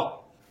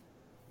 Well,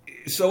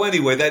 so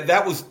anyway,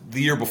 that was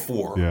the year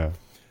before. Yeah.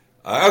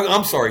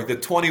 I'm sorry, the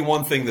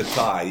 21 thing, the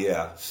tie,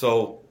 yeah.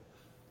 So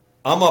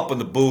I'm up in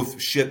the booth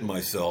shitting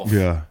myself.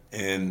 Yeah.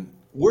 And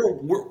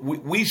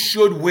we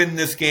should win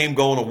this game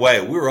going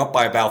away. We were up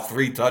by about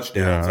 3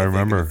 touchdowns. Yeah, I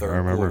remember.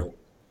 Quarter.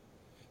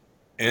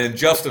 And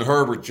Justin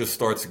Herbert just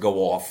starts to go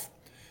off.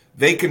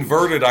 They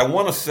converted, I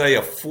want to say,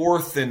 a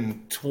 4th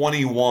and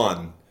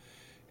 21,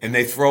 and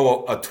they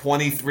throw a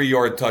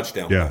 23-yard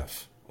touchdown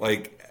pass.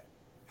 Like,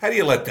 how do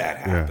you let that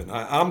happen?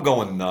 Yeah. I'm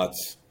going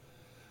nuts.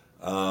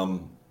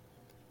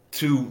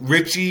 To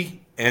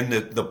Richie and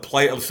the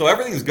play. So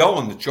everything's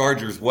going the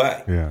Chargers'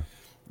 way. Yeah.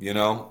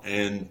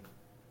 And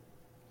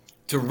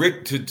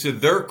to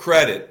their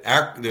credit,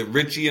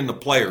 Richie and the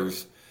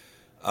players,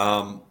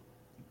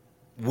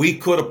 we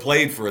could have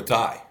played for a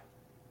tie.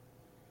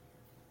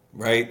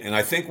 Right? And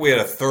I think we had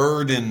a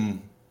 3rd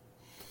and,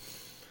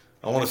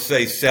 I want to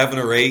say 7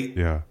 or 8.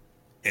 Yeah.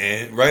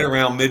 And right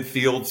around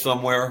midfield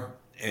somewhere.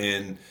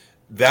 And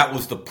that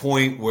was the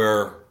point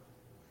where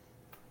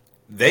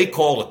they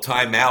called a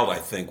timeout, I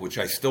think, which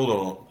I still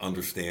don't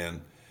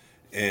understand,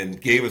 and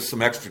gave us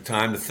some extra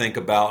time to think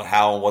about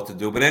how and what to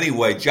do. But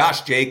anyway,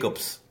 Josh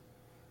Jacobs,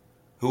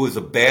 who is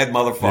a bad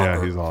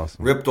motherfucker, he's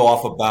awesome, ripped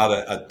off about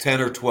a 10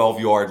 or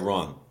 12-yard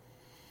run.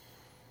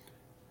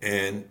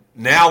 And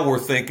now we're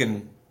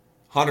thinking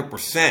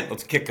 100%,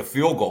 let's kick a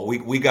field goal.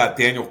 We got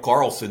Daniel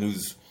Carlson,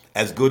 who's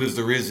as good as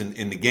there is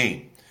in the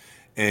game.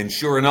 And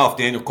sure enough,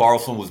 Daniel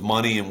Carlson was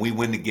money, and we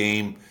win the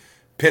game.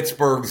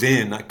 Pittsburgh's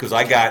in, because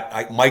I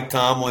got Mike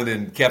Tomlin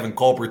and Kevin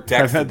Colbert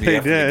texted me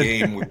after the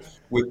game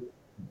with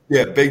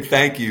big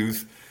thank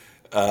yous.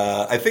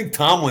 I think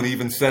Tomlin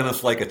even sent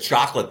us like a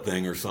chocolate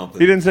thing or something.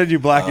 He didn't send you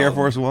black Air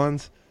Force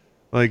Ones,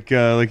 like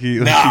he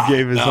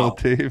gave his whole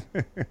team.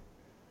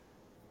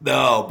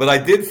 No, but I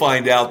did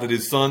find out that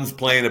his son's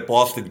playing at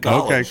Boston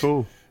College. Okay,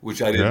 cool.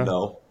 Which I didn't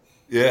know.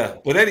 Yeah,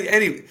 but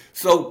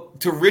so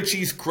to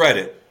Richie's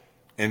credit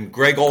and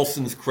Greg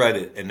Olson's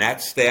credit and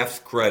that staff's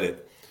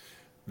credit,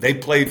 they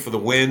played for the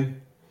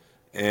win,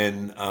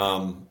 and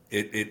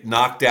it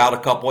knocked out a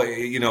couple.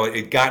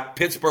 It got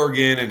Pittsburgh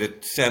in, and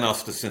it sent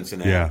us to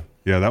Cincinnati.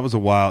 Yeah, that was a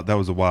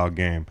wild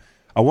game.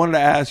 I wanted to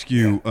ask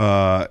you.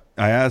 I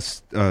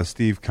asked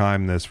Steve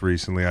Keim this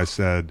recently. I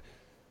said,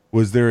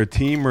 was there a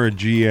team or a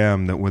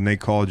GM that when they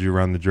called you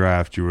around the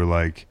draft, you were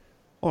like,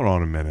 hold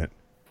on a minute,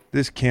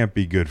 this can't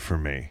be good for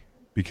me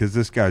because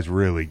this guy's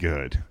really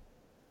good?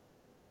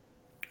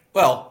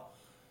 Well,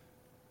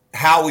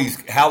 Howie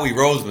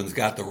Roseman's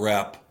got the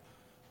rep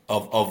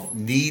of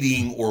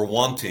needing or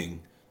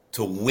wanting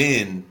to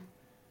win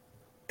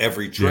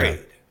every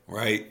trade,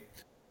 right?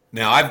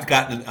 Now,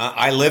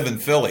 I live in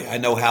Philly. I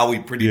know Howie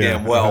pretty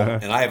damn well,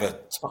 and I have a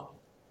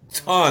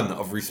ton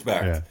of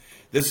respect. Yeah.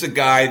 This is a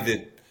guy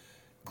that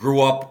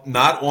grew up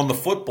not on the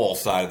football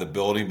side of the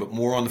building, but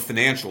more on the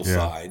financial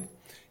side.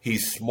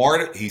 He's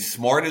smart. He's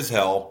smart as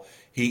hell.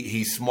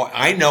 He's smart.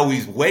 I know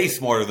he's way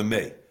smarter than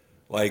me.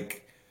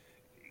 Like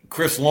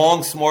Chris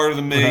Long's smarter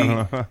than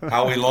me.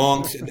 Howie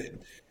Long's.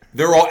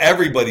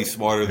 Everybody's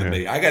smarter than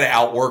me. I got to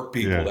outwork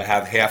people to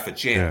have half a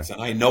chance,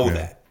 and I know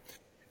that.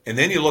 And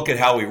then you look at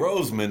Howie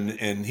Roseman,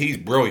 and he's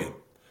brilliant.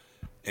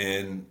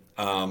 And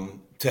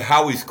to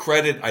Howie's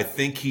credit, I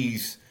think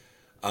he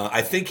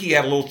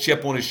had a little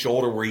chip on his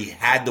shoulder where he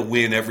had to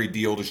win every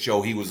deal to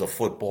show he was a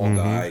football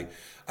guy.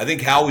 I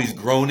think Howie's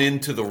grown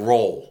into the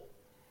role,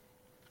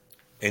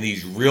 and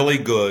he's really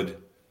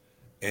good.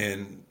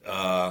 And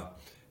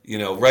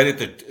right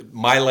at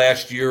my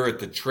last year at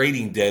the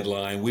trading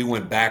deadline, we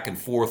went back and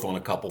forth on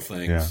a couple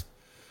things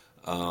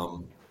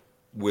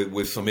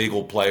with some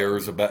Eagle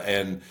players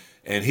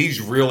and he's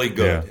really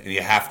good, and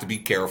you have to be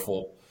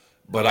careful.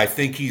 But I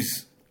think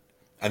he's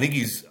at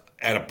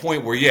a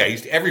point where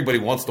everybody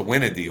wants to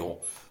win a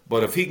deal,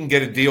 but if he can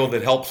get a deal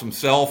that helps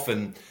himself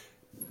and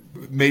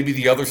maybe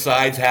the other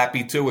side's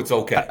happy too, it's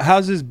okay.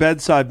 How's his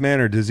bedside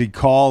manner? Does he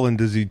call and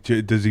does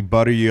he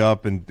butter you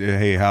up and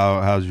hey,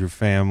 how's your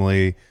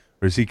family?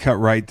 Or does he cut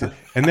right to?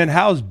 And then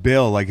how's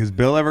Bill? Like, has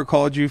Bill ever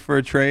called you for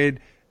a trade?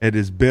 And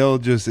is Bill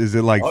is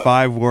it like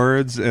 5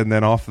 words and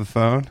then off the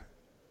phone?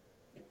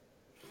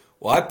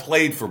 Well, I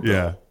played for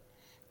Bill,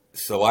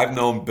 so I've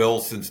known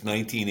Bill since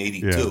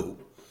 1982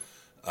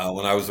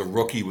 when I was a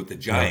rookie with the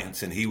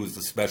Giants, and he was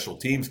the special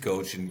teams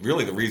coach. And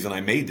really, the reason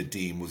I made the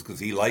team was because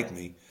he liked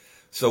me.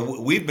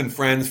 So we've been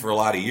friends for a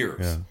lot of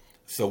years,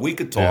 so we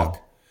could talk.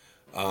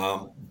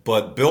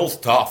 But Bill's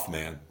tough,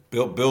 man.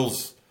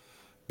 Bill's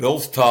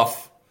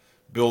tough.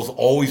 Bill's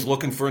always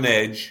looking for an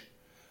edge,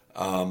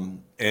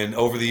 and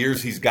over the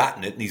years he's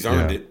gotten it and he's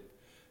earned it.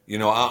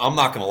 I'm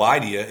not going to lie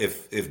to you.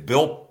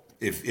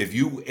 If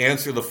you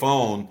answer the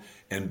phone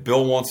and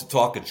Bill wants to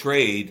talk a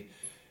trade,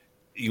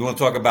 you want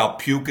to talk about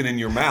puking in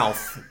your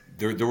mouth.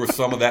 There was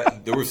some of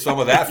that. There was some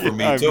of that for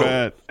me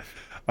too.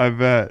 I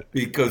bet.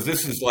 Because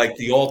this is like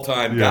the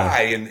all-time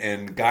guy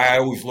and guy I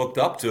always looked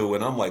up to,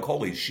 and I'm like,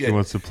 holy shit. He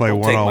wants to play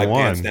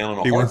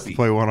one-on-one. He wants to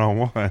play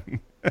one-on-one.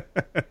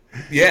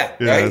 Yeah, right?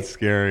 That's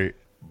scary.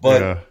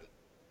 But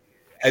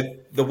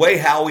the way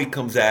Howie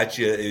comes at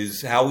you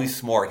is Howie's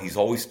smart. He's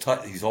always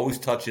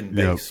touching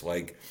base.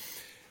 Like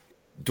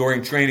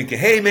during training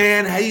camp, hey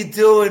man, how you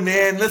doing,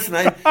 man? Listen,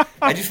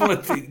 I just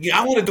want to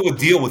I want to do a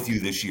deal with you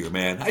this year,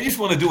 man. I just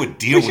want to do a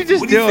deal with you.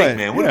 What do you think,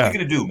 man? What are we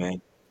gonna do,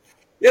 man?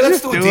 Yeah,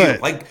 let's do a deal.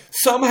 Like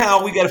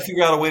somehow we got to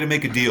figure out a way to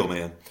make a deal,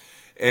 man.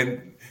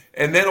 And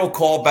then he'll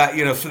call back,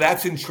 so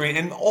that's in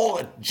training. And all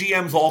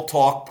GMs all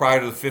talk prior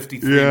to the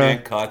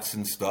 53-man cuts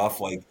and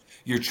stuff. Like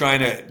you're trying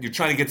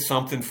to get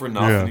something for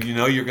nothing.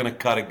 You're going to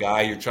cut a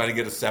guy. You're trying to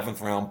get a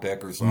 7th-round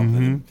pick or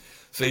something.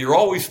 So you're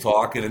always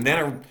talking. And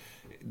then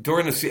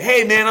during the season,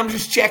 hey man, I'm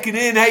just checking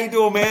in. How you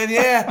doing, man?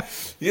 Yeah,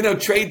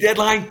 trade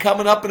deadline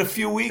coming up in a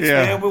few weeks,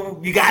 man.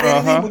 You got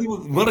anything?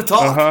 You want to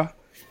talk?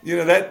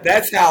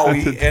 That's how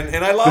and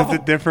I love him.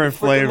 It's a different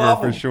flavor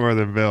for sure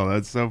than Bill.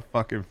 That's so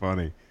fucking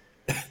funny.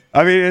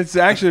 I mean, it's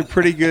actually a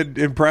pretty good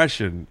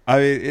impression. I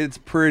mean, it's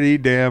pretty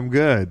damn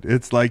good.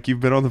 It's like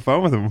you've been on the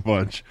phone with him a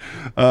bunch.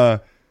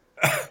 I'm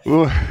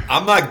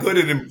not good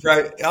at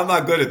I'm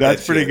not good at that.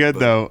 That's pretty good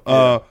though.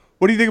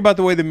 What do you think about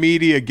the way the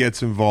media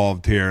gets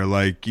involved here?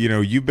 Like,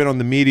 you've been on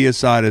the media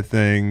side of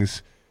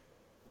things.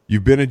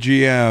 You've been a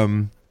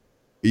GM.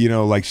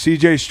 Like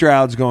CJ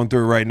Stroud's going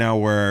through right now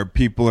where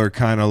people are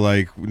kind of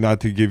like,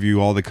 not to give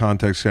you all the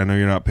context, I know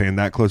you're not paying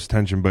that close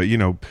attention, but,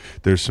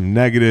 there's some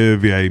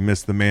negative. Yeah, he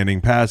missed the Manning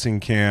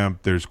passing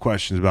camp. There's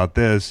questions about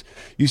this.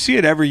 You see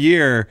it every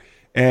year,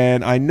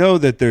 and I know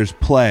that there's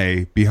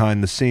play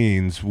behind the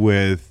scenes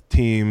with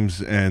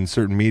teams and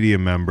certain media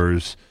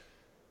members.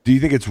 Do you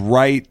think it's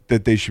right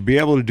that they should be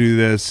able to do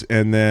this?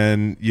 And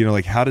then,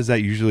 how does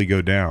that usually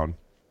go down?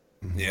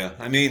 Yeah,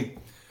 I mean,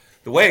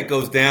 the way it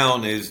goes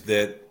down is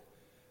that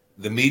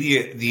the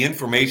media, the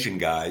information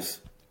guys,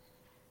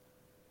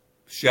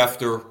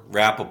 Schefter,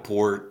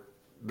 Rappaport,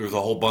 there's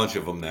a whole bunch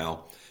of them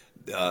now.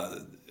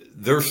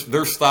 Their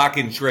stock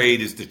in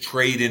trade is to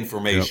trade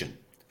information.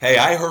 Hey,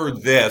 I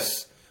heard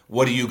this.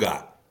 What do you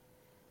got?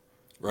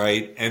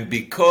 Right? And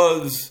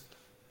because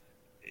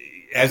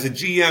as a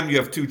GM, you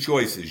have two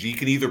choices. You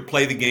can either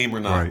play the game or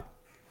not. Right.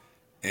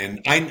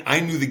 And I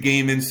knew the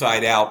game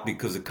inside out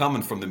because of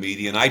coming from the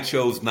media, and I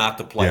chose not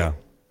to play it.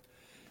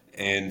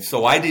 And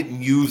so I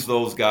didn't use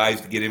those guys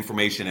to get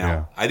information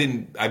out.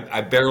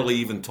 I barely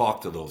even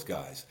talked to those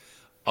guys.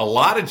 A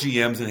lot of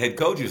GMs and head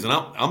coaches, and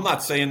I'm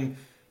not saying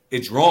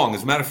it's wrong.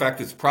 As a matter of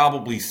fact, it's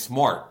probably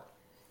smart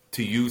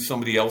to use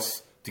somebody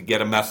else to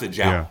get a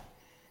message out,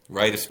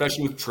 right?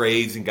 Especially with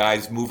trades and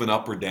guys moving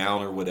up or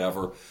down or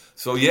whatever.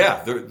 So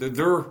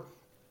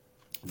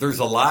there's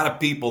a lot of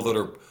people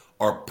that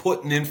are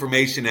putting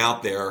information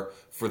out there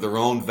for their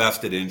own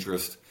vested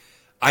interest.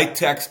 I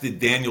texted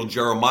Daniel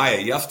Jeremiah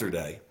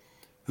yesterday,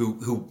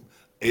 who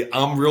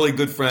I'm really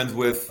good friends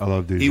with. I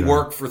love DJ. He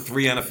worked for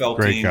 3 NFL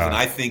Great teams, guy. and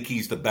I think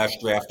he's the best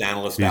draft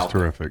analyst He's out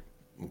there. terrific.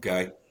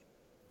 Okay?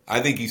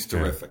 I think he's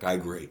terrific. I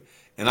agree.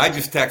 And I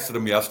just texted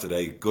him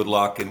yesterday, good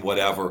luck and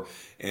whatever.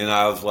 And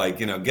I was like,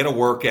 get a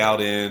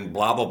workout in,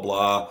 blah, blah,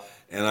 blah.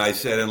 And I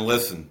said, and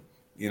listen,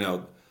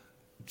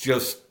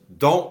 just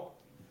don't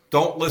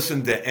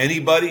listen to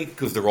anybody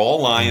because they're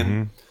all lying.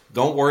 Mm-hmm.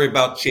 Don't worry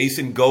about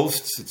chasing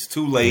ghosts. It's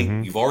too late.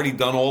 Mm-hmm. You've already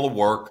done all the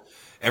work.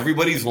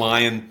 Everybody's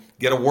lying.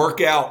 Get a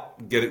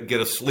workout, get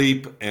a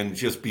sleep, and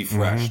just be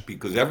fresh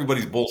because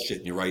everybody's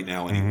bullshitting you right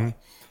now anyway.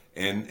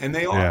 And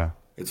they are. Yeah.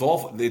 It's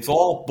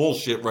all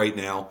bullshit right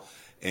now.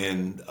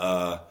 And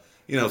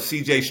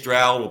CJ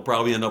Stroud will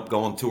probably end up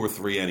going 2 or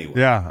 3 anyway.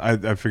 Yeah,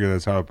 I figure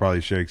that's how it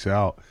probably shakes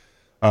out.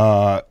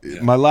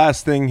 My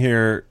last thing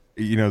here,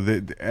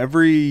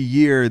 every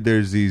year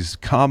there's these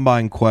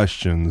combine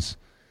questions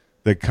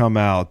that come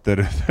out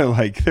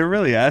that they're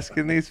really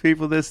asking these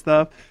people this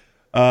stuff.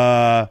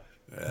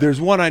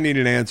 There's one I need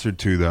an answer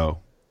to, though.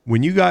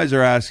 When you guys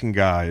are asking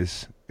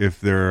guys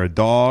if they're a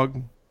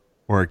dog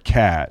or a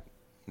cat,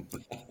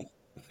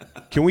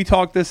 can we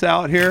talk this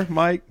out here,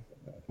 Mike?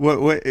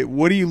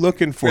 What are you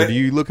looking for? Are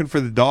you looking for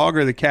the dog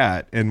or the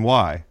cat, and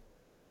why?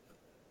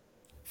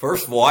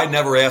 First of all, I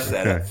never asked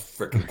that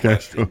freaking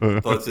question. I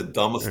thought it's the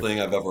dumbest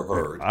thing I've ever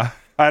heard.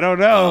 I don't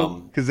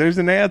know, because there's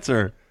an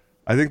answer.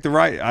 I think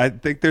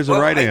there's a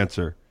right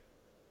answer.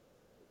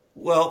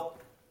 Well,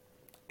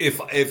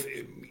 if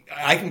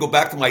I can go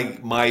back to my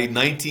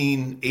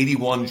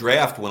 1981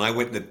 draft when I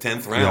went in the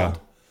 10th round.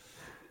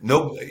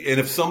 No, and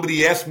if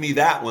somebody asked me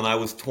that when I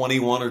was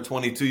 21 or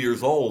 22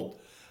 years old,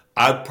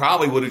 I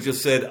probably would have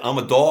just said, I'm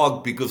a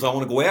dog because I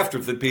want to go after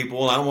the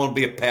people and I don't want to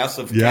be a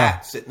passive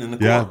cat sitting in the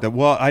corner. Yeah,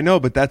 well, I know,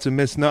 but that's a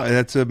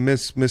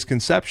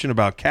misconception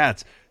about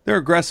cats. They're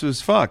aggressive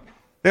as fuck.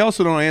 They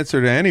also don't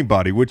answer to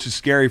anybody, which is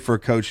scary for a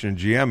coach and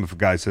a GM if a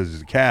guy says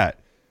he's a cat.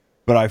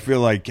 But I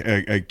feel like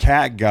a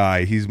cat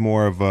guy, he's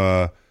more of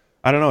a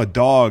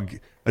dog.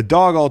 A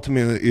dog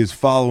ultimately is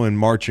following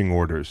marching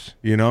orders.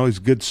 He's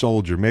a good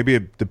soldier. Maybe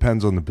it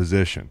depends on the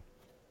position.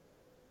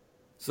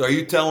 So are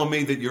you telling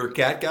me that you're a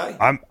cat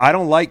guy? I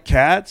don't like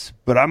cats,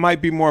 but I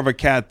might be more of a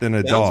cat than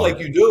a dog. Sounds like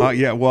you do.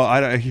 Yeah, well,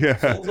 I don't. Yeah,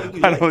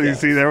 I don't. You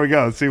see, there we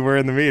go. See, we're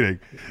in the meeting.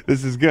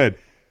 This is good.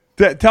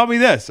 Tell me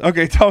this.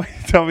 Okay, tell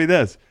me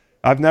this.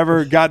 I've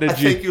never gotten a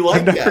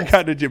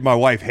GM. My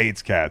wife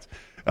hates cats.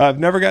 I've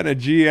never gotten a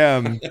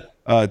GM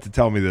to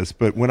tell me this,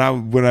 but when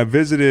I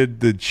visited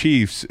the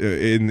Chiefs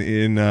in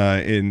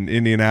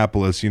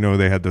Indianapolis,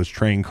 they had those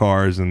train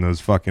cars and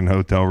those fucking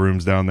hotel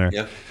rooms down there.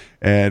 Yeah.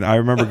 And I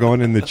remember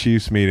going in the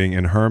Chiefs meeting,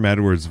 and Herm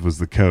Edwards was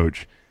the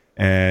coach.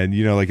 And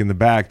like in the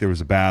back there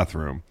was a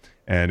bathroom,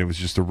 and it was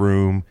just a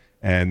room,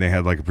 and they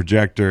had like a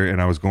projector,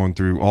 and I was going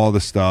through all the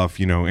stuff,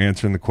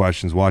 answering the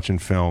questions, watching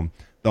film.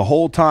 The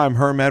whole time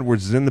Herm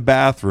Edwards is in the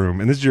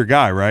bathroom, and this is your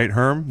guy, right,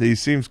 Herm? He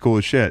seems cool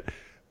as shit.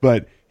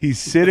 But he's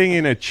sitting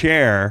in a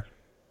chair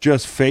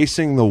just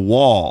facing the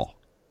wall.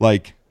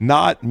 Like,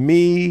 not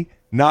me,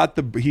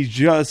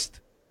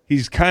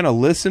 he's kind of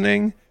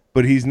listening,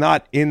 but he's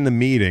not in the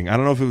meeting. I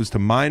don't know if it was to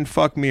mind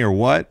fuck me or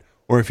what,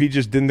 or if he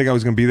just didn't think I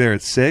was going to be there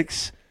at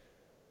 6.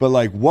 But,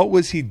 like, what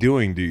was he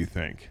doing, do you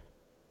think?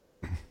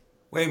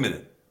 Wait a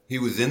minute. He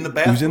was in the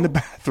bathroom? He was in the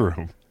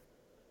bathroom.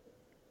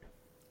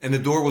 And the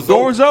door was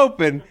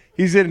open.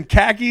 He's in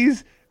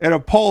khakis and a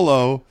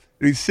polo,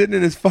 and he's sitting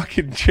in his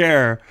fucking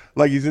chair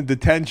like he's in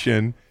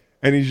detention,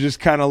 and he's just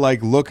kind of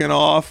like looking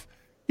off.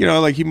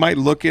 Like he might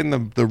look in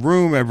the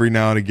room every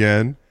now and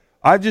again.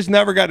 I've just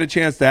never gotten a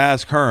chance to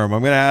ask Herm.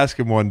 I'm going to ask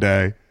him one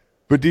day.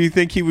 But do you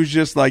think he was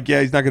just like,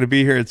 yeah, he's not going to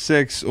be here at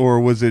 6, or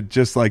was it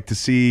just like to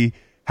see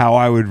how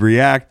I would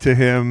react to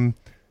him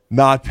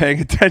not paying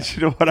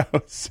attention to what I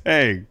was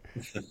saying?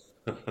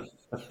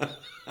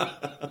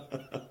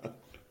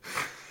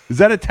 Is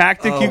that a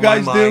tactic you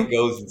guys do?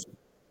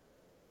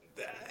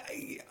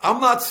 I'm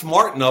not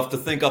smart enough to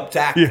think up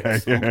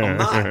tactics. I'm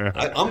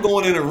not. I'm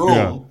going in a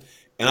room,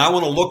 and I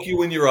want to look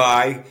you in your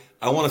eye.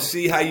 I want to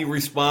see how you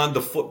respond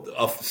to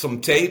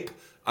some tape.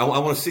 I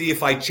want to see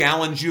if I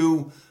challenge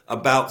you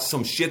about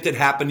some shit that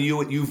happened to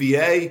you at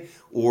UVA,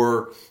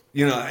 or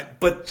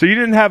But so you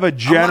didn't have a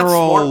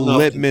general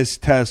litmus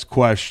test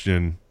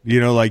question,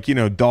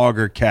 dog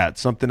or cat,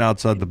 something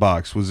outside the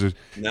box. Was there?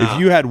 If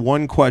you had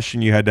one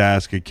question you had to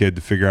ask a kid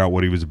to figure out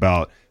what he was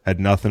about, had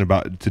nothing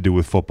to do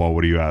with football,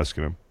 what are you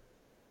asking him?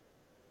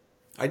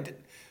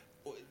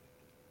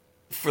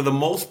 for the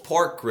most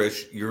part,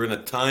 Chris, you're in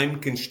a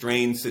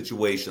time-constrained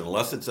situation,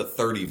 unless it's a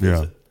 30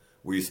 visit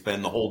where you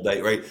spend the whole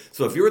day, right?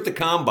 So if you're at the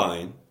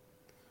combine,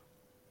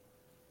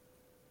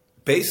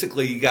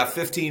 basically you got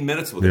 15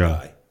 minutes with a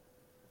guy,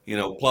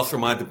 plus or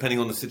minus depending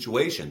on the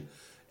situation.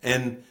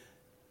 And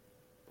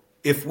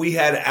if we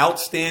had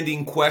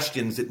outstanding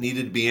questions that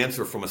needed to be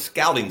answered from a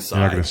scouting side,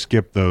 I'm not going to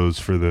skip those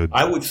for the.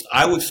 I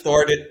would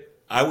start it.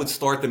 I would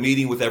start the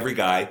meeting with every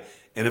guy,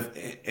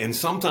 and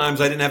sometimes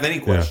I didn't have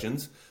any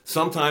questions.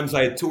 Sometimes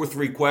I had 2 or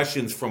 3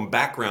 questions from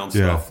background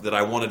stuff that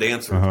I wanted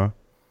answered.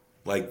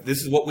 Like,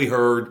 this is what we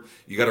heard.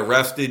 You got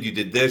arrested. You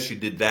did this. You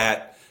did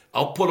that.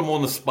 I'll put them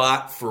on the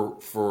spot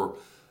for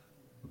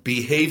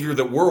behavior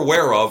that we're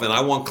aware of, and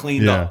I want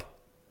cleaned up,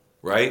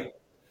 right?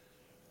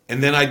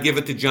 And then I'd give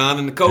it to John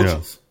and the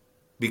coaches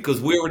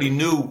because we already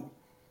knew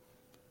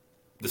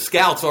the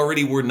scouts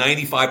already were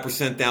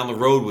 95% down the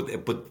road with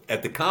it. But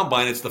at the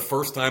combine, it's the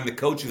first time the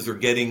coaches are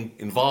getting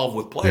involved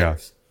with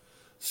players.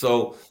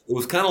 So it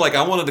was kind of like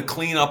I wanted to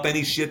clean up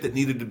any shit that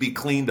needed to be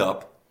cleaned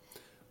up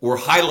or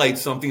highlight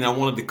something I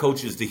wanted the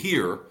coaches to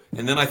hear.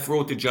 And then I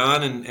throw it to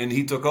John, and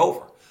he took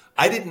over.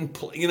 I didn't,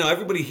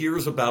 everybody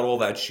hears about all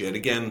that shit.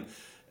 Again,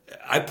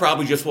 I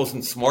probably just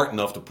wasn't smart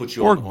enough to put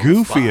you on the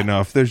goofy spot.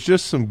 enough. There's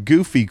just some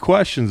goofy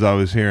questions I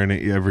was hearing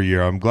every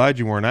year. I'm glad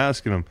you weren't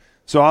asking them.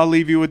 So I'll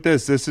leave you with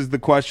this. This is the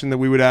question that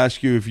we would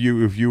ask you if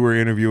you were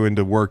interviewing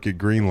to work at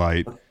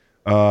Greenlight.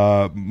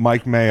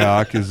 Mike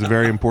Mayock is a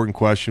very important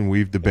question.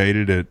 We've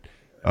debated it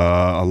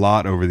a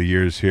lot over the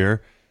years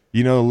here.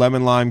 You know,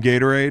 lemon lime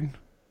Gatorade?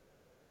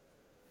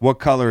 What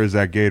color is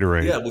that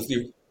Gatorade? Yeah, with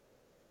the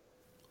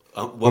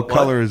what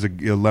color is a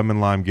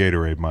lemon lime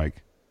Gatorade,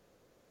 Mike?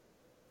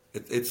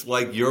 It's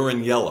like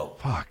urine yellow.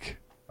 Fuck.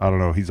 I don't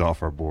know. He's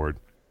off our board.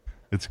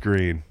 It's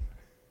green.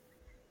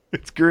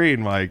 It's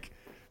green, Mike.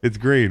 It's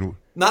green.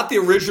 Not the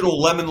original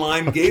lemon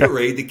lime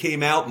Gatorade that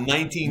came out in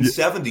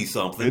 1970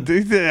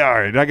 something. All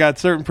right. I got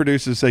certain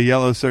producers say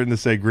yellow, certain to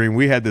say green.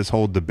 We had this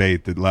whole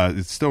debate that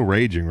it's still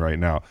raging right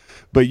now.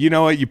 But you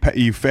know what?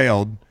 You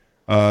failed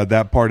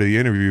that part of the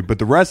interview. But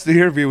the rest of the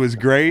interview was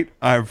great.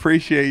 I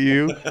appreciate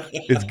you.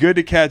 It's good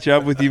to catch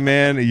up with you,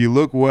 man. You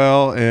look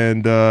well,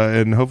 and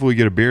hopefully we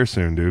get a beer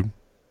soon, dude.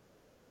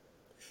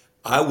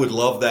 I would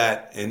love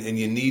that, and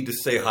you need to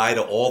say hi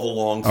to all the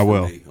longs I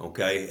will. for me,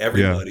 okay?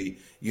 Everybody.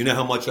 Yeah. You know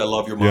how much I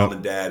love your mom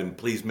and dad, and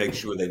please make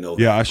sure they know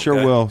that. Yeah, I sure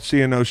okay? will. See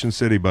you in Ocean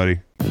City, buddy.